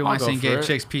 dog, Harvey I'll go Weinstein for gave it.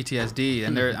 chicks PTSD,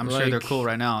 and I'm sure they're Like- cool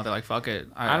right now. They're like, fuck it.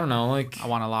 I don't know. Like, I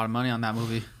want a lot of money on that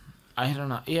movie. I don't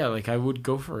know. Yeah, like I would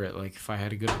go for it. Like if I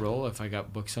had a good role, if I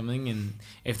got booked something, and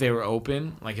if they were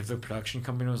open, like if the production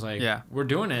company was like, Yeah. we're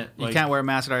doing it. You Like, can't wear a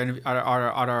mask at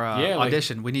our Yeah, like,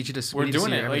 audition. We need you to. we're we need to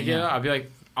doing see it. Like, everything, yeah, I'd be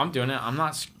like, I'm doing it. I'm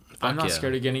not yeah.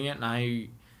 scared of getting it, and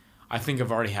I think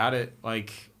I've already had it.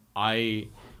 Like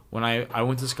when I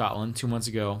went to Scotland 2 months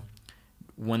ago,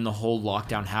 when the whole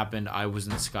lockdown happened, I was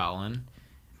in Scotland,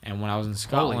 and when I was in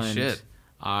Scotland, Holy shit.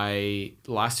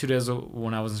 the last 2 days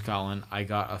when I was in Scotland, I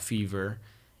got a fever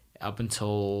up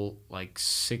until like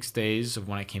 6 days of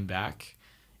when I came back,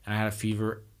 and I had a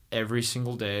fever every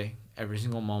single day, every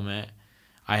single moment.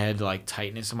 I had like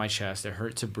tightness in my chest. It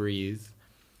hurt to breathe.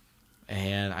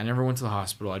 And I never went to the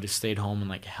hospital. I just stayed home and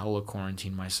like hella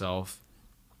quarantined myself.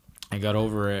 I got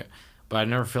over it, but I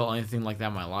never felt anything like that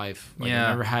in my life. Like, Yeah. I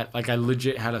never had, like, I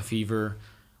legit had a fever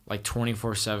like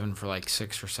 24/7 for like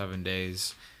 6 or 7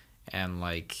 days. And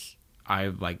like, I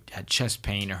like had chest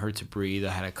pain. It hurt to breathe. I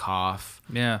had a cough.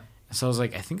 Yeah. So I was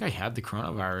like, I think I had the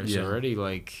coronavirus already.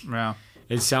 Like, Yeah.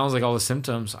 it sounds like all the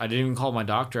symptoms. I didn't even call my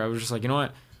doctor. I was just like, you know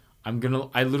what?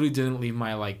 I literally didn't leave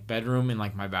my like bedroom and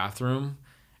like my bathroom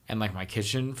and like my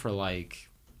kitchen for like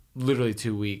literally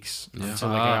 2 weeks until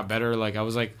like I got better. Like I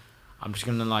was like, I'm just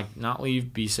gonna like not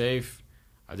leave, be safe.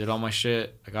 I did all my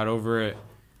shit. I got over it.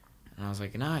 And I was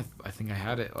like, nah, I think I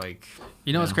had it. Like,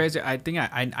 You know what's crazy? I think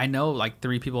I know like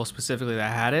 3 people specifically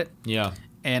that had it, yeah,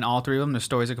 and all 3 of them, their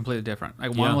stories are completely different.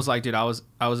 Like one Yeah. was like, dude, I was,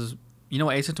 you know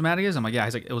what asymptomatic is? I'm like, yeah.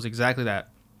 He's like, it was exactly that,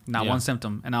 not Yeah. one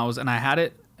symptom. And I had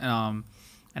it, and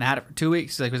I had it for 2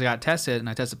 weeks. Like, because I got tested and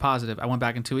I tested positive. I went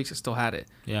back in 2 weeks, I still had it.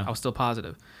 yeah, I was still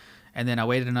positive. And then I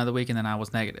waited another week, and then I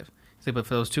was negative. He's like, but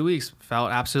for those 2 weeks,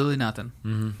 felt absolutely nothing.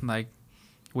 mm-hmm. Like,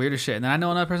 weird as shit. And then I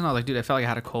know another person, I was like, dude, I felt like I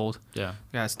had a cold. yeah,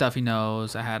 I got a stuffy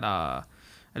nose. I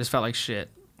just felt like shit.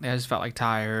 I just felt like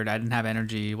tired. I didn't have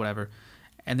energy, whatever.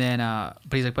 And then, but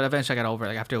he's like, but eventually I got over it.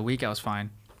 Like after a week, I was fine.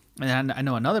 And then I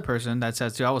know another person that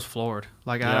says, dude, I was floored.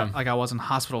 Like I wasn't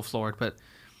hospital floored, but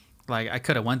like I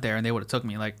could have went there and they would have took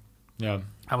me. Like yeah.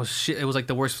 I was shit. It was like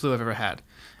the worst flu I've ever had.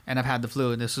 And I've had the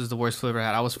flu, and this is the worst flu I've ever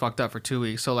had. I was fucked up for 2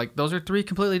 weeks. So like those are 3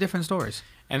 completely different stories.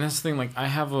 And that's the thing. Like, I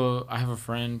have a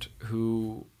friend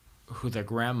who their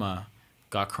grandma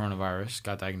got coronavirus,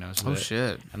 got diagnosed with it.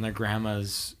 Shit. And their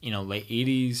grandma's, late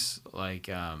 80s, like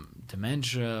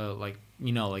dementia, like,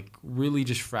 like really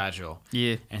just fragile.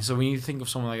 Yeah. And so when you think of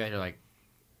someone like that, you're like,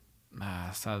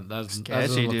 that doesn't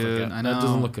Sketchy, look dude. good. I know. That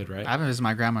doesn't look good, right? I haven't visited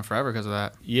my grandma forever because of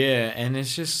that. Yeah, and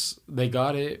it's just they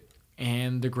got it,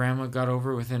 and the grandma got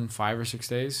over it within 5 or 6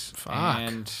 days, Fuck.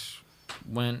 and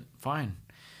went fine.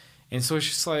 And so it's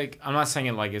just like, I'm not saying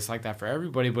it like it's like that for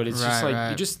everybody, but it's just Right,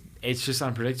 like right. it's just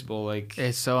unpredictable. Like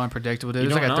It's so unpredictable, dude. You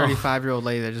There's like a don't know. 35-year-old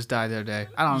lady that just died the other day.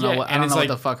 I don't know Yeah, what I and don't it's know like,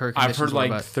 what the fuck her I've conditions heard were,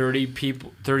 like but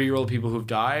 30-year-old people who've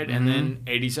died, and then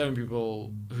Mm-hmm.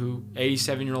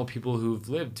 87-year-old people who've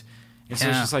lived. And so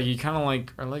it's Yeah. just like you kind of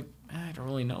like are like, I don't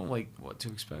really know like what to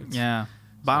expect. yeah.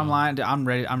 Bottom line, dude,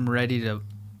 I'm ready to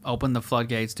open the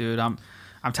floodgates, dude. I'm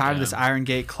tired of this Iron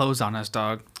Gate closed on us,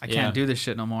 dog. I can't Yeah. do this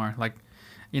shit no more. Like,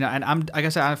 and I'm like I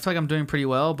said, I feel like I'm doing pretty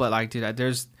well, but like, dude,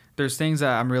 there's things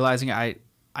that I'm realizing I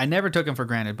never took them for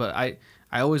granted, but I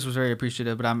always was very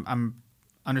appreciative, but I'm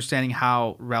understanding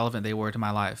how relevant they were to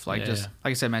my life. Like Yeah.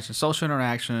 like I said, mentioned social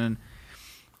interaction.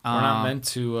 We're not meant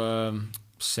to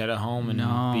sit at home and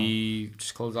No. be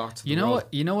just closed off to the You know world.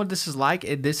 what? You know what this is like?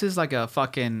 This is like a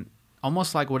fucking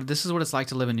almost like this is what it's like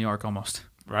to live in New York almost.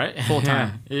 Right? Full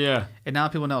time. Yeah. And now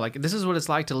people know like this is what it's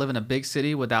like to live in a big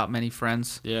city without many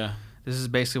friends. Yeah. This is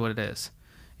basically what it is.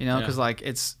 Because Yeah. like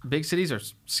it's big cities are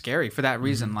scary for that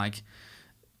reason. Like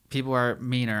people are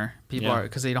meaner. People Yeah. are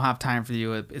because they don't have time for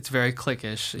you. It's very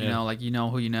cliquish. Yeah. Like you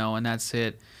know who you know and that's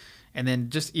it. And then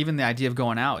just even the idea of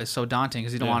going out is so daunting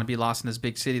because you don't Yeah. want to be lost in this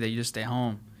big city that you just stay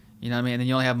home. You know what I mean? And then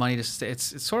you only have money to stay.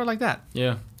 It's sort of like that.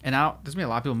 Yeah. And now there's gonna be a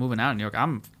lot of people moving out in New York.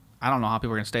 I don't know how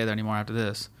people are gonna stay there anymore after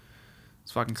this.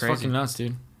 It's fucking It's crazy. fucking nuts,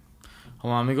 dude.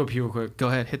 Hold on, let me go pee real quick. Go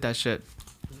ahead, hit that shit.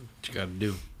 What you gotta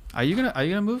do? Are you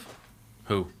gonna move?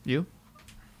 Who? You?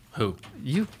 Who?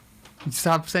 You?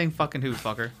 Stop saying fucking who,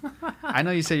 fucker. I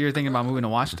know you said you were thinking about moving to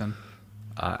Washington.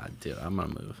 Dude, I'm gonna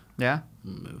move. Yeah.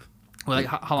 I'm gonna move. Well, like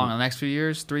how long? The next few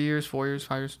years? 3 years? 4 years?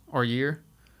 5 years? Or a year?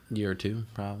 Year or two,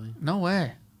 probably. No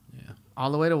way. Yeah.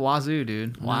 All the way to Wazoo,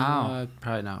 dude. Wow. No,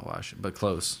 probably not Washington, but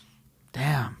close.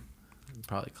 Damn.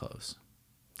 Probably close.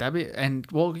 That'd be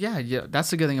well, yeah. That's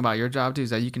the good thing about your job too is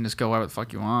that you can just go wherever the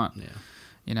fuck you want.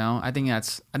 Yeah. I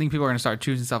think people are gonna start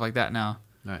choosing stuff like that now.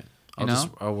 Right. You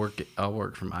know? I'll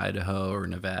work from Idaho or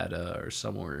Nevada or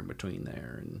somewhere in between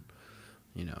there, and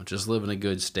just live in a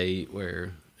good state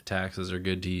where taxes are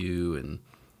good to you, and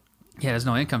Yeah, there's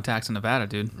no income tax in Nevada,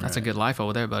 dude. That's a Right. good life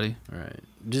over there, buddy. right,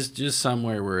 just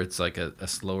somewhere where it's like a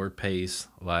slower pace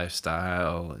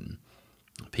lifestyle, and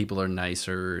people are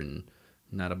nicer and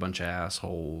not a bunch of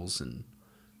assholes, and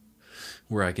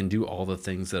where I can do all the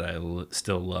things that I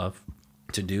still love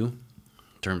to do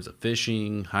in terms of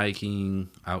fishing, hiking,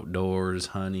 outdoors,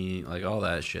 hunting, like all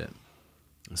that shit.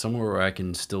 Somewhere where I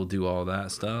can still do all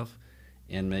that stuff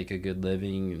and make a good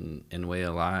living and way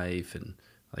of life. And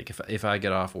like if I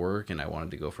get off work and I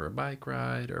wanted to go for a bike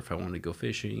ride, or if I wanted to go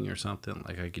fishing or something,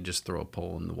 like I could just throw a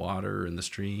pole in the water in the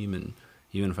stream, and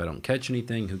even if I don't catch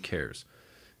anything, who cares?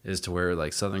 Is to where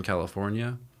like Southern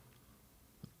California,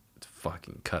 it's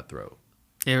fucking cutthroat.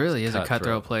 It really is a Cutthroat.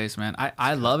 cutthroat place, man.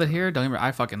 I love it here. Don't get me wrong,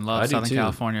 I fucking love I do Southern too.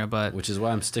 California, but Which is why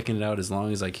I'm sticking it out as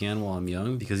long as I can while I'm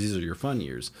young, because these are your fun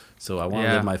years. So I want to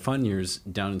Yeah. live my fun years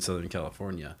down in Southern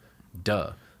California.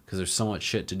 Duh. Because there's so much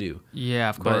shit to do. yeah,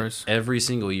 of But course. every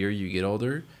single year you get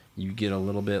older, you get a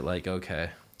little bit like,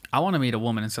 okay, I want to meet a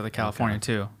woman in Southern California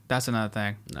too. That's another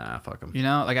thing. nah, fuck them.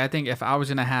 Like I think if I was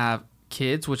gonna have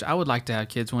kids, which I would like to have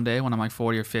kids one day when I'm like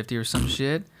 40 or 50 or some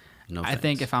shit. No I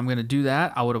think if I'm gonna do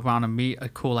that, I would want to meet a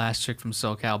cool ass chick from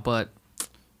SoCal. But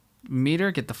meet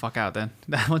her, get the fuck out then.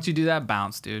 Once you do that,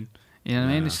 bounce, dude. You know what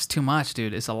I mean? Yeah. It's just too much,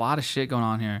 dude. It's a lot of shit going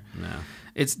on here. No.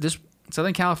 It's this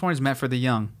Southern California is meant for the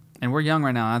young, and we're young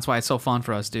right now. That's why it's so fun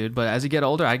for us, dude. But as you get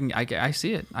older, I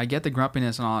see it. I get the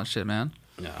grumpiness and all that shit, man.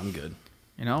 Yeah, I'm good.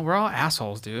 We're all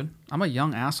assholes, dude. I'm a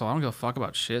young asshole. I don't give a fuck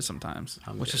about shit sometimes,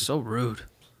 which is so rude.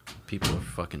 People are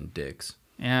fucking dicks.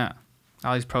 Yeah.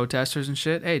 All these protesters and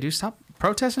shit. Hey, dude, stop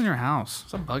protesting in your house.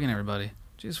 Stop bugging everybody.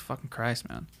 Jesus fucking Christ,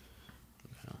 man.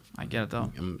 I get it,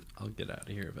 though. I'll get out of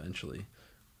here eventually.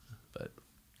 But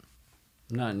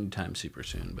not anytime super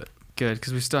soon, but Good,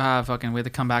 because we still have we have to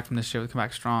come back from this shit. We come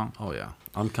back strong. oh yeah.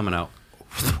 I'm coming out.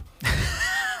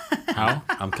 How?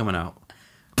 I'm coming out.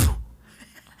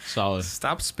 Solid.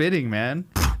 Stop spitting, man.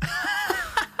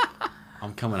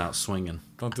 I'm coming out swinging.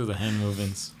 Don't do the hand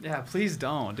movements. Yeah, please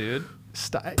don't, dude.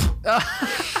 Stop.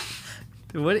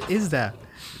 Dude, what is that?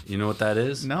 You know what that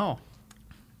is? No.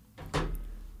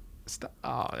 Stop.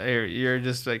 Oh, you're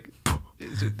just like,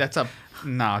 that's a,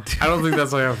 no, dude. I don't think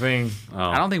that's like a thing. Oh,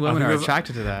 I don't think I women think are that's-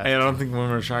 attracted to that. I don't think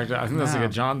women are attracted. I think that's like No. a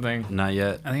John thing. not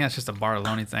yet. I think that's just a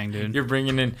Bartolone thing, dude. You're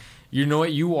bringing in. You know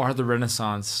what? You are the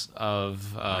renaissance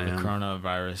of the am.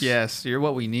 coronavirus. Yes, you're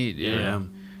what we need. Dude. Yeah.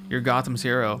 You're Gotham's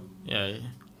hero. Yeah.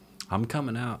 I'm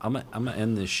coming out. I'm gonna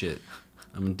end this shit.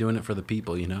 I'm doing it for the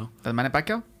people, you know? The money back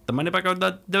go? The money back, do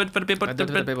it for the people. I did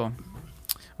it to the people.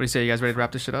 What do you say? You guys ready to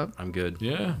wrap this shit up? I'm good.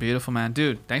 Yeah. Beautiful, man.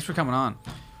 Dude, thanks for coming on.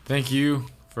 Thank you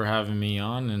for having me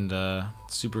on, and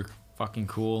super fucking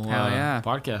cool Hell yeah.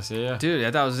 podcast. Yeah. Dude,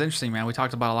 I thought it was interesting, man. We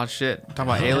talked about a lot of shit. We talked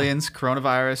about aliens,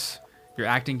 coronavirus, your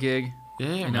acting gig,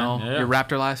 Yeah, you know, man. Yeah. your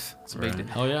Raptor life. It's a big Right.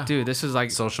 deal. Hell yeah. Dude, this is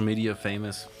like Social media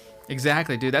famous.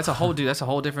 exactly, dude. That's a whole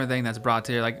different thing that's brought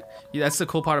to you. Like, that's the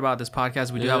cool part about this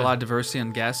podcast. We do have a Yeah. lot of diversity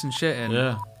and guests and shit, and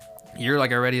Yeah. you're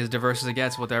like already as diverse as it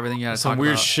gets with everything you got to talk Some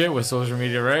weird about. shit with social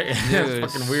media, right? Dude,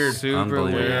 It's fucking weird. Super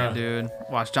Unbelievable. weird, Yeah. dude.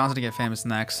 Watch John's gonna get famous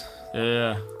next.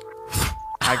 Yeah.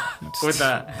 I, With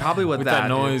that. probably with, With that, that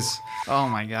dude. noise. Oh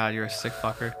my god, you're a sick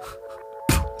fucker.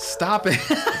 Stop it.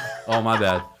 Oh, my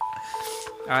bad.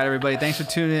 All right, everybody. Thanks for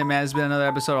tuning in, man. It's been another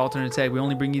episode of Alternate Take. We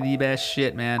only bring you the best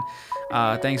shit, man.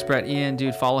 Thanks, Brett Ian.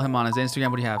 Dude, follow him on his Instagram.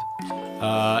 What do you have?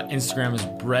 Instagram is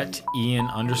Brett Ian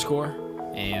 _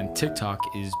 and TikTok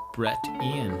is Brett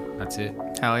Ian. That's it.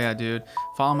 Hell yeah, dude.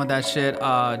 Follow him on that shit.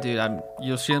 Dude,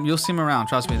 you'll see him around.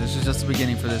 Trust me. This is just the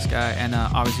beginning for this guy. And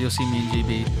obviously, you'll see me and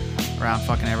GB around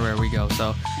fucking everywhere we go.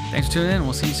 So thanks for tuning in.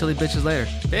 We'll see you silly bitches later.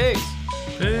 Peace.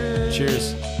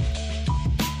 Cheers.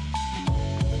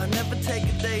 I never take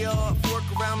a day off. Work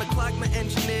around the clock, my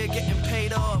engineer getting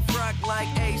paid off. Rock like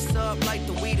Ace up, like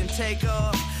the weed and take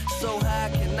off. So high,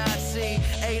 cannot see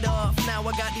Adolf. Now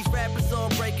I got these rappers all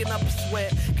breaking up a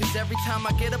sweat. Cause every time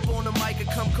I get up on the mic, I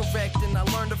come correct. And I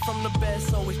learned it from the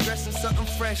best. Always dressing something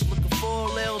fresh. Looking for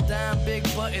a little dime, big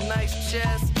button, nice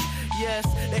chest. Yes,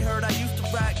 they heard I used to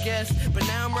rock guests, but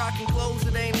now I'm rocking clothes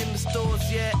that ain't in the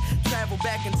stores yet. Travel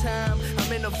back in time,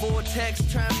 I'm in a vortex,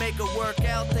 trying to make it work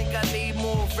out, think I need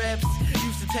more reps.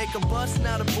 Used to take a bus,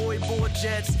 now the boy board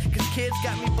jets, cause kids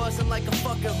got me busting like a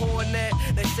fucking hornet.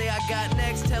 They say I got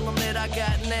next, tell them that I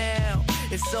got now.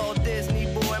 It's all Disney,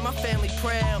 boy, my family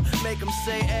proud. Make them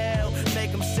say L,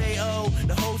 make them say O.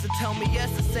 The hoes that tell me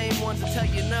yes, the same ones that tell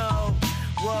you no.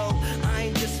 Whoa, I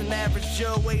ain't just an average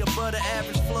Joe, way above the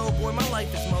average flow. Boy, my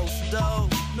life is most dope.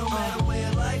 No matter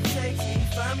where life takes me,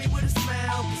 find me with a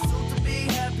smile. Pursuit to be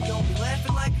happy, don't be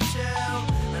laughing like a child.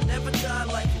 I never thought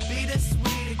life would be this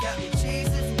sweet. It got me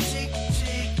cheesy from cheek to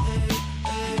cheek, hey,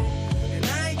 hey. And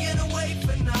I ain't gonna wait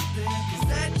for nothing, cause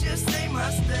that just ain't my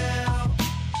style.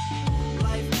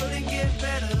 Life couldn't get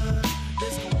better,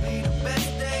 this gon' be the best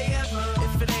day ever.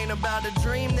 If it ain't about a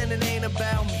dream, then it ain't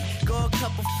about me. Go a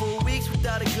couple full weeks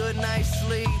without a good night's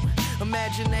sleep.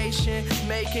 Imagination,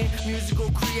 making musical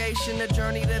creation. The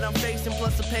journey that I'm facing,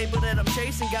 plus the paper that I'm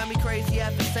chasing, got me crazy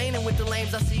after saying it with the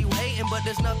lames. I see you hating, but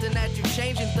there's nothing that you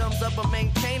changing. Thumbs up, I'm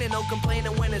maintaining. No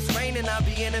complaining when it's raining. I'll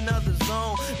be in another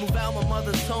zone. Move out my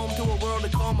mother's home to a world to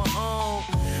call my own.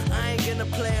 I ain't gonna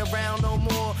play around no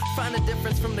more. Find the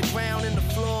difference from the ground and the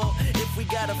floor. If we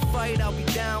gotta fight, I'll be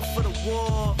down for the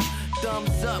war.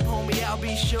 Thumbs up, homie, I'll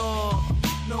be sure.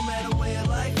 No matter where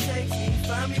life takes me,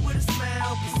 find me with a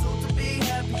smile. Pursuit to be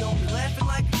happy,